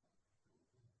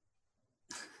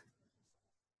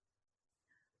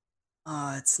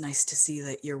 It's nice to see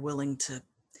that you're willing to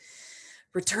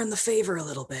return the favor a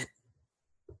little bit.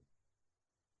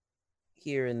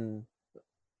 Here in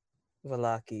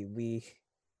Vallaki, we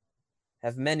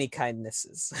have many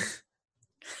kindnesses.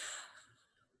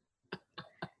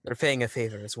 Repaying a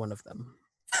favor is one of them.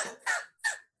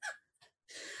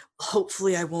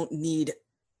 Hopefully I won't need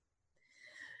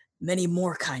many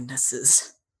more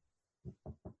kindnesses.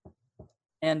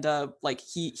 And like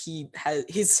he has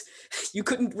his, you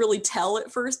couldn't really tell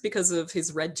at first because of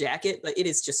his red jacket, but it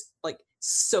is just like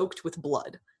soaked with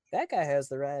blood. That guy has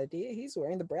the right idea. He's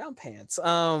wearing the brown pants.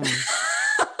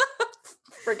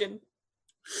 Friggin'.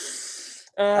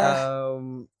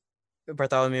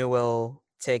 Bartholomew will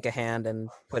take a hand and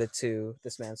put it to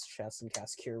this man's chest and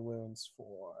cast Cure Wounds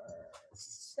for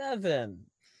 7.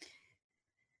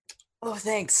 Oh,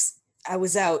 thanks. I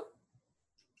was out.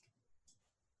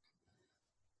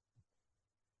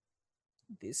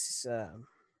 This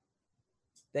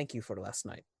thank you for last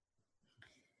night.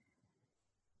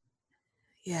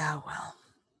 Yeah, well,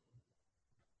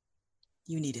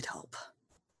 you needed help.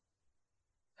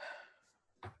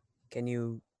 Can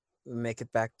you make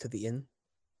it back to the inn?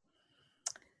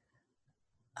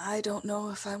 I don't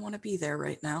know if I want to be there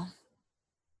right now.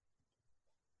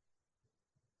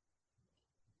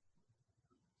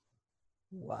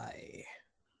 Why?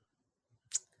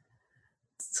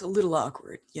 It's a little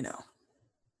awkward, you know.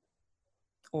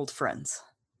 Old friends.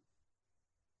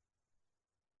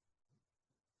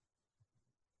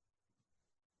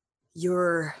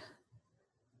 You're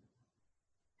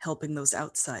helping those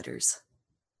outsiders.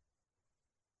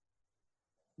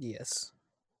 Yes.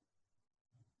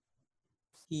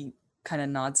 He kind of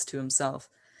nods to himself.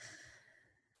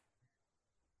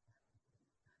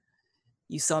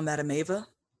 You saw Madame Ava?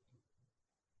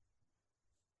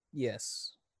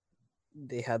 Yes.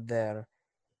 They had their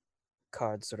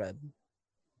cards read.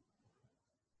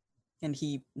 And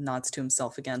he nods to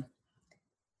himself again.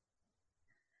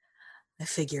 I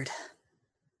figured.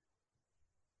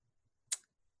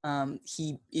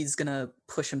 He is gonna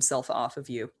push himself off of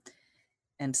you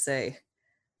and say,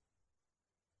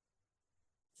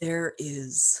 there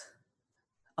is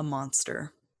a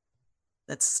monster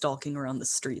that's stalking around the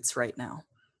streets right now.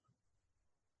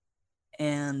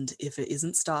 And if it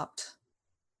isn't stopped,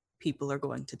 people are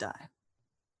going to die.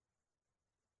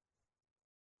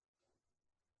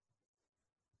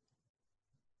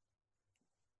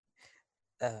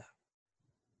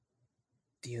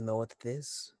 Do you know what it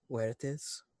is? Where it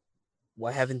is?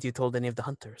 Why haven't you told any of the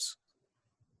hunters?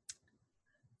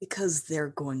 Because they're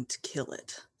going to kill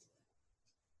it.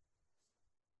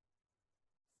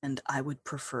 And I would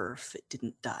prefer if it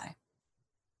didn't die.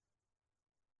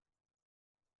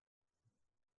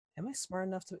 Am I smart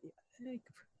enough to...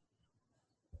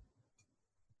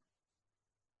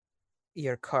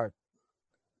 Your cart.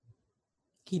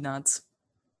 He nods.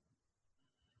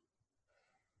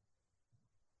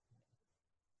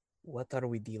 What are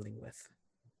we dealing with?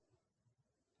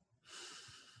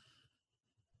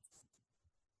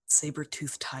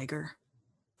 Saber-toothed tiger.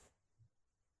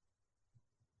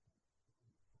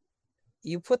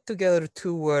 You put together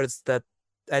two words that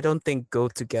I don't think go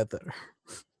together.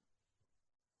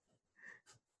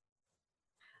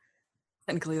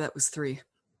 Technically, that was 3.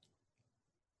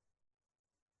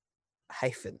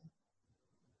 Hyphen.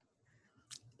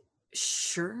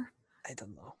 Sure. I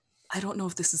don't know. I don't know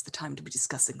if this is the time to be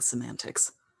discussing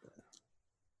semantics.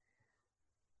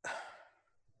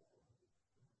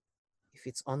 If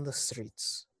it's on the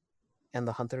streets and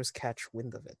the hunters catch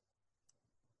wind of it,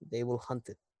 they will hunt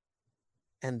it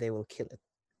and they will kill it.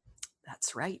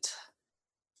 That's right.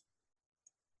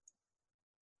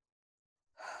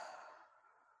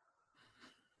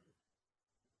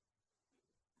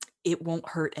 It won't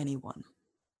hurt anyone.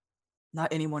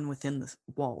 Not anyone within the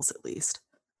walls, at least.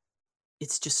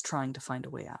 It's just trying to find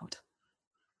a way out.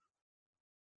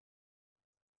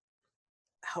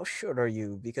 How sure are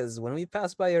you? Because when we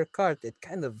passed by your cart, it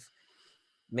kind of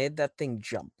made that thing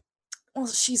jump. Well,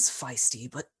 she's feisty,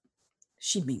 but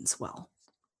she means well.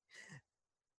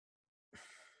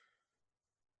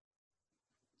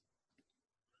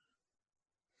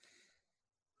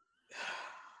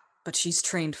 But she's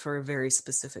trained for a very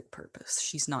specific purpose.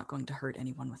 She's not going to hurt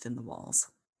anyone within the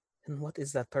walls. And what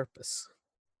is that purpose?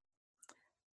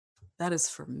 That is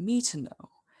for me to know,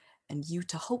 and you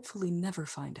to hopefully never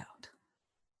find out.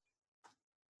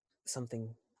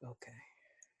 Something... Okay.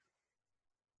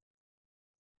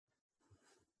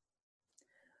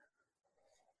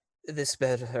 This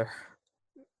better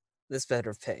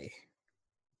pay.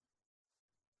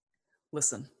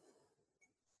 Listen,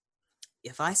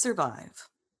 if I survive,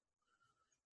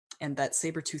 and that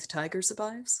saber-toothed tiger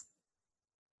survives,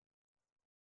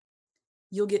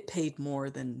 you'll get paid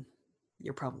more than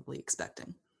you're probably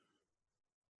expecting.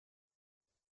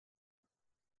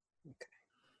 Okay.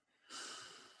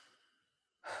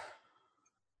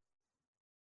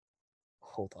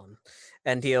 Hold on.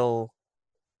 And he'll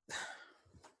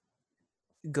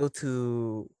go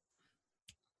to...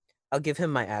 I'll give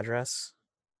him my address.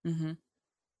 Mm-hmm.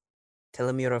 Tell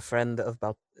him you're a friend of...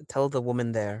 Tell the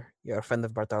woman there you're a friend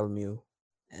of Bartholomew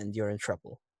and you're in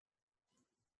trouble.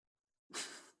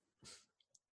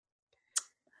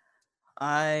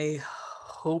 I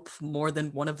hope more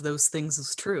than one of those things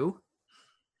is true.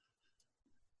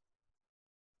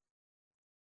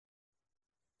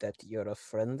 That you're a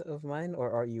friend of mine,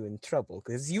 or are you in trouble?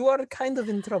 Because you are kind of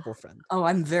in trouble, friend. Oh,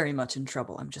 I'm very much in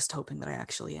trouble. I'm just hoping that I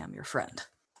actually am your friend.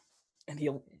 And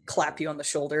he'll clap you on the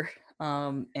shoulder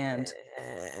and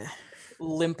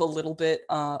limp a little bit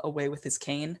away with his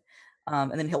cane.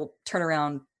 And then he'll turn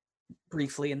around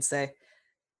briefly and say,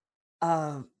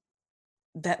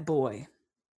 that boy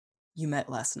you met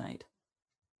last night,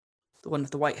 the one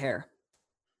with the white hair,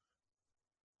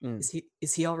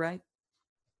 is he all right?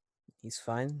 He's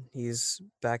fine. He's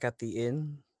back at the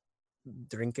inn,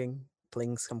 drinking,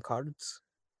 playing some cards.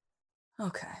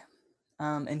 Okay.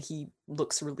 And he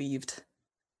looks relieved.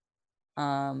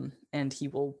 And he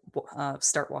will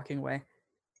start walking away.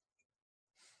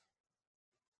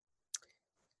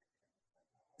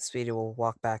 Speedy will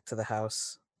walk back to the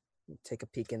house, take a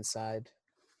peek inside.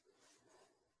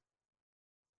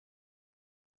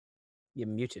 You're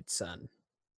muted, son.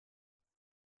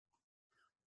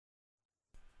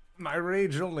 My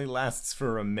rage only lasts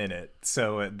for a minute,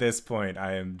 so at this point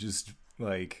I am just,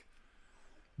 like,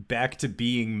 back to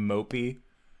being mopey.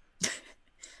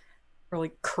 Or,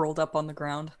 like, curled up on the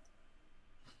ground.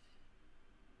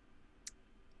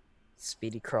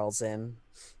 Speedy crawls in.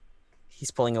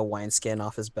 He's pulling a wineskin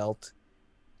off his belt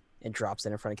and drops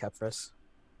it in front of Kefris.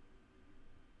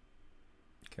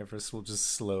 Kefris will just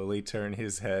slowly turn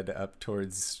his head up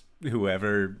towards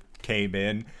whoever came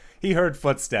in. He heard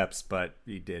footsteps, but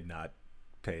he did not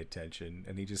pay attention.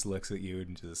 And he just looks at you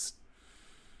and just...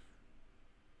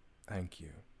 Thank you.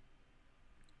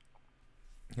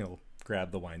 He'll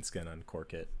grab the wineskin,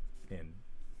 uncork it, and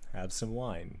have some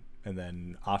wine, and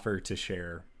then offer to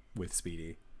share with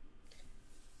Speedy.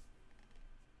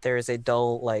 There is a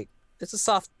dull, like, it's a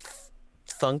soft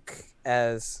thunk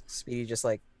as Speedy just,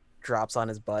 like, drops on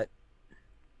his butt,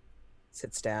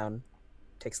 sits down,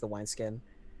 takes the wineskin.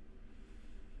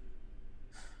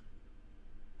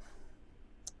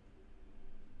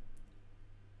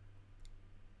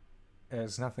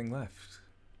 There's nothing left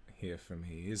here for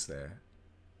me, is there?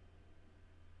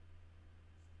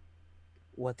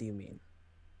 What do you mean?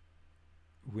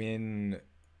 When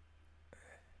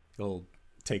you'll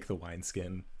take the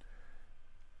wineskin.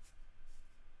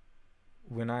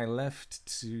 When I left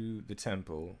to the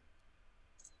temple,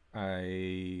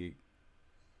 I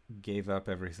gave up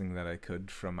everything that I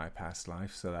could from my past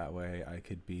life so that way I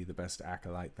could be the best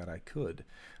acolyte that I could.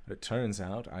 But it turns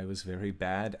out I was very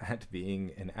bad at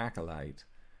being an acolyte.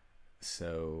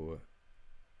 So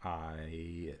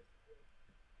I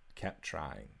kept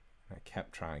trying. I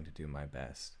kept trying to do my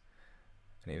best.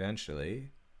 And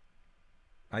eventually,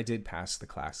 I did pass the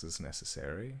classes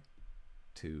necessary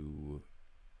to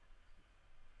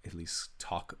at least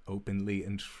talk openly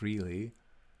and freely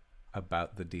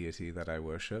about the deity that I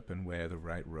worship and wear the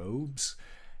right robes.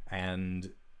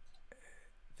 And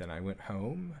then I went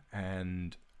home,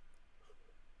 and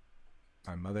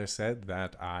my mother said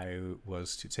that I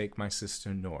was to take my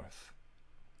sister north.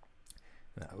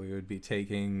 That we would be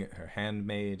taking her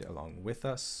handmaid along with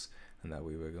us, and that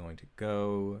we were going to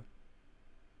go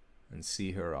and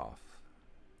see her off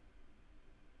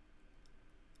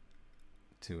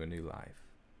to a new life.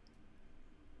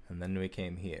 And then we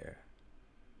came here,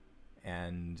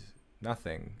 and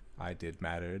nothing I did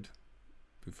mattered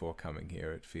before coming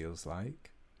here, it feels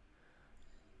like,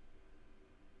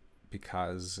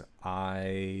 because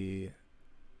I've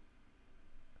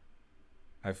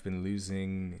been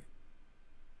losing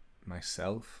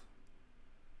myself.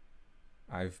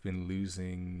 I've been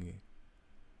losing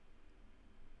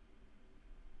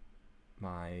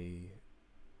my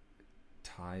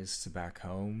ties to back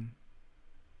home.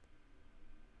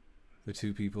 The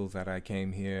two people that I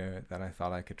came here that I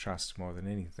thought I could trust more than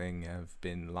anything have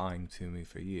been lying to me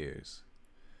for years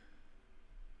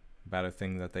about a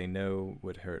thing that they know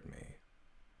would hurt me.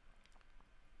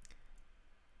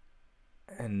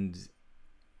 And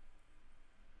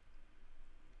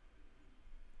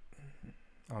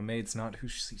our maid's not who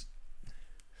she...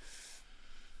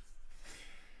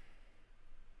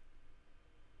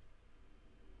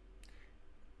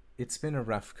 It's been a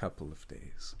rough couple of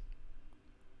days.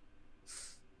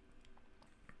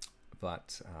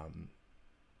 But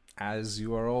as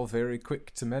you are all very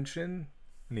quick to mention,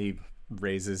 and he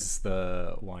raises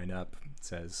the wine up,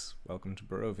 says, "Welcome to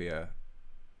Barovia,"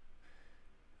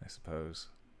 I suppose.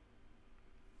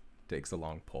 Takes a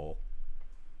long pull,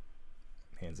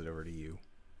 hands it over to you.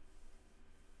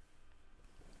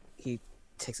 He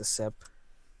takes a sip.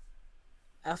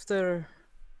 After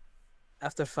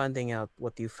finding out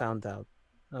what you found out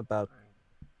about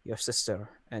your sister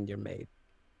and your maid,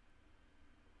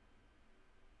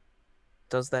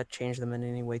 does that change them in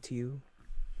any way to you,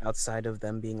 outside of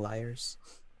them being liars?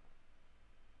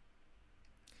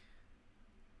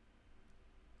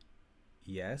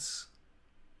 Yes.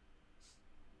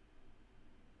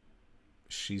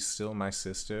 She's still my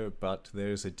sister, but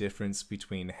there's a difference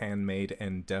between handmaid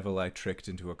and devil I tricked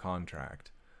into a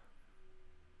contract.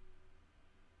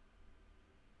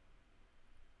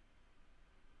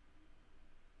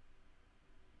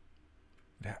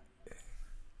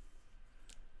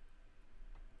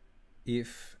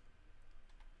 If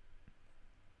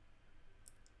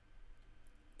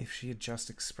she had just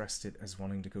expressed it as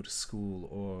wanting to go to school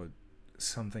or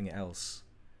something else,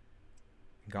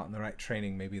 and gotten the right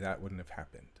training, maybe that wouldn't have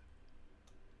happened.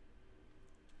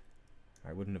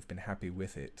 I wouldn't have been happy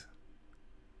with it.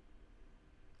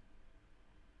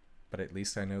 But at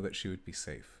least I know that she would be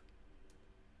safe.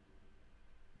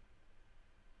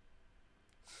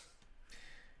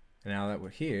 And now that we're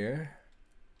here,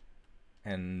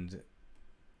 and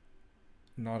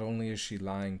not only is she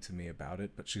lying to me about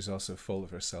it, but she's also full of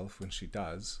herself when she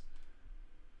does.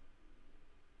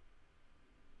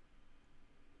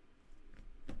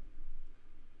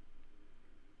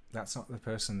 That's not the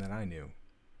person that I knew.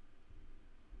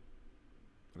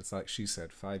 But it's like she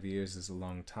said, 5 years is a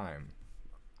long time.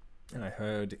 And I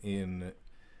heard in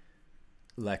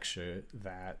lecture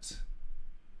that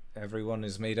everyone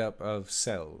is made up of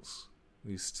cells.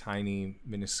 These tiny,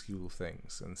 minuscule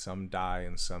things, and some die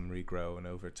and some regrow, and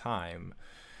over time,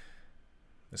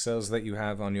 the cells that you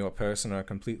have on your person are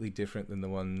completely different than the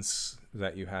ones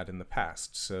that you had in the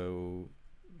past, so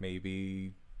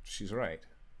maybe she's right.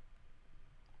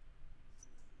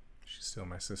 She's still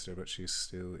my sister, but she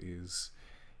still is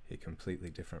a completely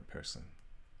different person.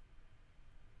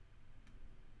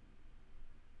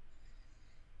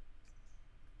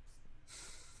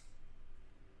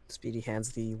 Speedy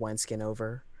hands the wineskin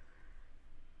over.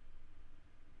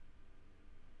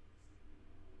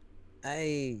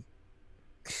 They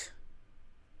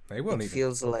It won't even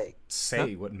feels like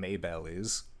say what Maybell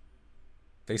is.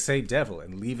 They say devil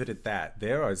and leave it at that.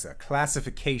 There is a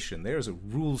classification, there is a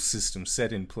rule system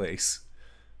set in place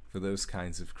for those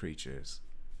kinds of creatures.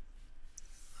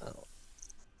 oh,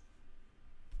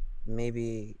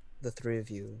 maybe the three of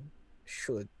you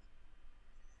should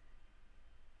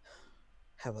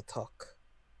have a talk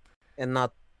and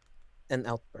not an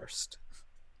outburst.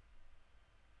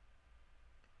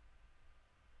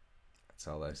 That's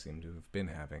all I seem to have been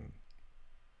having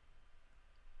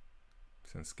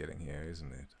since getting here,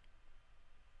 isn't it?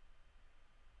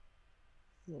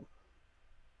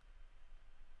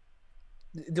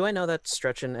 Do I know that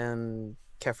Stretchin and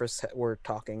Kefris were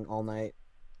talking all night?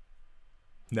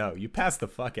 No, you passed the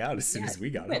fuck out as soon as we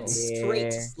got went home.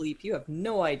 straight to Yeah. sleep. You have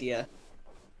no idea.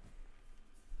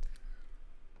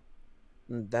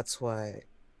 That's why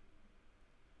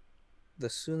the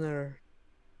sooner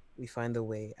we find a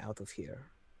way out of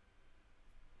here,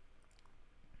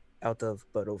 out of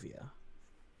Barovia,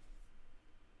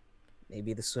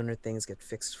 maybe the sooner things get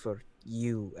fixed for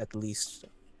you, at least.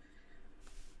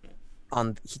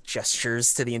 He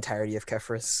gestures to the entirety of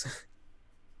Kefris.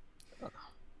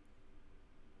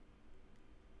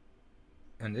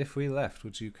 And if we left,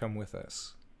 would you come with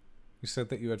us? You said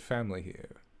that you had family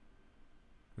here.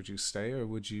 Would you stay or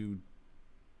would you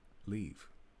leave?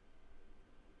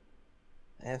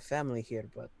 I have family here,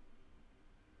 but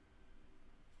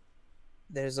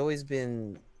there's always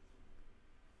been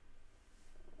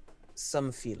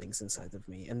some feelings inside of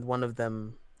me, and one of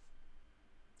them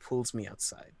pulls me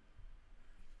outside.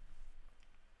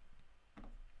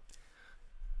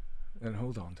 And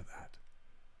hold on to that.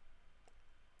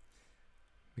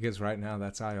 Because right now,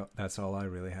 that's all I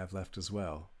really have left as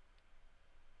well.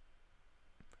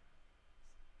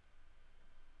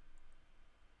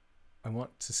 I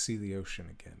want to see the ocean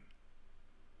again.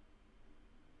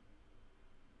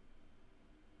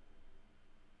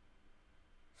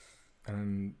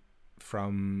 And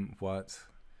from what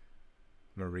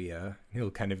Maria,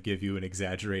 he'll kind of give you an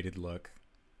exaggerated look,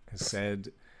 has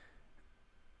said,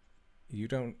 you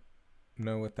don't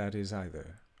know what that is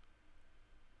either.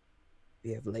 We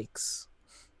have lakes,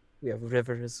 we have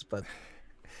rivers, but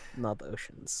not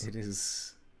oceans. It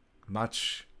is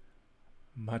much,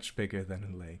 much bigger than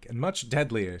a lake, and much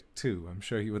deadlier, too. I'm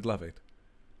sure you would love it.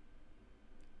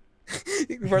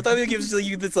 Bartholomew gives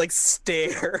you this, like,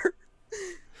 stare.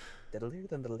 Deadlier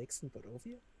than the lakes in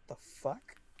Barovia? The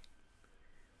fuck?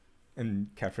 And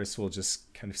Kefris will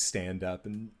just kind of stand up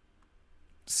and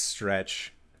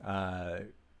stretch, kind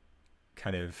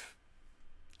of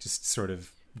just sort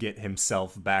of get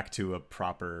himself back to a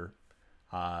proper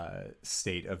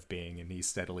state of being, and he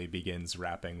steadily begins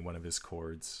wrapping one of his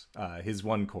cords, his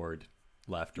one cord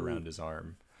left around his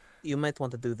arm. You might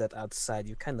want to do that outside.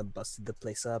 You kind of busted the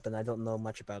place up, and I don't know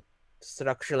much about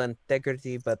structural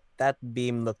integrity, but that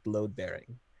beam looked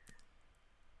load-bearing.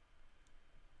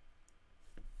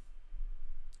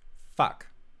 Fuck.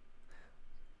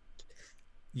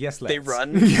 Yes, let's. They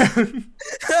run. Yeah.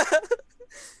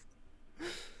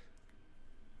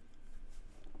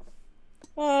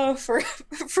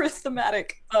 For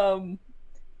thematic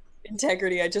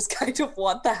integrity, I just kind of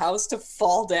want the house to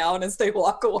fall down as they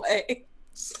walk away.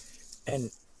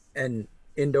 And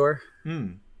indoor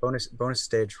Hmm. bonus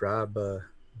stage. Rob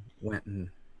went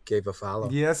and gave a follow.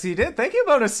 Yes, he did. Thank you,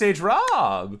 bonus stage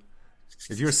Rob.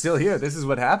 If you're still here, this is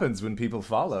what happens when people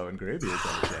follow in Greybeard's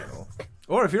on the channel.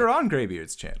 Or if you're on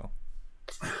Greybeard's channel.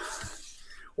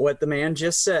 What the man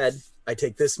just said, I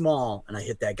take this maul and I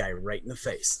hit that guy right in the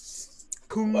face.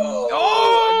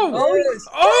 Oh!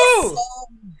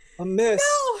 A miss.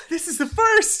 This is the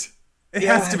first! It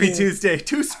Yeah, has to I be mean, Tuesday.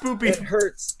 Too spoopy. It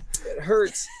hurts. It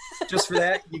hurts. Just for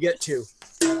that, you get 2.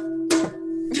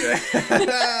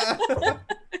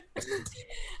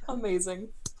 Amazing.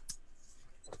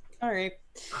 All right.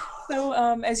 So,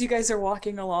 as you guys are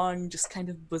walking along, just kind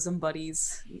of bosom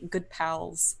buddies, good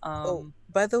pals. Oh,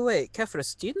 by the way,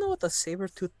 Kefris, do you know what a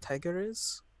saber-toothed tiger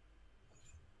is?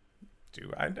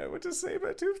 Do I know what a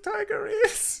saber-toothed tiger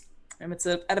is? And it's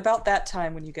at about that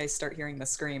time when you guys start hearing the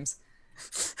screams.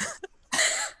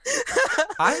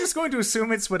 I'm just going to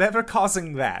assume it's whatever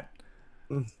causing that.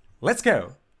 Let's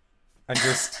go. I'm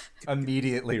just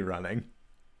immediately running.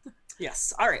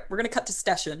 Yes. All right. We're going to cut to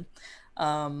Station.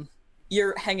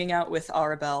 You're hanging out with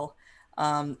Arabelle.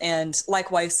 And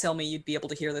likewise, Selmy, you'd be able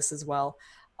to hear this as well.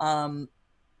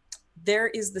 There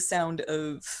is the sound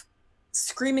of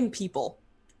screaming people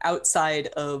outside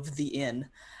of the inn.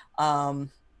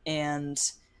 And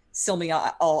Selmy,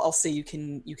 I'll say you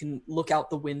can look out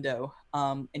the window,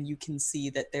 and you can see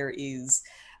that there is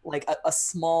like a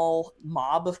small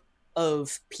mob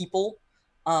of people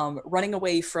running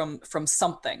away from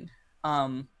something,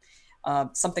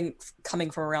 something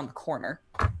coming from around the corner.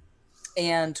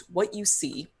 And what you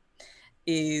see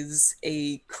is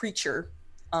a creature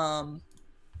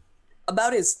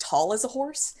about as tall as a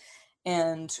horse.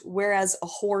 And whereas a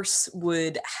horse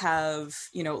would have,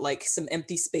 like some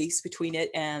empty space between it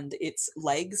and its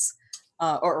legs,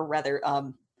 or rather,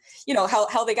 how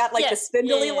they got like the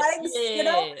spindly legs,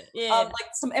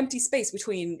 like some empty space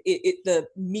between the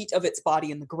meat of its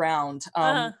body and the ground.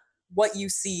 What you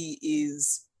see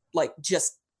is like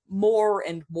just more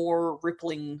and more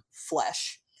rippling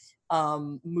flesh,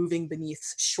 moving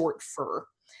beneath short fur.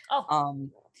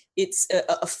 It's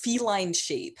a feline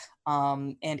shape,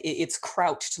 and it's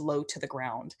crouched low to the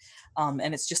ground,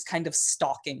 and it's just kind of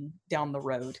stalking down the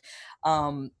road.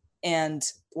 And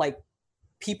like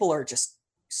people are just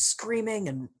screaming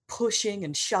and pushing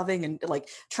and shoving and like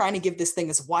trying to give this thing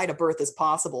as wide a berth as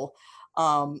possible.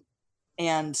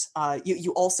 And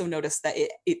you also notice that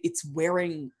it's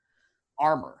wearing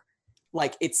armor,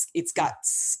 like it's got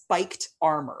spiked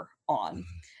armor on.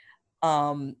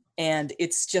 And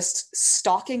it's just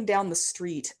stalking down the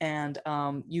street, and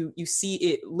you see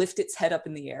it lift its head up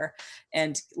in the air,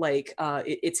 and like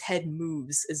its head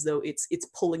moves as though it's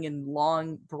pulling in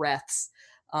long breaths,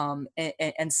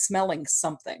 and smelling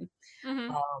something.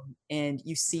 And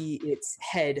you see its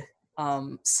head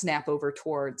snap over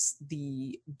towards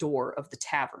the door of the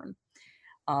tavern,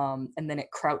 and then it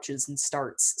crouches and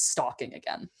starts stalking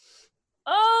again.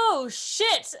 Oh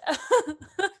shit!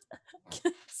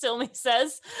 Silmy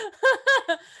says.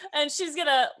 And she's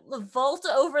gonna vault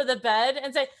over the bed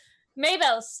and say,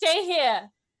 Mabel, stay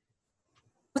here.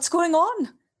 What's going on?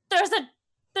 There's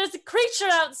a creature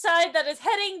outside that is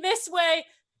heading this way.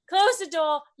 Close the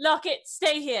door, lock it,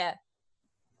 stay here.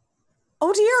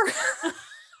 Oh dear.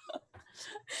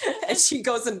 And she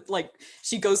goes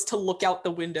to look out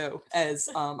the window as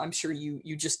I'm sure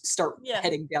you just start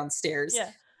heading downstairs.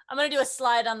 Yeah. I'm gonna do a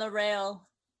slide on the rail.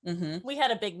 Mm-hmm. We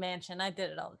had a big mansion. I did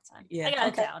it all the time. Yeah, I got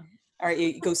it down. All right,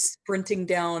 you go sprinting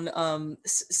down,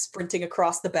 sprinting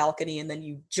across the balcony, and then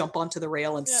you jump onto the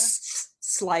rail and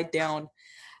slide down.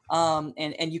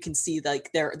 And you can see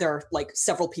like there are like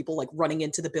several people like running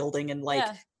into the building and like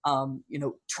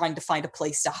trying to find a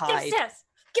place to hide.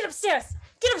 Get upstairs.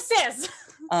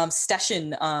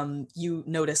 Stashin, you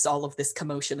notice all of this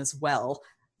commotion as well.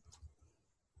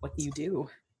 What do you do?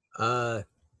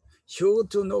 You'll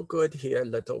do no good here,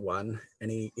 little one.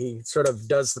 And he sort of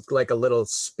does like a little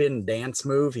spin dance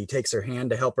move. He takes her hand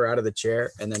to help her out of the chair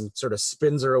and then sort of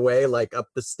spins her away like up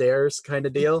the stairs kind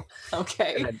of deal.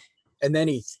 Okay. And then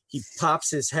he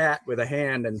pops his hat with a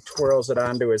hand and twirls it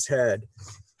onto his head.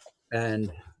 And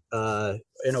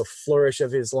in a flourish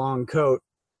of his long coat,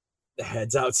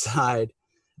 heads outside.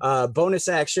 Bonus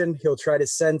action, he'll try to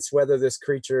sense whether this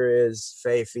creature is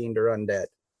fey, fiend, or undead.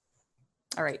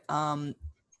 All right.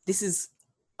 This is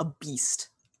a beast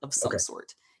of some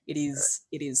sort. It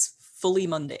is fully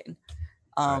mundane,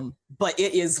 but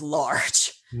it is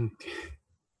large.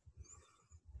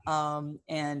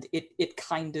 And it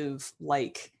kind of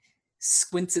like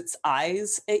squints its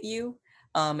eyes at you,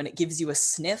 and it gives you a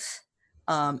sniff,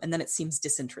 and then it seems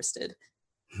disinterested.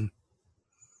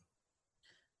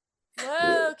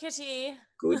 Whoa, kitty.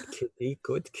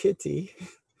 Good kitty.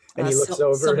 And he looks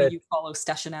over at you follow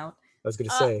Stashin out. I was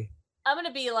gonna say. I'm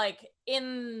gonna be like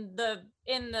in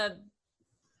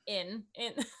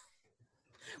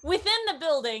within the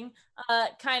building,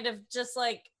 kind of just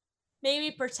like maybe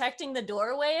protecting the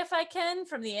doorway if I can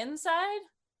from the inside.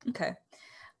 Okay.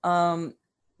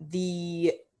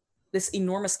 This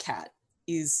enormous cat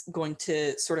is going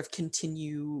to sort of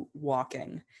continue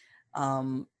walking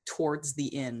towards the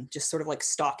inn, just sort of like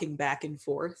stalking back and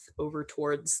forth over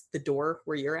towards the door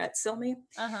where you're at, Silmy.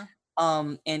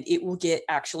 And it will get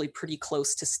actually pretty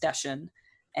close to Stashin,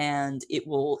 and it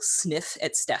will sniff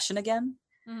at Stashin again.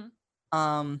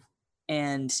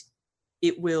 And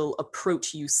it will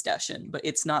approach you, Stashin, but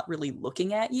it's not really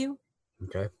looking at you.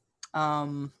 Okay.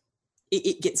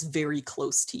 It gets very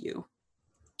close to you.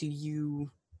 Do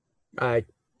you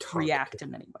react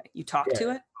in any way? You talk to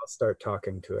it? I'll start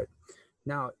talking to it.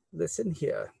 Now, listen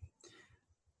here.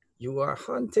 You are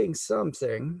hunting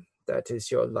something that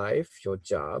is your life, your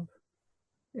job,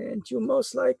 and you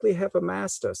most likely have a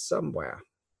master somewhere.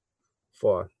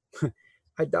 For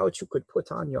I doubt you could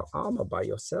put on your armor by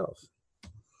yourself.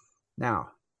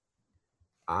 Now,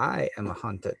 I am a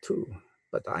hunter too,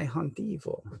 but I hunt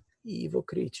evil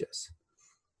creatures.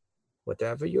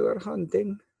 Whatever you are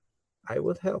hunting, I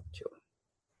will help you.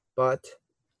 But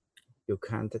you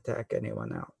can't attack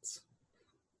anyone else.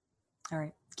 All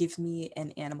right. Give me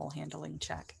an animal handling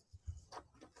check.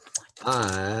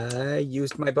 I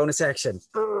used my bonus action.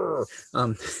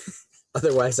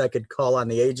 Otherwise, I could call on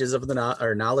the ages of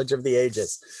the knowledge of the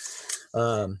ages.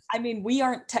 I mean, we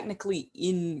aren't technically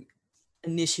in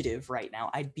initiative right now.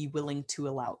 I'd be willing to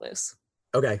allow this.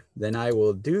 Okay, then I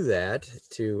will do that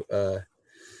to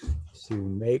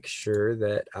make sure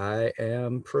that I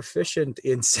am proficient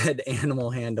in said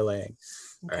animal handling.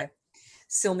 Okay. Right.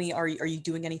 Silmi, are you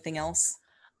doing anything else?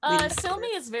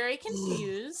 Silmi is very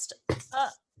confused.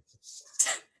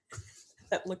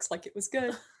 That looks like it was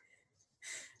good.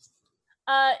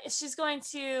 She's going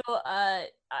to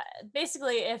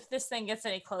basically, if this thing gets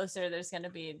any closer, there's going to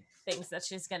be things that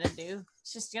she's going to do.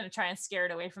 She's going to try and scare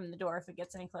it away from the door if it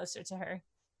gets any closer to her.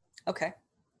 Okay.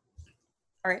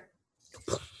 All right.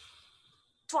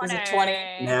 20. Was it 20?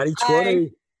 Natty 20. I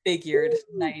figured.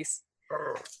 Nice.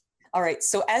 All right.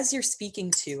 So as you're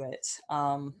speaking to it,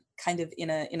 kind of in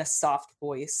a soft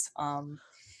voice,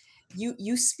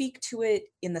 you speak to it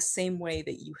in the same way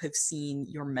that you have seen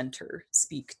your mentor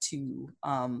speak to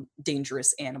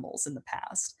dangerous animals in the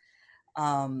past,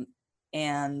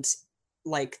 and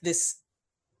like this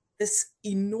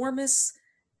enormous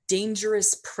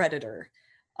dangerous predator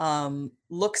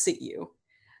looks at you,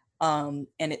 and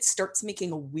it starts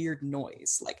making a weird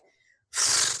noise, like,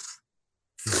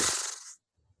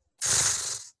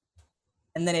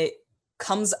 and then it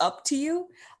comes up to you,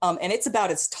 and it's about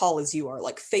as tall as you are,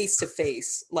 like face to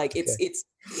face, like it's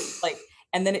like,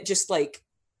 and then it just like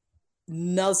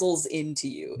nuzzles into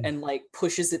you and like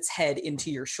pushes its head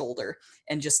into your shoulder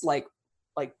and just like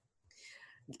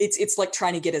it's like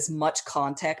trying to get as much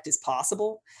contact as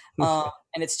possible,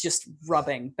 and it's just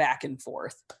rubbing back and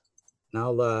forth. And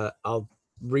I'll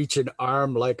reach an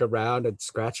arm like around and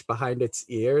scratch behind its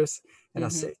ears, and I'll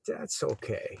say, that's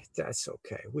okay.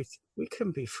 We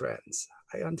can be friends.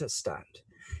 I understand.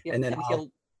 Yeah, and then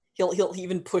he'll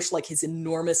even push like his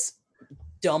enormous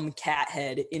dumb cat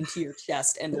head into your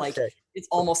chest, and like it's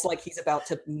almost like he's about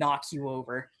to knock you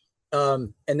over.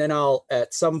 And then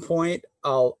at some point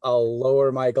I'll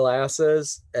lower my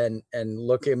glasses and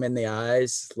look him in the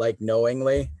eyes, like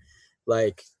knowingly,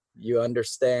 like, you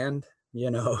understand, you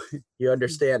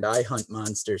understand I hunt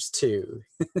monsters too.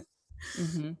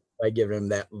 I give him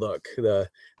that look, the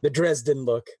Dresden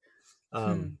look.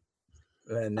 And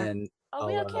then are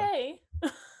we okay?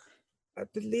 I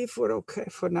believe we're okay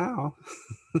for now.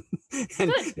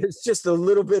 And it's just a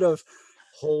little bit of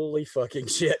holy fucking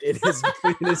shit in his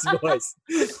voice.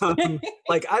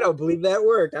 Like, I don't believe that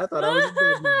worked. I thought I was a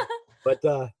good man.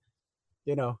 But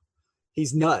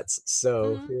he's nuts.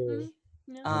 So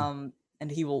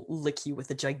and he will lick you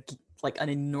with an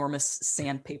enormous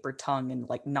sandpaper tongue and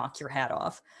like knock your hat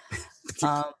off.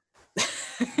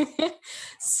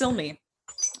 Silmi,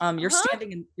 you're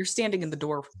standing in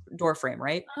the door frame,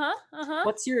 right?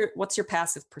 What's your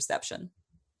passive perception?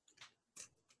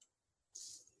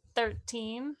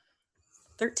 13.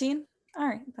 13? All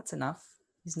right, that's enough.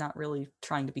 He's not really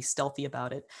trying to be stealthy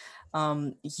about it.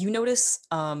 You notice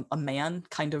a man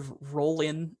kind of roll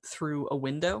in through a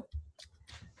window.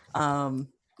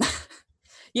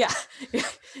 Yeah.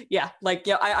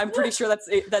 I'm pretty sure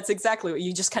that's exactly what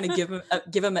you just kind of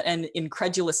give him an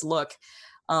incredulous look,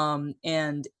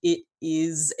 and it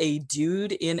is a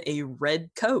dude in a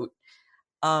red coat,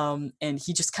 and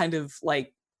he just kind of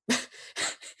like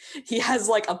he has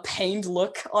like a pained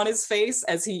look on his face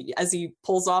as he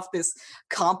pulls off this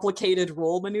complicated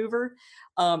roll maneuver,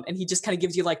 and he just kind of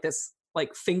gives you like this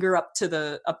like finger up to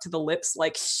the lips,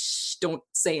 like, shh, don't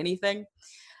say anything.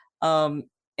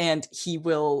 And he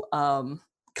will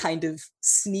kind of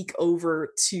sneak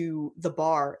over to the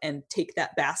bar and take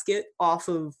that basket off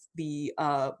of the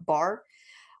bar.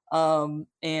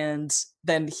 And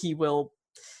then he will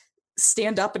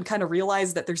stand up and kind of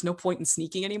realize that there's no point in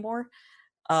sneaking anymore.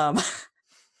 And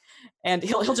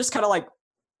he'll just kind of like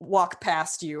walk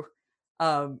past you,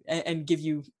 and give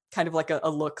you kind of like a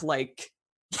look, like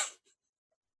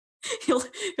he'll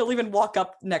even walk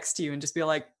up next to you and just be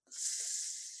like,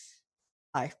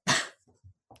 hi.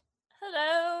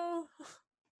 Hello.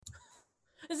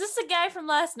 Is this the guy from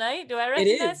last night? Do I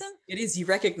recognize him? It is. You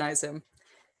recognize him.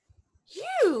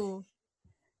 You.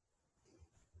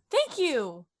 Thank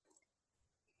you.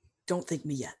 Don't thank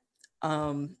me yet.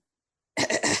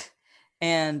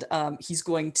 And he's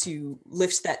going to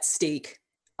lift that stake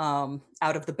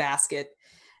out of the basket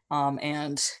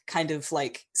and kind of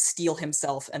like steel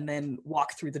himself and then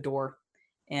walk through the door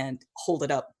and hold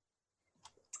it up.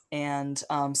 And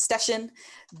Steshin,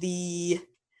 the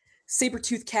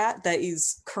saber-toothed cat that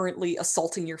is currently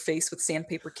assaulting your face with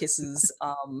sandpaper kisses,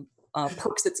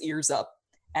 perks its ears up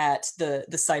at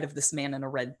the sight of this man in a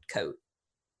red coat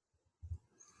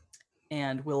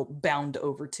and will bound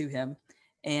over to him.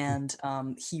 And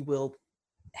he will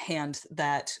hand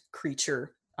that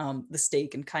creature the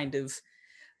stake and kind of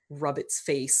rub its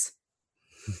face.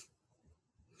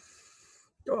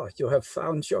 Oh, you have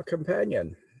found your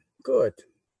companion. Good.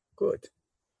 Good.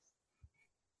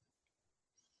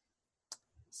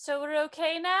 So we're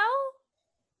okay now?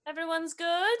 Everyone's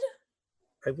good?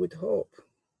 I would hope.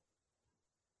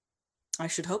 I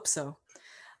should hope so.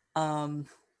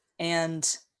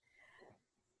 And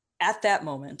at that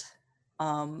moment,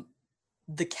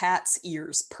 the cat's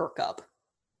ears perk up.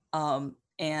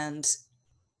 And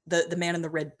the man in the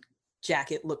red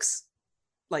jacket looks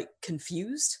like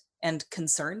confused and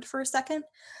concerned for a second.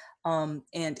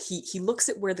 And he looks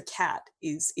at where the cat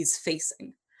is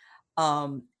facing.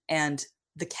 And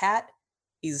the cat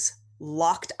is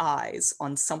locked eyes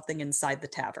on something inside the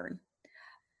tavern.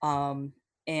 And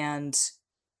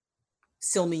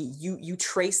Silmi, you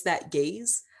trace that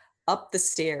gaze up the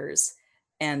stairs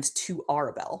and to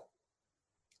Arabelle.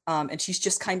 And she's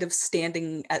just kind of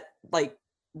standing at, like,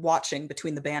 watching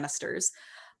between the banisters.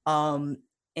 And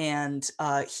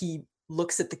he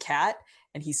looks at the cat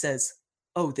and he says,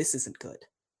 "Oh, this isn't good.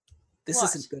 This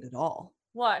isn't good at all."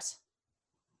 What?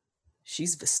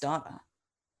 She's Vistana.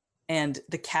 And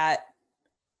the cat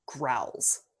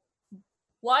growls.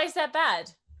 Why is that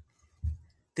bad?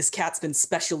 This cat's been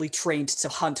specially trained to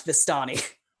hunt Vistani.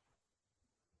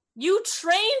 You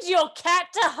trained your cat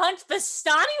to hunt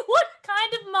Vistani? What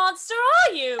kind of monster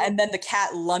are you? And then the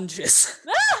cat lunges.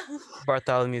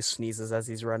 Bartholomew sneezes as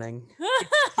he's running.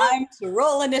 Time to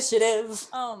roll initiative.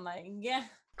 Oh my god.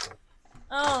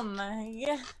 Oh my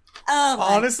god. Oh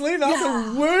my Honestly, not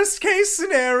God. the worst case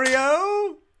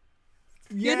scenario.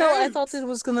 You know, I thought it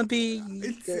was gonna be.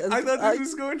 I thought this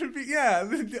was going to be,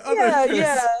 the other Yeah, twist.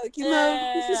 yeah. You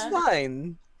know, this is Yeah.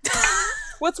 fine.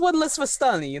 What's one less for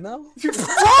Stunny, you know?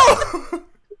 Whoa!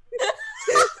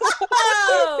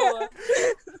 Oh!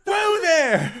 Whoa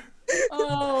there!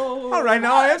 Oh. All right,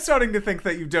 now I am starting to think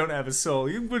that you don't have a soul.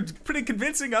 You were pretty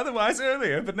convincing otherwise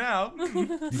earlier, but now...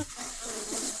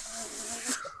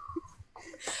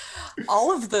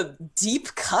 All of the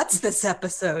deep cuts this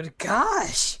episode.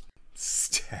 Gosh.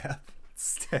 Stab.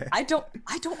 I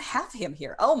don't have him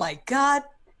here. Oh my god.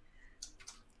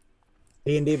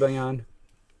 D&D Beyond.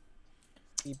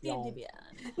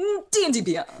 D&D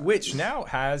Beyond. Which now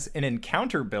has an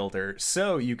encounter builder,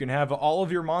 so you can have all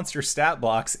of your monster stat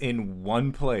blocks in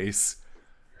one place.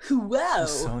 Wow.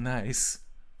 So nice.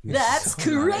 That's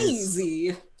So nice.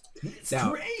 crazy. It's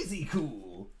Now- crazy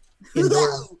cool. Indoor,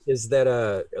 is that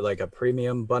a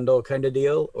premium bundle kind of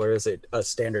deal, or is it a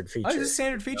standard feature? Oh, it's a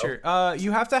standard feature.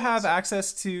 You have to have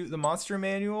access to the monster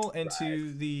manual and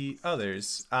to the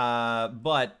others.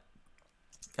 But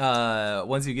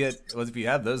once you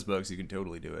have those books, you can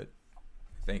totally do it.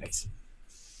 I think Nice.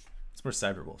 it's more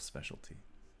Cyberwolf specialty.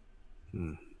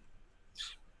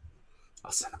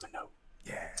 I'll send him a note.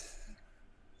 Yeah.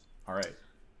 All right.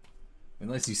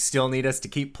 Unless you still need us to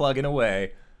keep plugging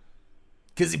away.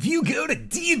 Because if you go to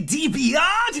D&D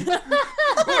Beyond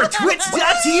or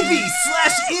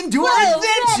twitch.tv/Indoor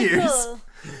Adventures,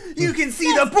 you can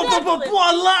see the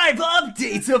live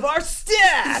updates of our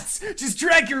stats. Just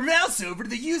drag your mouse over to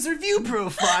the user view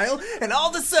profile, and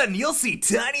all of a sudden you'll see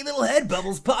tiny little head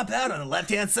bubbles pop out on the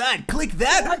left-hand side. Click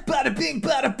that, bada bing,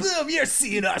 bada boom, you're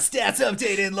seeing our stats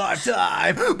update in live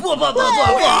time. Blah, blah, blah,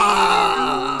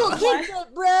 blah, blah. Keep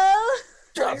it, bro.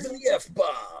 Drop the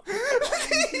F-bomb.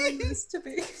 Used to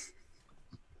be.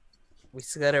 We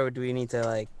said, or do we need to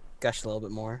like gush a little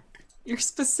bit more? You're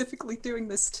specifically doing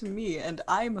this to me, and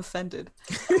I'm offended.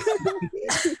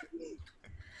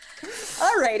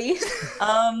 Alrighty.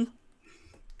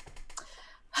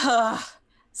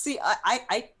 See,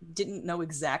 I didn't know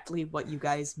exactly what you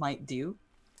guys might do.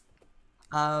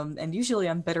 And usually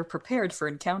I'm better prepared for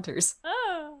encounters.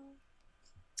 Oh.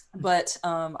 But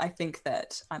I think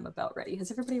that I'm about ready. Has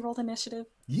everybody rolled initiative?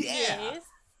 Yeah. Yes.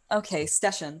 Okay,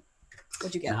 Steshin.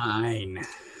 What'd you get? 9.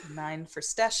 9 for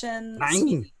Steshin.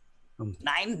 9.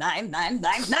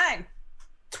 9.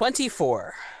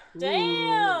 24.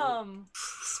 Damn.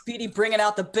 Speedy bringing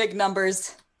out the big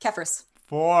numbers. Kefris.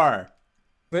 4.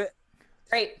 But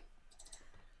Great.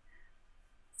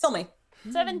 Silmi.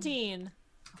 17.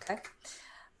 Okay.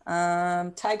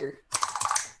 Tiger.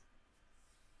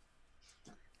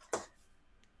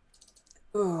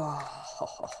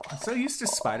 I'm so used to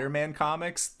Spider-Man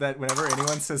comics that whenever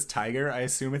anyone says tiger, I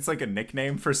assume it's like a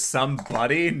nickname for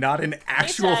somebody, not an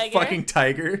actual tiger. fucking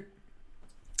tiger.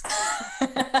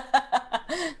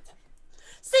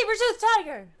 Saber-toothed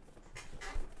tiger.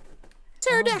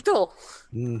 Pterodactyl.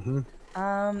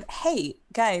 Hey,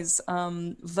 guys,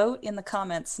 vote in the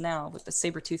comments now what the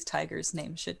saber-toothed tiger's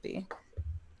name should be.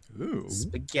 Ooh.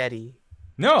 Spaghetti.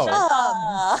 No,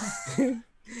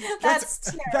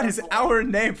 That's that is terrible. our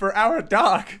name for our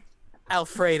dog.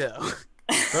 Alfredo.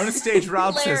 Bonus stage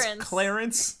Rob says Clarence.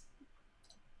 Clarence.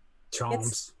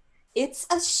 Chomps. It's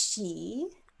a she.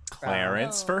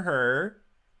 Clarence for her.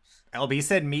 LB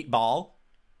said meatball.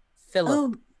 Philip.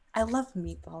 Oh, I love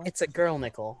meatball. It's a girl,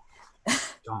 Nickel.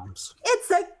 Chomps.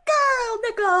 It's a girl,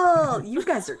 Nicole. You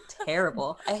guys are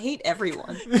terrible. I hate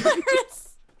everyone.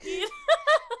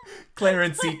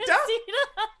 Clarencita.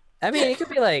 I mean, it could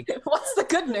be like, What's the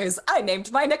good news? I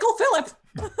named my Nickel Philip.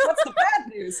 What's the bad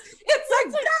news? It's a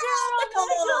girl,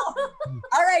 Nicole.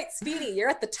 All right, Speedy, you're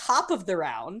at the top of the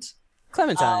round.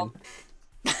 Clementine.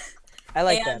 I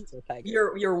like and that for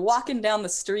tiger. You're walking down the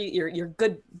street. You're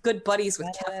good buddies with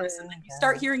Kefris, and then you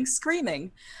start hearing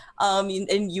screaming,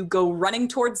 and you go running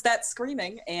towards that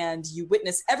screaming, and you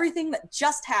witness everything that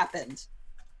just happened.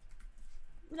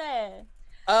 Bleh.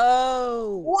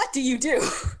 Oh. What do you do?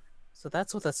 So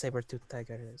that's what a saber-toothed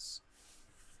tiger is.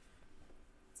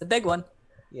 It's a big one.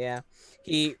 Yeah.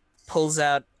 He pulls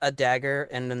out a dagger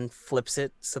and then flips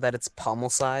it so that it's pommel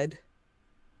side.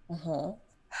 Uh-huh.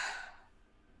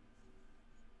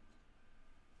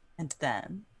 And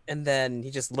then And then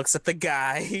he just looks at the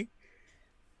guy,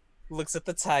 looks at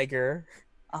the tiger,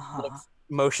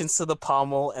 motions to the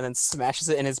pommel, and then smashes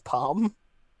it in his palm.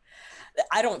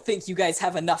 I don't think you guys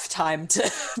have enough time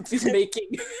to be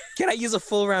making. Can I use a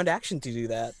full round action to do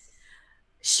that?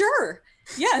 Sure.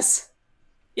 Yes.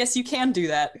 Yes, you can do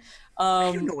that.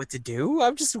 I don't know what to do.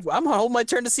 I'm gonna hold my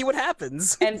turn to see what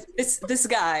happens. And this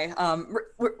guy,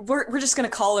 we're just gonna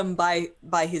call him by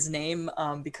his name,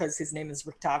 because his name is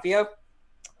Rictavio.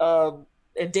 And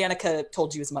Danica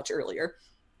told you as much earlier.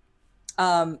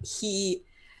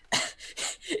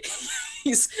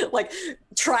 He's like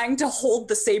trying to hold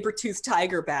the saber-toothed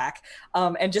tiger back,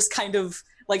 and just kind of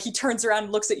like he turns around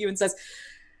and looks at you and says,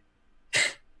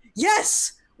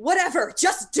 "Yes, whatever,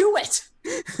 just do it."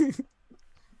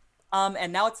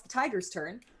 And now it's the tiger's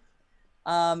turn.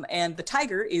 And the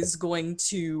tiger is going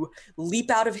to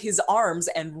leap out of his arms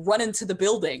and run into the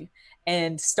building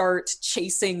and start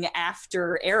chasing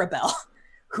after Arabelle,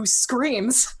 who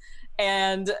screams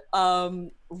and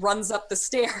runs up the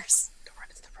stairs.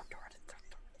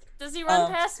 Does he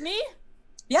run past me?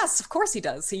 Yes, of course he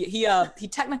does. He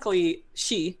technically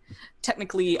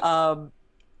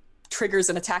triggers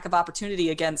an attack of opportunity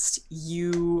against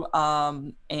you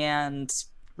and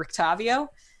Rictavio,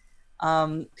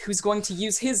 who's going to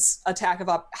use his attack of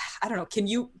I don't know. Can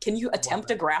you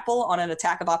attempt a grapple on an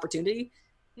attack of opportunity?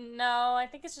 No, I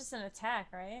think it's just an attack,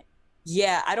 right?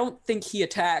 Yeah, I don't think he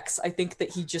attacks. I think that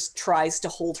he just tries to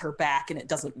hold her back and it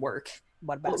doesn't work.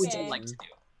 What about What would Okay. you like to do?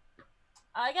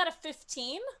 I got a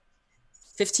 15.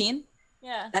 15?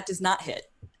 Yeah. That does not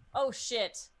hit. Oh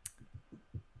shit.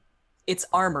 It's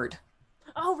armored.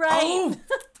 Oh right. Oh,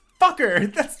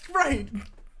 fucker! That's right.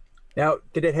 Now,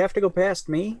 did it have to go past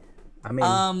me? I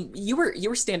mean, You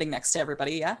were standing next to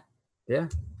everybody, yeah? yeah.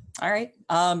 All right.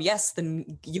 Yes,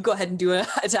 then you go ahead and do an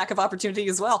attack of opportunity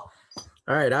as well.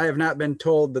 All right. I have not been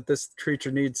told that this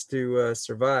creature needs to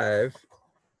survive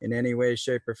in any way,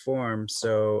 shape, or form.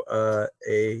 So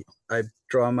I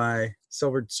draw my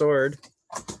silvered sword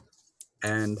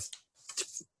and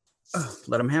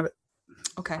let him have it.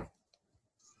 Okay.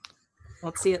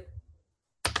 Let's see it.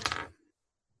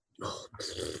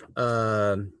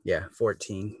 Yeah,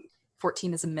 14.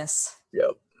 14 is a miss.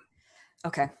 Yep.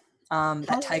 Okay.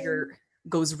 That tiger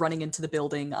goes running into the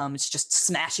building. It's just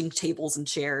smashing tables and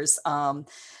chairs.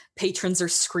 Patrons are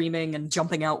screaming and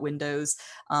jumping out windows.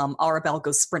 Arabelle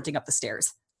goes sprinting up the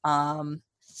stairs.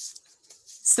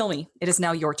 Silmy, it is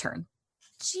now your turn.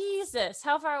 Jesus,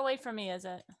 how far away from me is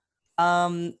it?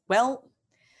 Well,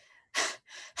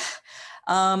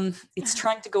 it's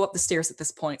trying to go up the stairs at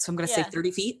this point, so I'm going to say Yeah.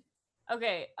 30 feet.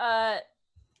 Okay,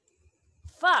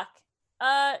 fuck.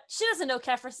 She doesn't know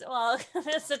Kefris. Well,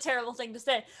 that's a terrible thing to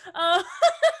say.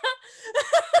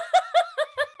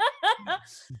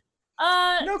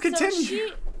 No, continue.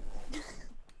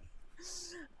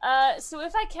 So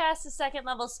if I cast a second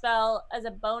level spell as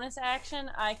a bonus action,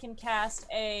 I can cast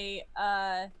a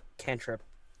Cantrip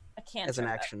cantrip. as an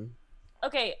action.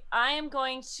 Okay, I am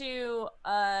going to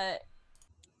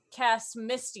cast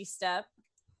Misty Step.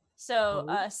 So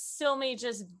Silmi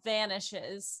just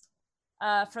vanishes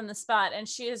from the spot, and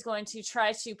she is going to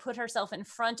try to put herself in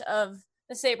front of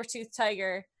the saber-toothed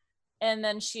tiger, and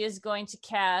then she is going to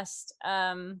cast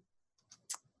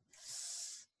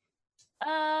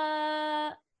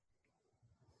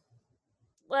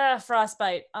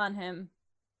frostbite on him.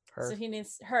 Her. So he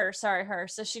needs her.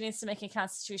 So she needs to make a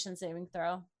Constitution saving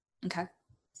throw. Okay.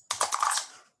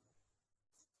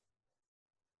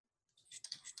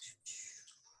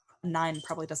 Nine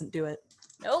probably doesn't do it.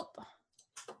 Nope.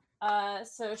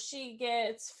 So she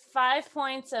gets 5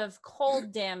 points of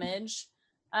cold damage,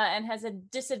 and has a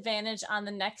disadvantage on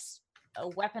the next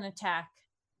weapon attack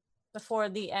before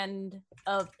the end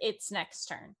of its next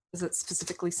turn. Does it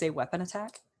specifically say weapon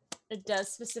attack? It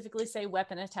does specifically say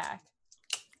weapon attack.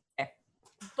 Okay.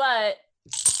 But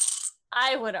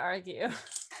I would argue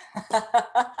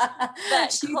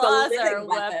that She's a claws living are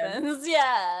weapon. weapons.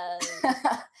 Yeah.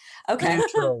 Okay.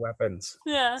 Natural weapons.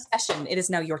 Yeah. Session, it is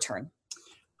now your turn.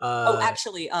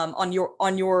 Actually,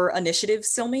 on your initiative,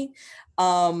 Silmi,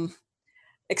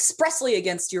 expressly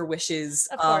against your wishes,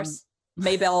 Of course.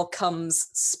 Maybell comes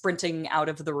sprinting out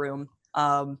of the room,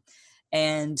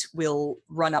 and will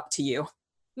run up to you.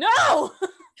 No!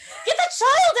 Get the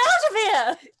child out of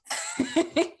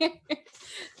here!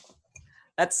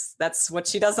 That's what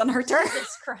she does on her turn.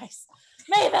 Jesus Christ.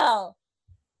 Maybell!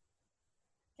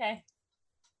 Okay.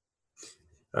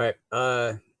 All right.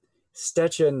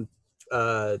 Stetchen,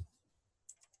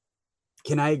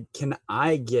 can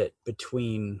I get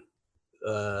between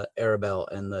Arabelle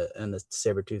and the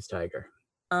saber-toothed tiger?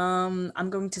 I'm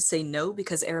going to say no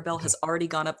because Arabelle Okay. has already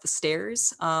gone up the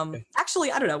stairs. Okay.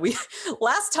 Actually, I don't know. We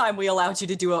last time we allowed you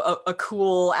to do a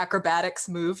cool acrobatics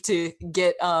move to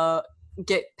get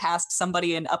past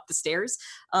somebody and up the stairs.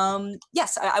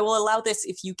 Yes, I will allow this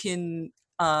if you can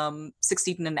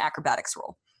succeed in an acrobatics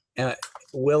roll.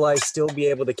 Will I still be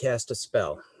able to cast a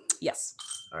spell? Yes.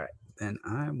 Then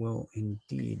I will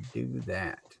indeed do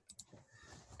that.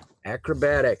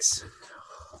 Acrobatics.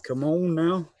 Come on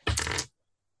now.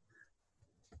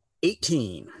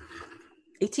 18.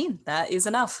 18. That is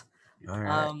enough. All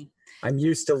right. I'm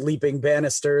used to leaping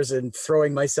banisters and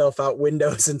throwing myself out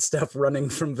windows and stuff running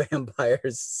from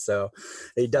vampires. So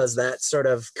he does that sort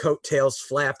of coattails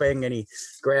flapping, and he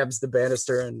grabs the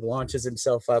banister and launches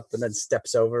himself up and then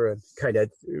steps over and kind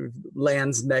of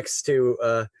lands next to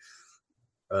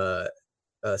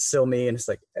Silmi, and it's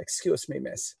like, excuse me,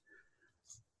 miss.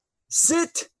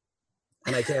 Sit!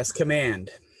 And I cast command.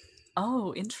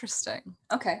 Oh, interesting.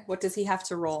 Okay. What does he have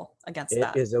to roll against It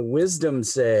that? is a wisdom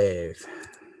save.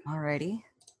 Alrighty.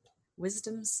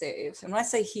 Wisdom save. And when I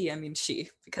say he, I mean she.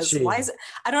 Because She. why is it?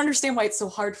 I don't understand why it's so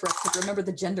hard for us to remember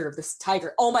the gender of this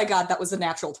tiger. Oh my god, that was a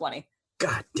natural 20.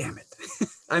 God damn it.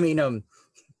 I mean,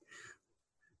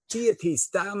 deities,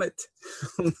 damn it.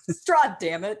 Strahd,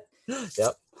 damn it.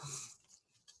 Yep.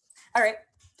 All right.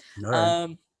 All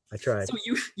right. I tried. So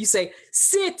you say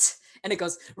sit, and it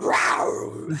goes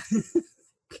row.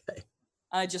 Okay.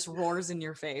 Just roars in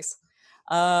your face.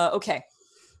 Okay.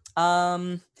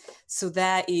 So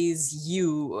that is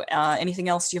you. Anything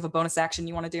else? Do you have a bonus action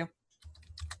you want to do?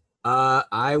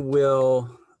 I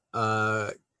will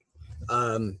call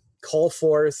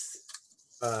forth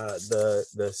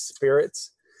the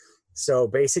spirits. So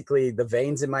basically, the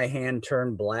veins in my hand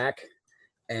turn black,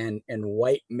 and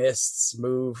white mists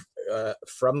move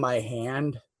from my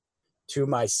hand to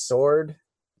my sword,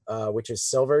 which is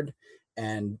silvered,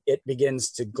 and it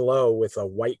begins to glow with a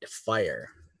white fire.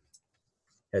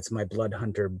 It's my blood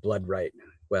hunter blood right.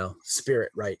 Well,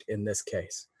 spirit right in this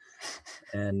case.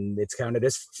 And it's counted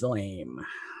as flame.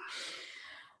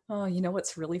 Oh, you know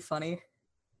what's really funny?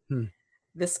 Hmm.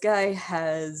 This guy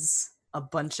has a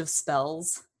bunch of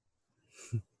spells,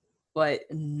 but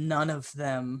none of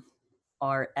them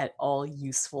are at all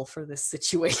useful for this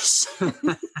situation.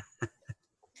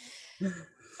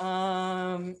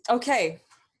 Okay.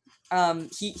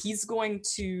 He's going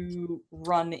to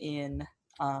run in,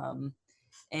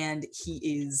 and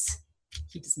he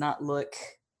does not look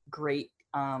great.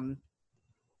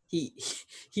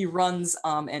 He runs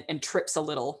and trips a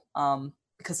little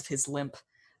because of his limp,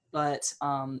 but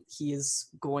he is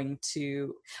going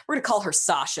to, we're gonna call her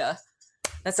Sasha.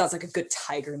 That sounds like a good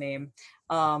tiger name.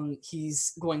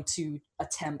 He's going to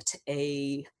attempt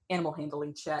a animal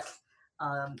handling check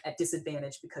at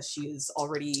disadvantage because she has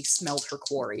already smelled her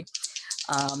quarry.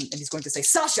 And he's going to say,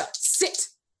 Sasha, sit!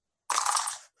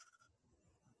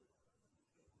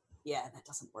 Yeah, that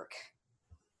doesn't work.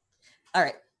 All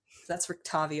right, so that's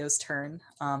Rictavio's turn.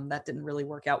 That didn't really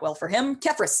work out well for him.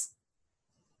 Kefris.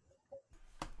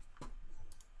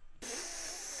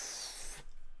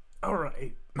 All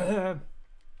right.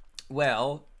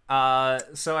 Well,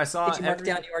 so I saw. Did you mark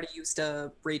down you already used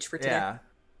a rage for today? Yeah.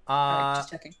 Alright, just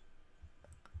checking.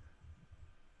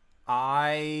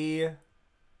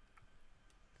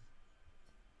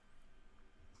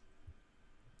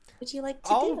 Would you like to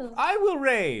do? I will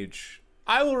rage.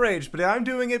 I will rage, but I'm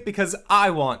doing it because I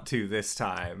want to this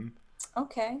time.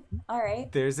 Okay. All right.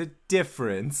 There's a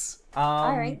difference.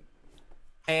 All right.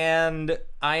 And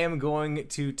I am going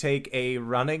to take a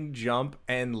running jump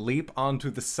and leap onto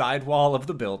the side wall of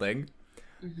the building.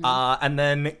 And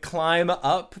then climb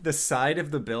up the side of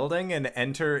the building and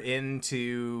enter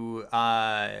into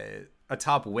a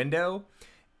top window.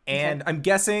 And I'm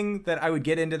guessing that I would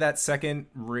get into that second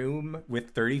room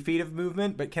with 30 feet of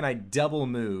movement, but can I double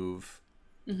move?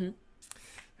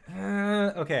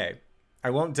 Okay. I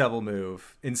won't double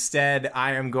move. Instead,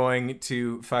 I am going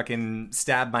to fucking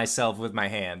stab myself with my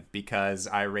hand because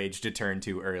I raged a turn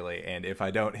too early. And if I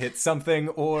don't hit something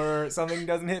or something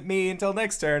doesn't hit me until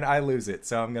next turn, I lose it.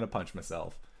 So I'm going to punch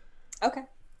myself. Okay.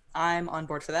 I'm on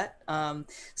board for that.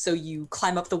 So you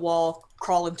climb up the wall,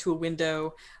 crawl into a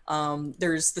window.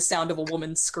 There's the sound of a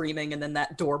woman screaming, and then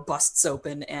that door busts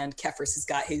open, and Kefris has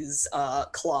got his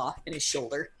claw in his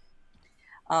shoulder.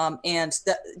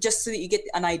 Just so that you get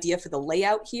an idea for the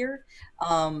layout here,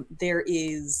 there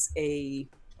is you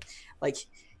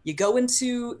go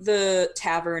into the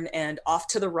tavern, and off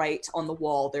to the right on the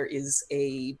wall, there is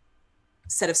a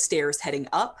set of stairs heading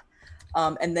up.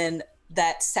 And then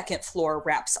that second floor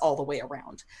wraps all the way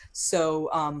around.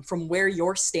 So from where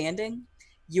you're standing,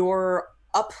 you're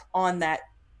up on that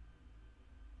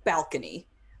balcony.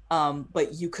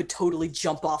 But you could totally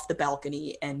jump off the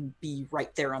balcony and be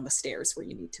right there on the stairs where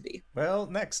you need to be. Well,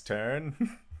 next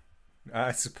turn,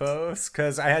 I suppose,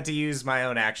 because I had to use my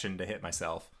own action to hit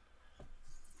myself.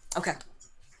 Okay.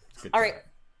 Good All try. right.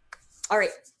 All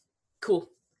right. Cool.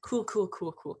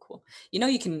 You know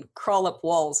you can crawl up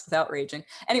walls without raging.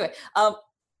 Anyway,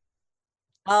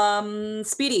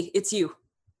 Speedy, it's you.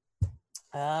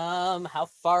 How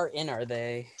far in are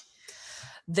they?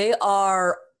 They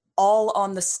are all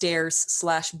on the stairs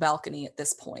 / balcony at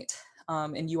this point,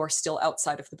 and you are still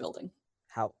outside of the building.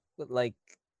 How,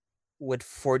 would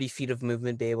 40 feet of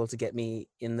movement be able to get me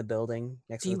in the building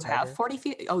next Do to you the have tiger? 40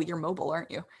 feet? Oh, you're mobile, aren't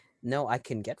you? No, I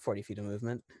can get 40 feet of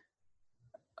movement.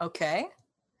 Okay.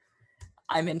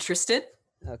 I'm interested.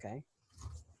 Okay.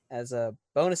 As a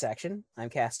bonus action, I'm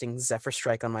casting Zephyr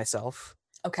Strike on myself,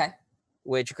 Okay.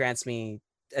 which grants me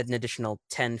an additional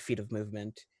 10 feet of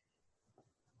movement.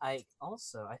 I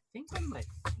think on my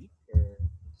feet here.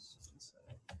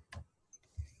 Sorry.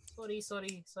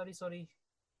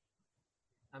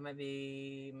 I might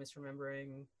be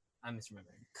misremembering. I'm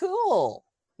misremembering. Cool.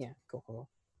 Yeah, cool.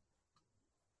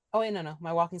 Oh, wait, no.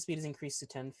 My walking speed is increased to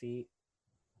 10 feet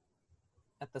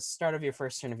at the start of your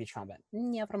first turn of each combat.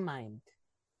 Never mind.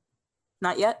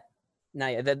 Not yet?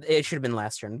 Not yet. It should have been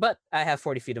last turn, but I have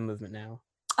 40 feet of movement now.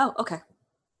 Oh, okay.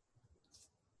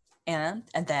 And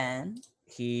then?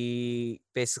 He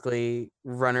basically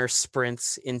runner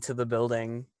sprints into the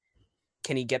building.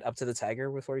 Can he get up to the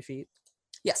tiger with 40 feet?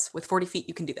 Yes, with 40 feet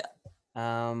you can do that.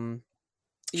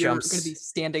 You're Jumps. going to be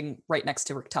standing right next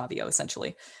to Rictavio,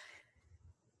 essentially.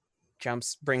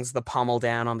 Jumps, brings the pommel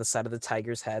down on the side of the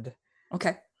tiger's head.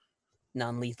 Okay.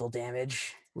 Non-lethal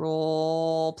damage.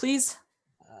 Roll, please.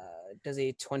 Does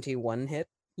a 21 hit?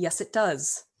 Yes, it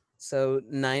does. So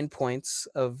 9 points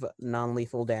of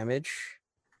non-lethal damage.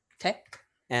 Okay.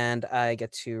 And I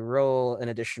get to roll an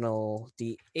additional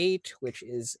d8, which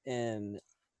is an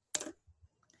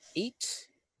 8.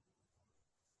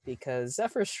 Because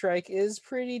Zephyr Strike is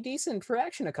pretty decent for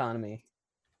action economy.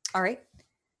 All right.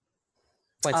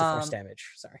 Points of force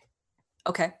damage, sorry.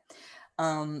 Okay.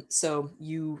 So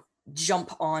you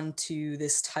jump onto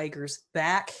this tiger's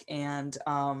back and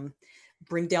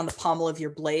bring down the pommel of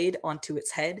your blade onto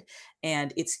its head,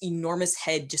 and its enormous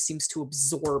head just seems to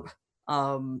absorb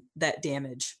that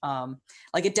damage.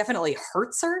 It definitely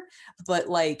hurts her, but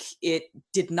it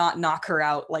did not knock her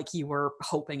out like you were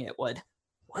hoping it would.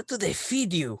 What do they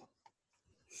feed you?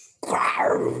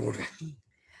 Did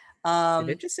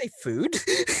it just say food?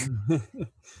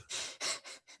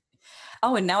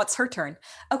 Oh, and now it's her turn.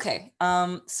 Okay,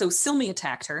 so Silmi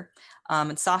attacked her,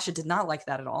 and Sasha did not like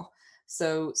that at all.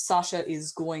 So Sasha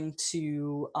is going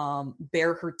to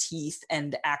bare her teeth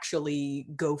and actually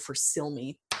go for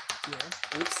Silmi here.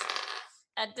 Oops.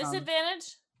 At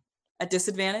disadvantage? At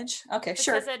disadvantage? Okay,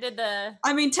 sure. Because I did the...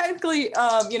 I mean, technically,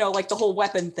 the whole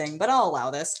weapon thing, but I'll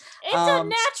allow this. It's a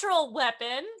natural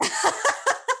weapon.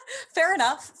 Fair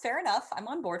enough. I'm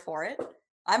on board for it.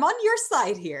 I'm on your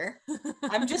side here.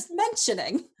 I'm just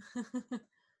mentioning.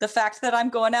 the fact that I'm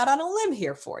going out on a limb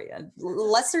here for you.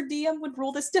 Lesser DM would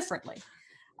rule this differently.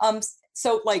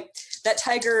 So like that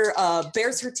tiger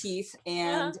bares her teeth,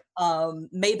 and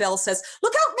Maybelle says,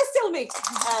 "Look out, Miss Silmy!"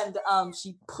 And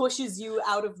she pushes you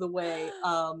out of the way,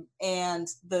 and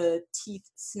the teeth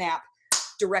snap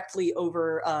directly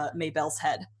over Maybelle's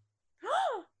head.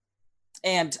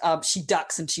 And she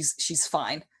ducks, and she's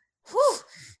fine. Whew.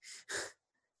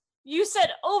 You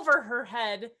said over her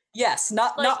head. Yes,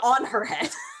 not on her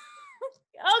head.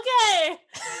 Okay.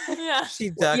 Yeah.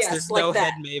 She ducks. Yes, There's like no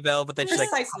that. head, Maybelle, but then she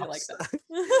Precisely pops. like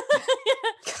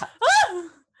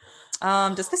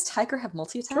that. Does this tiger have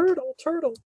multi-attack?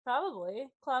 Turtle. Probably.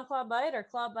 Claw bite or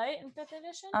claw bite in 5th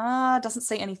edition? Doesn't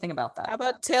say anything about that. How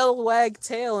about tail wag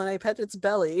tail and I pet its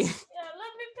belly? Yeah,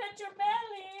 let me pet your belly.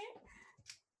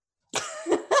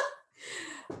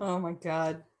 Oh my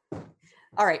god.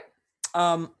 All right.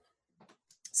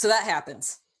 So that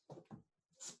happens.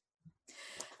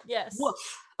 Yes. Woof.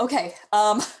 Okay.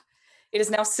 It is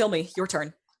now Silmy, your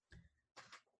turn.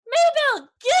 Maybelle,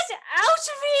 get out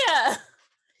of here!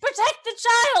 Protect the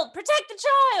child! Protect the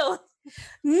child!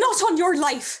 Not on your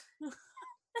life.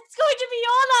 It's going to be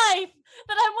your life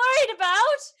that I'm worried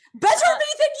about! Better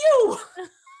me than you!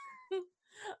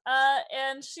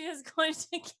 And she is going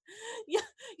to...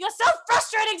 You're so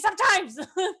frustrating sometimes!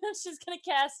 She's going to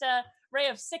cast a Ray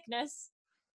of Sickness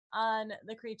on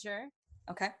the creature.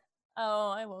 Okay. Oh,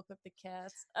 I woke up the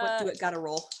cats. What do it gotta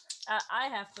roll? I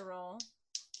have to roll.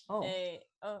 Oh.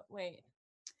 Oh, wait.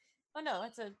 Oh, no,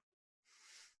 it's a...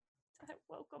 I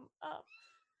woke him up.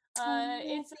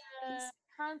 It's a...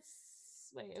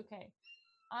 Wait, okay.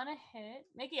 On a hit...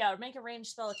 Make a ranged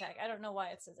spell attack. I don't know why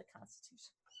it says a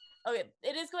constitution. Okay,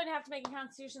 it is going to have to make a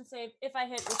constitution save if I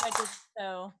hit, which I did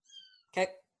so. Okay.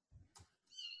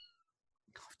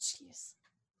 Oh, jeez.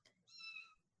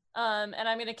 And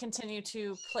I'm going to continue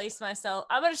to place myself.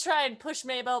 I'm going to try and push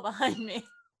Maybelle behind me.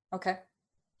 Okay.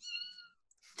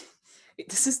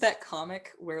 This is that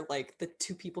comic where like the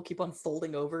two people keep on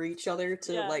folding over each other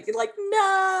to like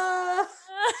nah.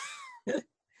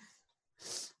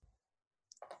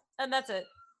 And that's it.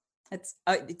 It's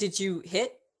did you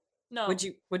hit? No.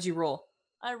 What'd you roll?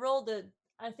 I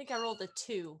think I rolled a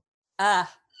 2.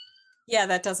 Yeah,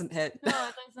 that doesn't hit. No,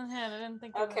 it doesn't hit. I didn't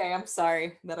think Okay, I'm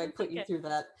sorry that I put you okay. through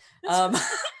that.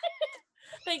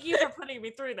 Thank you for putting me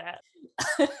through that.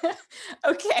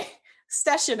 Okay.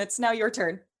 Session, it's now your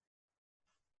turn.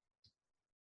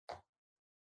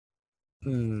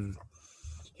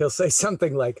 He'll say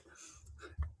something like,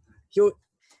 "You,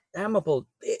 amiable,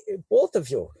 both of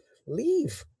you,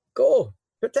 leave, go,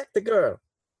 protect the girl."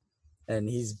 And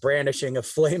he's brandishing a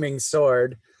flaming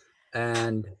sword,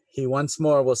 and he once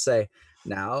more will say,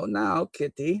 now,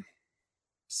 kitty,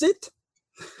 sit."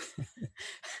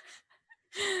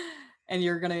 And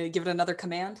you're gonna give it another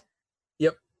command?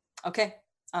 Yep. Okay.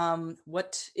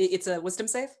 It's a wisdom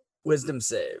save? Wisdom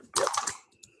save. Yep.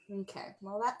 Okay.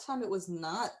 Well, that time it was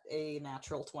not a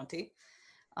natural 20.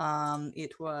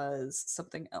 It was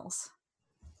something else.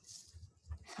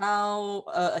 How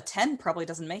a 10 probably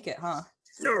doesn't make it, huh?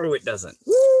 No, it doesn't.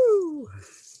 Woo!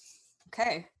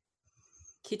 Okay.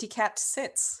 Kitty cat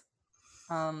sits.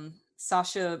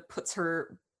 Sasha puts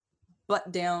her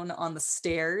butt down on the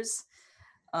stairs.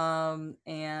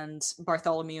 And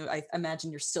Bartholomew, I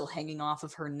imagine you're still hanging off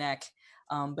of her neck.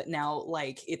 But now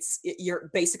like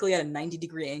you're basically at a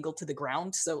 90-degree angle to the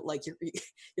ground. So like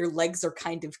your legs are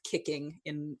kind of kicking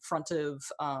in front of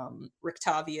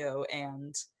Rictavio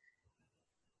and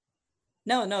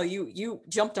No, you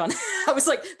jumped on. I was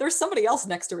like, there's somebody else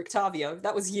next to Rictavio.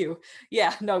 That was you.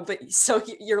 Yeah, no, but so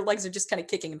your legs are just kind of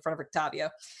kicking in front of Rictavio.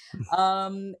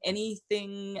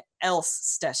 Anything else,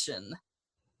 Station?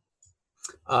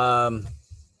 No,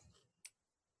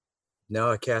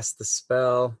 I cast the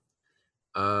spell.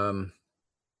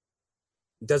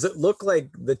 Does it look like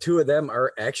the two of them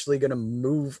are actually going to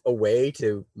move away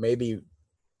to maybe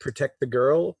protect the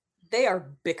girl? They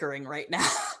are bickering right now.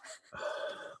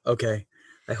 Okay,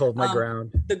 I hold my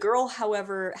ground. The girl,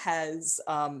 however, has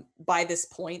by this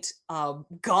point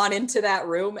gone into that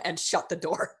room and shut the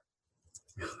door.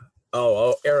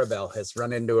 Oh, Arabelle has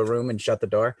run into a room and shut the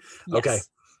door. Yes. Okay,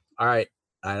 all right.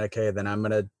 Okay, then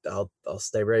I'll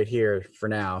stay right here for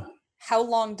now. How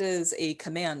long does a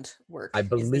command work? I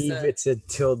believe it's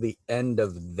until the end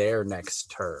of their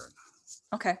next turn.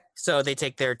 Okay. So they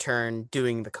take their turn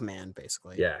doing the command,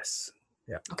 basically. Yes.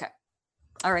 Yeah. Okay.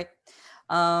 All right.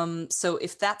 So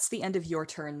if that's the end of your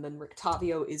turn, then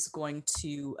Rictavio is going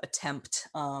to attempt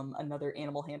another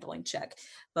animal handling check.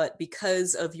 But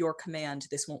because of your command,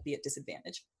 this won't be at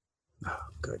disadvantage. Oh,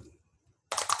 good.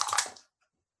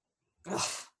 Ugh.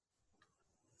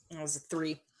 That was a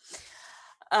 3.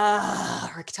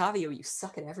 Rictavio, you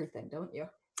suck at everything, don't you?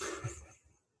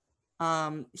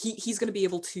 He's going to be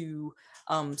able to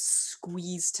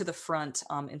squeeze to the front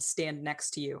and stand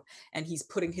next to you, and he's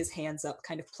putting his hands up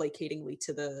kind of placatingly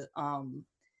to the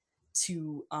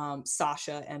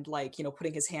Sasha, and like, you know,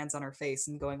 putting his hands on her face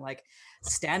and going like,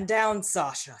 stand down,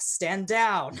 Sasha, stand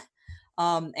down.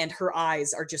 And her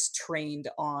eyes are just trained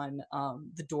on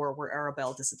the door where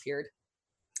Arabelle disappeared.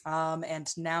 And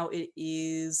now it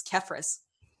is Kefris.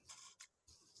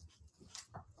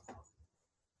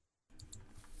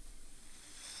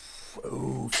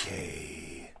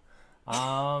 Okay.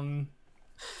 So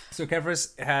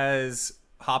Kefris has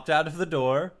hopped out of the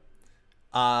door.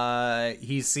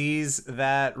 He sees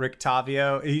that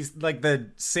Rictavio, he's like,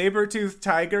 the saber-toothed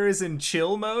tiger is in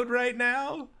chill mode right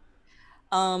now.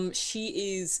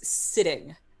 She is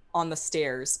sitting on the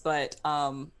stairs, but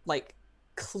like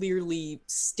clearly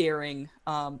staring.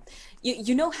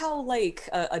 You know how like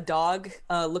a dog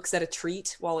looks at a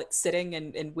treat while it's sitting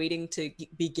and waiting to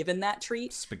be given that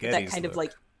treat? Spaghetti's that kind look. of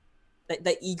like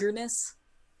that eagerness.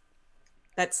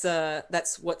 That's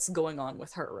what's going on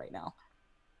with her right now.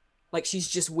 Like she's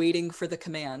just waiting for the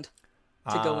command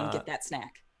to go and get that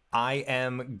snack. I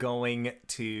am going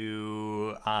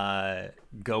to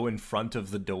go in front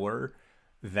of the door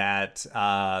that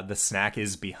the snack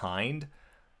is behind.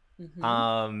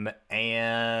 Mm-hmm.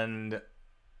 And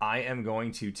I am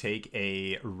going to take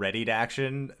a readied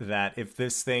action that if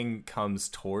this thing comes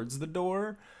towards the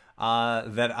door,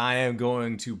 that I am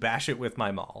going to bash it with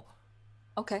my maul.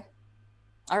 Okay.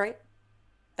 All right.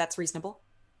 That's reasonable.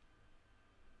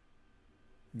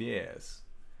 Yes.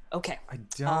 Okay. I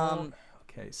don't...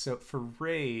 Okay, so for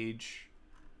rage,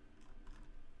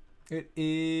 it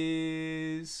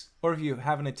is... Or if you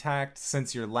haven't attacked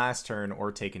since your last turn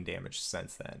or taken damage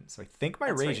since then. So I think my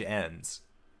rage ends.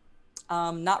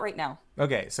 Not right now.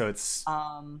 Okay, so it's...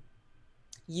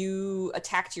 You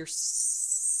attacked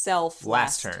yourself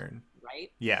last turn.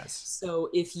 Right? Yes. So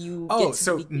if you Oh,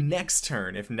 so next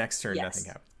turn. If next turn Yes. nothing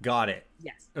happens. Got it.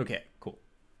 Yes. Okay, cool.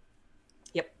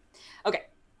 Yep. Okay.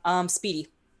 Speedy.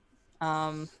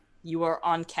 You are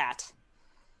on Cat.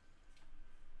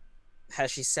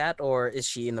 Has she sat, or is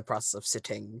she in the process of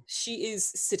sitting? She is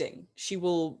sitting. She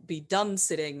will be done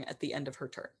sitting at the end of her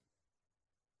turn.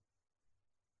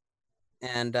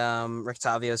 And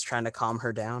Rictavio is trying to calm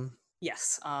her down.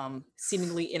 Yes.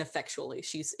 Seemingly ineffectually.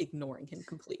 She's ignoring him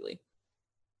completely.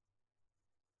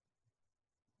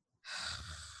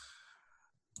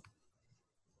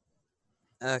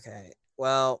 Okay,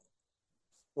 well,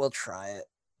 we'll try it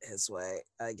his way,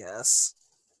 I guess.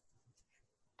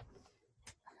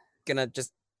 Gonna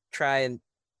just try and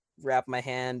wrap my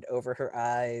hand over her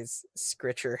eyes,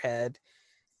 scritch her head,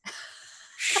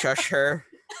 shush her.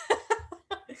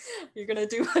 You're gonna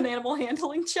do an animal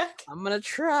handling check? I'm gonna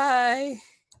try.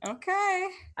 Okay.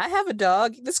 I have a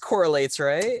dog. This correlates,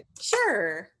 right?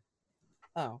 Sure.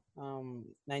 Oh,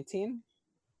 19?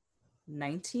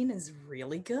 19 is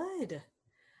really good.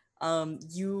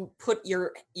 You put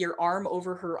your arm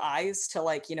over her eyes to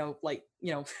like,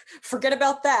 forget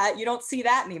about that. You don't see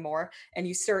that anymore. And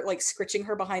you start like scritching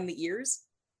her behind the ears.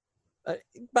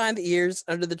 Behind the ears,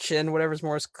 under the chin, whatever's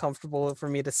most comfortable for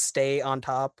me to stay on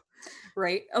top.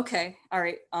 Right. Okay. All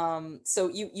right. So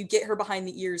you get her behind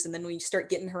the ears, and then when you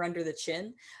start getting her under the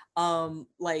chin,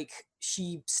 like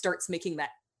she starts making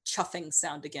that chuffing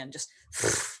sound again. Just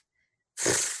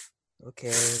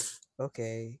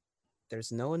Okay.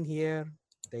 There's no one here.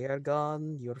 They are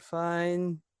gone. You're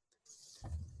fine.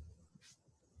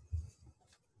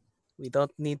 We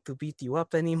don't need to beat you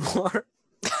up anymore.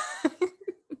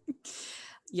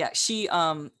 Yeah, she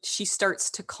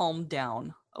starts to calm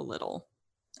down a little.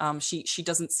 She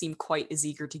doesn't seem quite as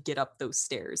eager to get up those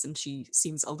stairs, and she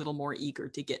seems a little more eager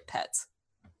to get pets.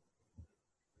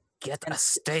 Get a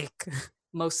steak.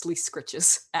 Mostly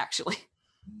scritches, actually.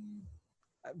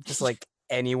 Just like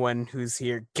anyone who's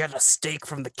here, get a steak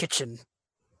from the kitchen.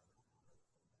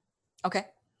 Okay.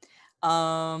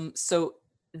 So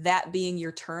that being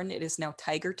your turn, it is now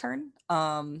Tiger turn.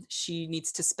 She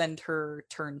needs to spend her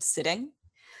turn sitting.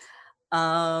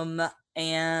 And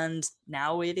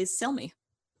now it is Silmi.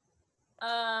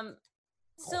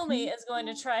 Silmi is going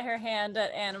to try her hand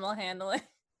at animal handling.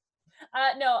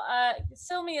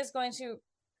 Silmi is going to...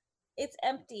 It's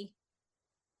empty.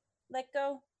 Let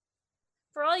go.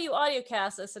 For all you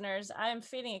audiocast listeners, I'm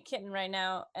feeding a kitten right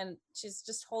now, and she's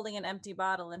just holding an empty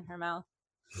bottle in her mouth.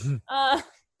 Silmi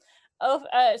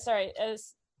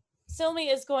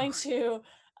is going to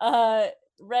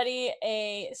ready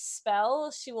a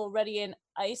spell. She will ready an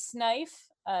ice knife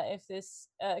if this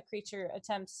creature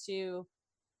attempts to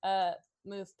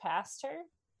move past her.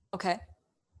 Okay.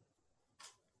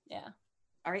 Yeah.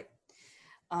 All right.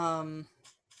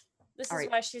 This is All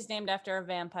right. why she's named after a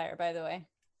vampire, by the way.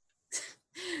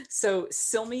 So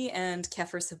Silmi and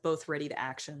Kefris have both readied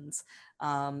actions.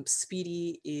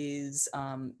 Speedy is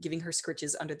giving her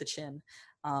scritches under the chin,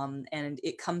 and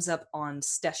it comes up on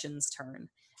Stashen's turn.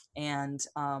 And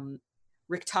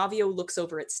Rictavio looks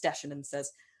over at Stashen and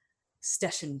says,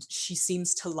 Stashen, she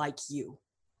seems to like you.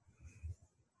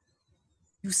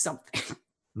 Do something.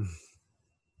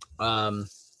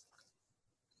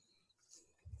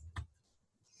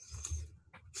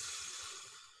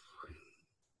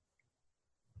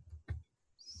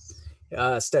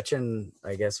 Stetchen,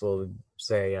 I guess, will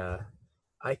say,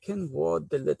 I can ward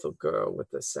the little girl with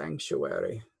the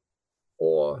sanctuary,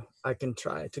 or I can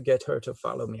try to get her to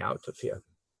follow me out of here.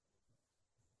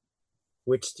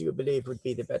 Which do you believe would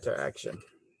be the better action?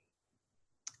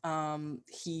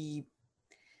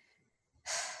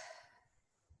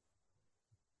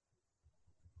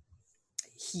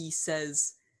 He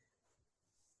says,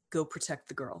 go protect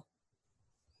the girl.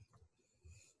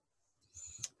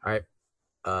 All right.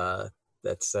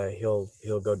 That's he'll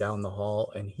go down the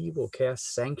hall and he will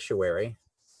cast Sanctuary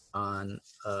on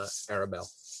Arabelle.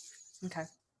 Okay.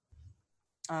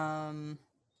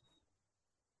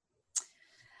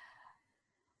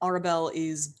 Arabelle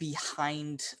is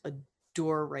behind a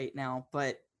door right now,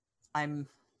 but I'm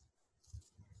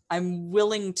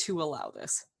willing to allow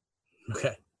this.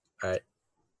 Okay. All right.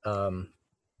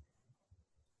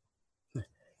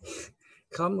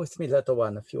 Come with me, little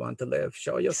one, if you want to live.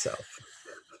 Show yourself.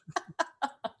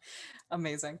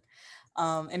 Amazing.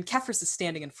 And Kefris is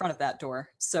standing in front of that door,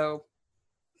 so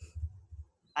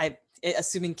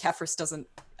assuming Kefris doesn't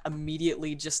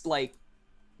immediately just like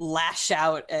lash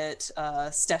out at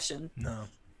Stashen. No,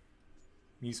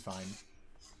 he's fine.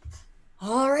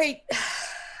 All right.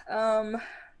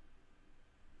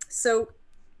 So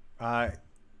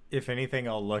if anything,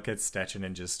 I'll look at Stetchen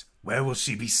and just, where will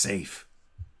she be safe?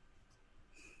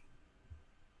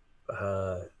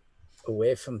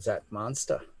 Away from that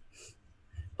monster.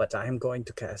 But I am going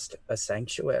to cast a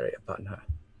sanctuary upon her.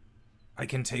 I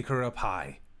can take her up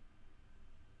high.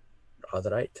 All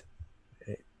right.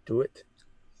 Do it.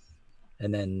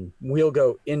 And then we'll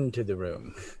go into the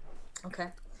room. Okay.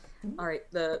 All right.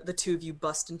 The two of you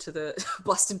bust into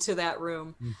that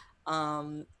room.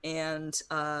 And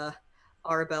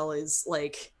Arabelle is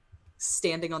like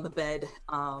standing on the bed.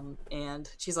 And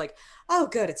she's like, oh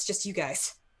good, it's just you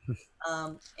guys.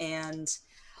 And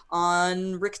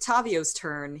on Rictavio's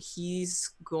turn,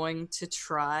 he's going to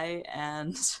try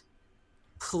and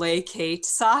placate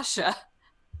Sasha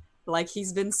like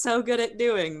he's been so good at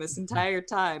doing this entire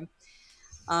time.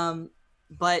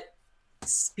 But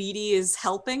Speedy is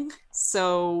helping,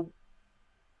 so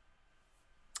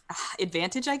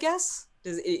advantage, I guess?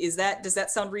 Does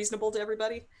that sound reasonable to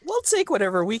everybody? We'll take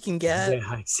whatever we can get.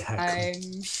 Yeah,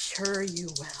 exactly. I'm sure you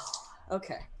will.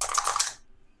 Okay.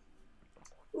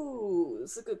 Ooh,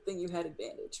 it's a good thing you had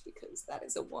advantage because that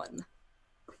is a 1.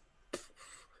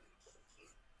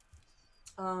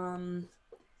 All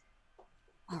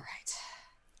right.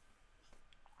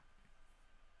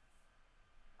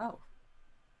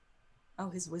 Oh,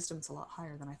 his wisdom's a lot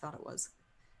higher than I thought it was.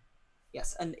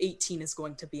 Yes, an 18 is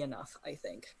going to be enough, I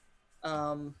think.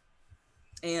 And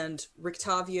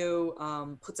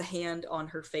Rictavio puts a hand on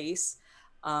her face,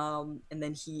 and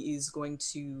then he is going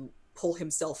to pull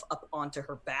himself up onto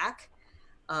her back,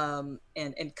 and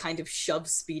kind of shove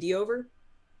Speedy over.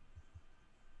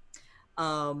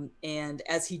 And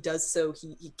as he does so,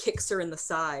 he kicks her in the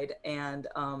side, and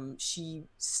she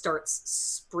starts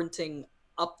sprinting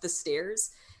up the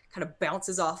stairs, kind of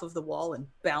bounces off of the wall and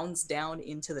bounds down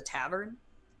into the tavern.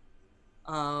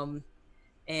 And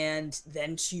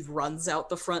then she runs out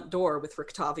the front door with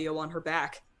Rictavio on her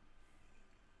back.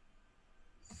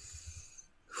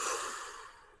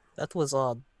 That was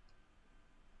odd.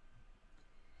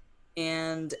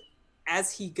 And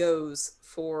as he goes,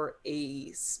 for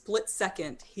a split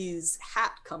second, his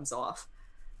hat comes off.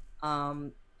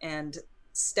 And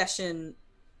Stashen,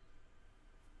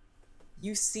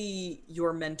 you see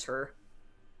your mentor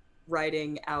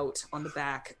riding out on the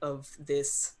back of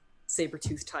this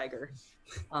saber-toothed tiger.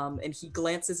 And he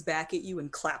glances back at you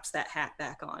and claps that hat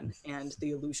back on, and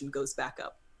the illusion goes back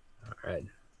up. All right.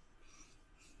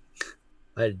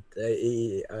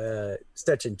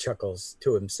 Stetchen chuckles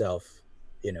to himself,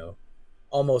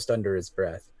 almost under his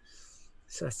breath.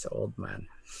 That's an old man.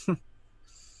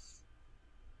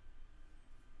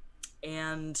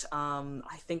 And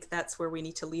I think that's where we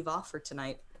need to leave off for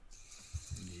tonight.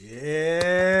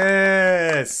 Yes!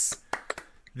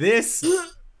 This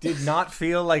did not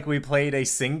feel like we played a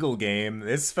single game.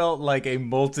 This felt like a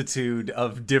multitude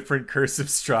of different Curse of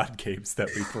Strahd games that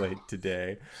we played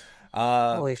today.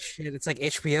 Holy shit, it's like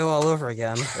HBO all over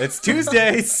again. It's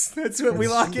Tuesdays. That's what we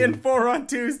lock in for on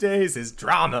Tuesdays, is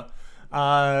drama.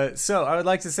 So I would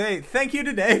like to say thank you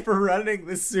today for running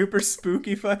this super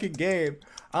spooky fucking game.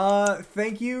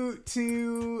 Thank you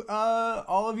to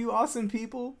all of you awesome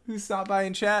people who stopped by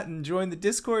and chat and joined the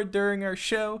Discord during our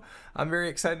show. I'm very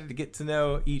excited to get to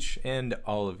know each and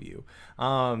all of you.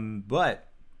 But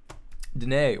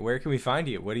Danae, where can we find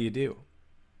you? What do you do?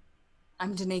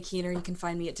 I'm Danae Keener. You can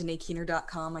find me at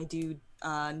DanaeKeener.com. I do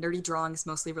nerdy drawings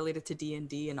mostly related to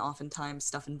D&D and oftentimes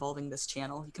stuff involving this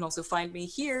channel. You can also find me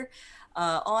here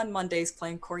on Mondays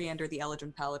playing Coriander the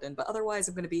Eladrin Paladin, but otherwise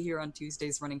I'm going to be here on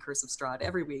Tuesdays running Curse of Strahd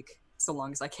every week, so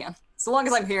long as I can. So long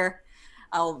as I'm here,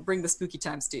 I'll bring the spooky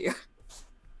times to you.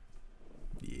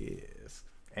 Yes.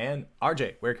 And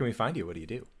RJ, where can we find you? What do you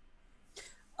do?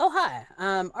 Oh, hi.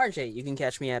 RJ. You can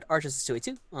catch me at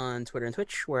RJ282 on Twitter and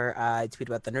Twitch, where I tweet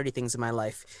about the nerdy things in my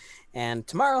life. And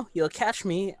tomorrow, you'll catch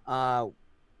me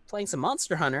playing some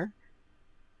Monster Hunter.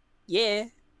 Yeah.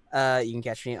 You can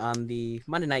catch me on the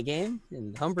Monday night game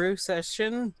in the homebrew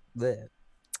session. That's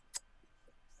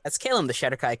Caleb, the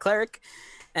Shadowkai Cleric.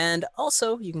 And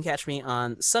also, you can catch me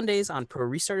on Sundays on Pro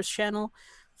Restarters channel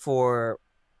for,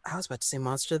 I was about to say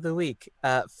Monster of the Week,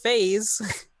 Phase,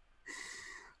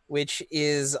 which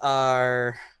is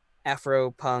our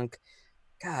Afro-punk.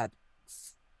 God,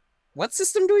 what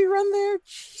system do we run there?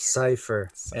 Jeez.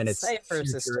 Cypher, and it's Cypher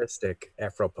futuristic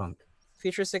Afropunk.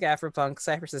 Futuristic Afropunk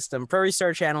Cypher system, Pro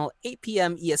Restart channel, 8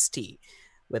 p.m. EST,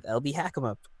 with LB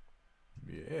Hackemup.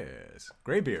 Yes.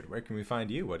 Greybeard, where can we find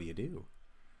you? What do you do?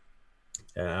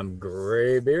 I'm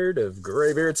Greybeard of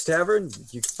Greybeard's Tavern.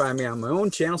 You can find me on my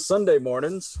own channel Sunday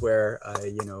mornings, where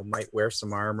I, might wear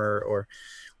some armor or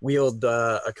wield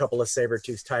a couple of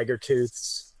saber-toothed tiger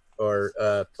tooths, or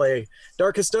play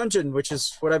Darkest Dungeon, which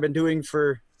is what I've been doing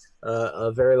for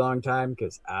a very long time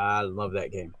because I love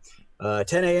that game.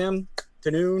 10 a.m. to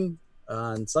noon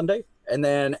on Sunday, and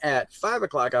then at 5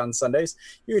 o'clock on Sundays,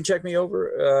 you can check me out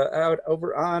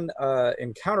over on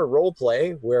Encounter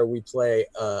Roleplay, where we play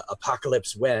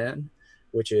Apocalypse When,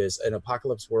 which is an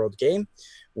Apocalypse World game,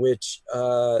 which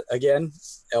again,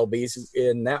 LB's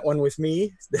in that one with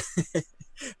me.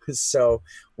 So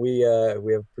we have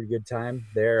a pretty good time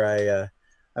there.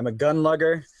 I'm a gun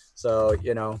lugger, so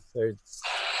there's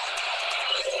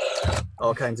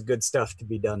all kinds of good stuff to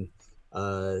be done.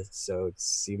 So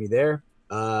see me there.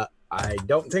 I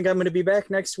don't think I'm going to be back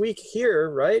next week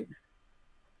here, right,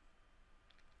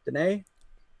 Danae?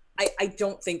 I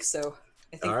don't think so.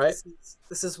 I think all right.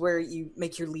 This is where you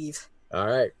make your leave. All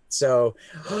right. So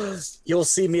you'll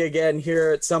see me again here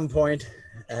at some point.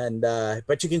 And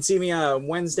but you can see me on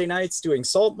Wednesday nights doing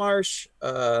Saltmarsh,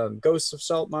 Ghosts of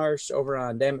Saltmarsh over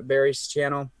on Dammit Barry's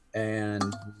channel,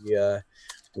 and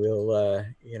we'll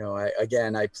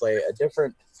I play a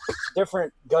different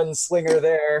gunslinger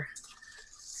there.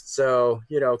 So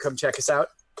come check us out.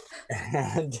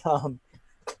 And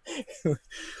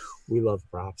we love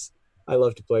props. I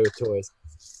love to play with toys.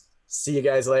 See you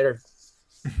guys later.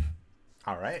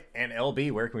 All right. And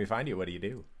LB, where can we find you? What do you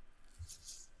do?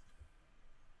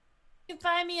 You can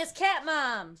find me as Cat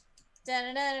Mom.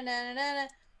 Da-na-na-na-na-na-na.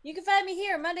 You can find me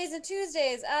here Mondays and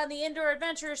Tuesdays on the Indoor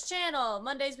Adventurers channel.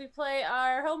 Mondays we play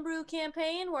our homebrew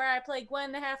campaign where I play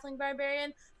Gwen the Halfling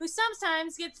Barbarian, who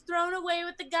sometimes gets thrown away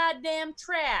with the goddamn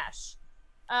trash.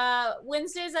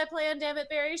 Wednesdays I play on Dammit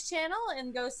Barry's channel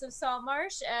in Ghosts of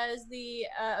Saltmarsh as the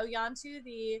Oyantu,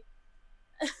 the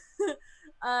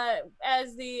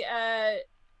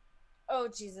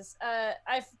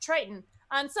Triton.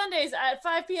 On Sundays at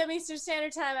 5 p.m. Eastern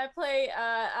Standard Time, I play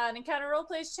on Encounter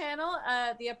Roleplay's channel,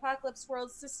 the Apocalypse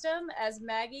World system as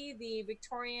Maggie, the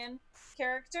Victorian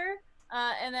character.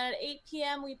 And then at 8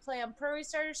 p.m. we play on Pro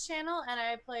Restarters channel, and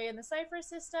I play in the Cypher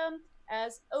system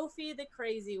as Ophi, the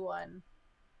Crazy One.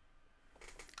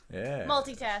 Yeah.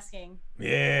 Multitasking.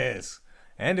 Yes.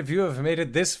 And if you have made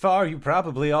it this far, you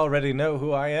probably already know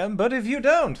who I am. But if you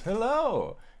don't,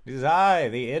 hello. It is I,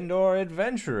 the Indoor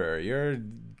Adventurer, your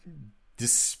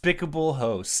despicable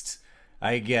host,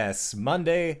 I guess.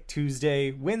 Monday, Tuesday,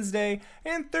 Wednesday,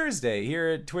 and Thursday here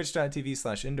at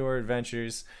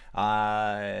twitch.tv/indooradventures.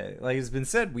 Like it's been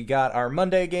said, we got our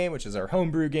Monday game, which is our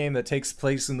homebrew game that takes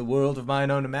place in the world of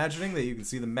mine own imagining, that you can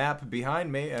see the map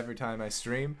behind me every time I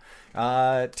stream.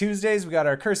 Tuesdays, we got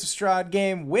our Curse of Strahd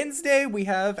game. Wednesday, we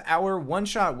have our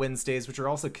one-shot Wednesdays, which are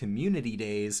also community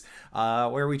days,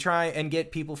 where we try and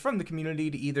get people from the community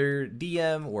to either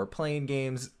DM or playing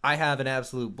games. I have an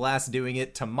absolute blast doing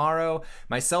it. Tomorrow,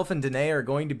 myself and Danae are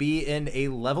going to be in a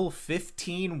level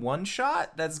 15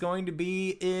 one-shot that's going to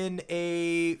be in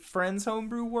a friend's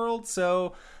homebrew world.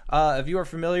 So if you are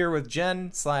familiar with Jen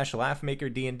 /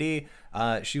 Laughmaker D&D,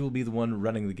 she will be the one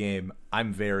running the game.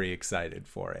 I'm very excited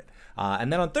for it.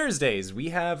 And then on Thursdays, we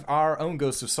have our own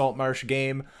Ghost of Saltmarsh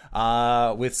game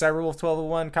with Cyberwolf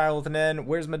 1201, Kyle with an N,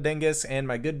 Where's My Dingus, and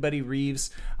my good buddy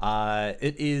Reeves.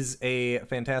 It is a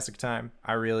fantastic time.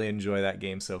 I really enjoy that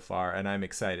game so far, and I'm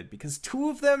excited because 2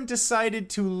 of them decided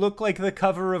to look like the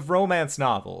cover of romance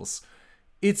novels.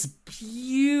 It's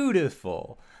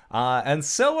beautiful. And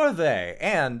so are they.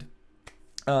 And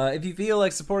if you feel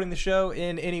like supporting the show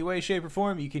in any way, shape, or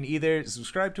form, you can either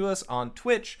subscribe to us on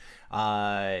Twitch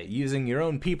using your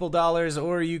own people dollars,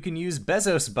 or you can use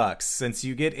Bezos bucks, since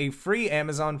you get a free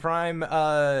Amazon Prime.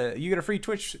 You get a free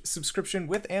Twitch subscription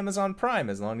with Amazon Prime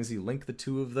as long as you link the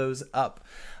 2 of those up.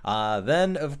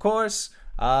 Then, of course,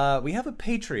 we have a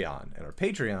Patreon, and our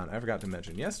Patreon, I forgot to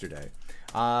mention yesterday,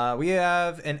 we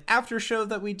have an after show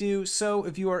that we do. So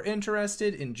if you are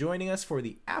interested in joining us for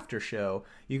the after show,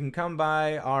 you can come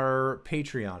by our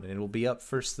Patreon, and it will be up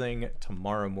first thing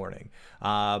tomorrow morning.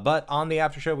 But on the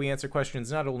after show, we answer questions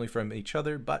not only from each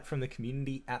other, but from the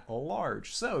community at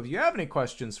large. So if you have any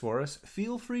questions for us,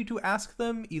 feel free to ask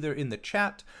them either in the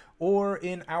chat or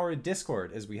in our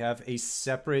Discord, as we have a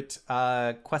separate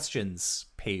questions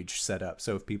page set up.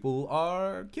 So if people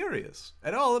are curious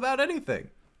at all about anything,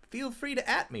 feel free to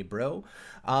 @ me, bro.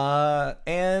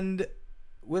 And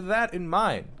with that in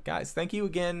mind, guys, thank you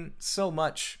again so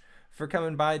much for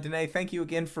coming by. Danae, thank you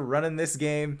again for running this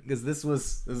game, because this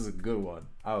is a good one.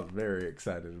 I was very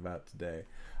excited about today.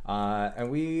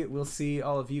 And we will see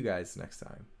all of you guys next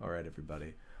time. All right,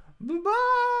 everybody. Bye-bye!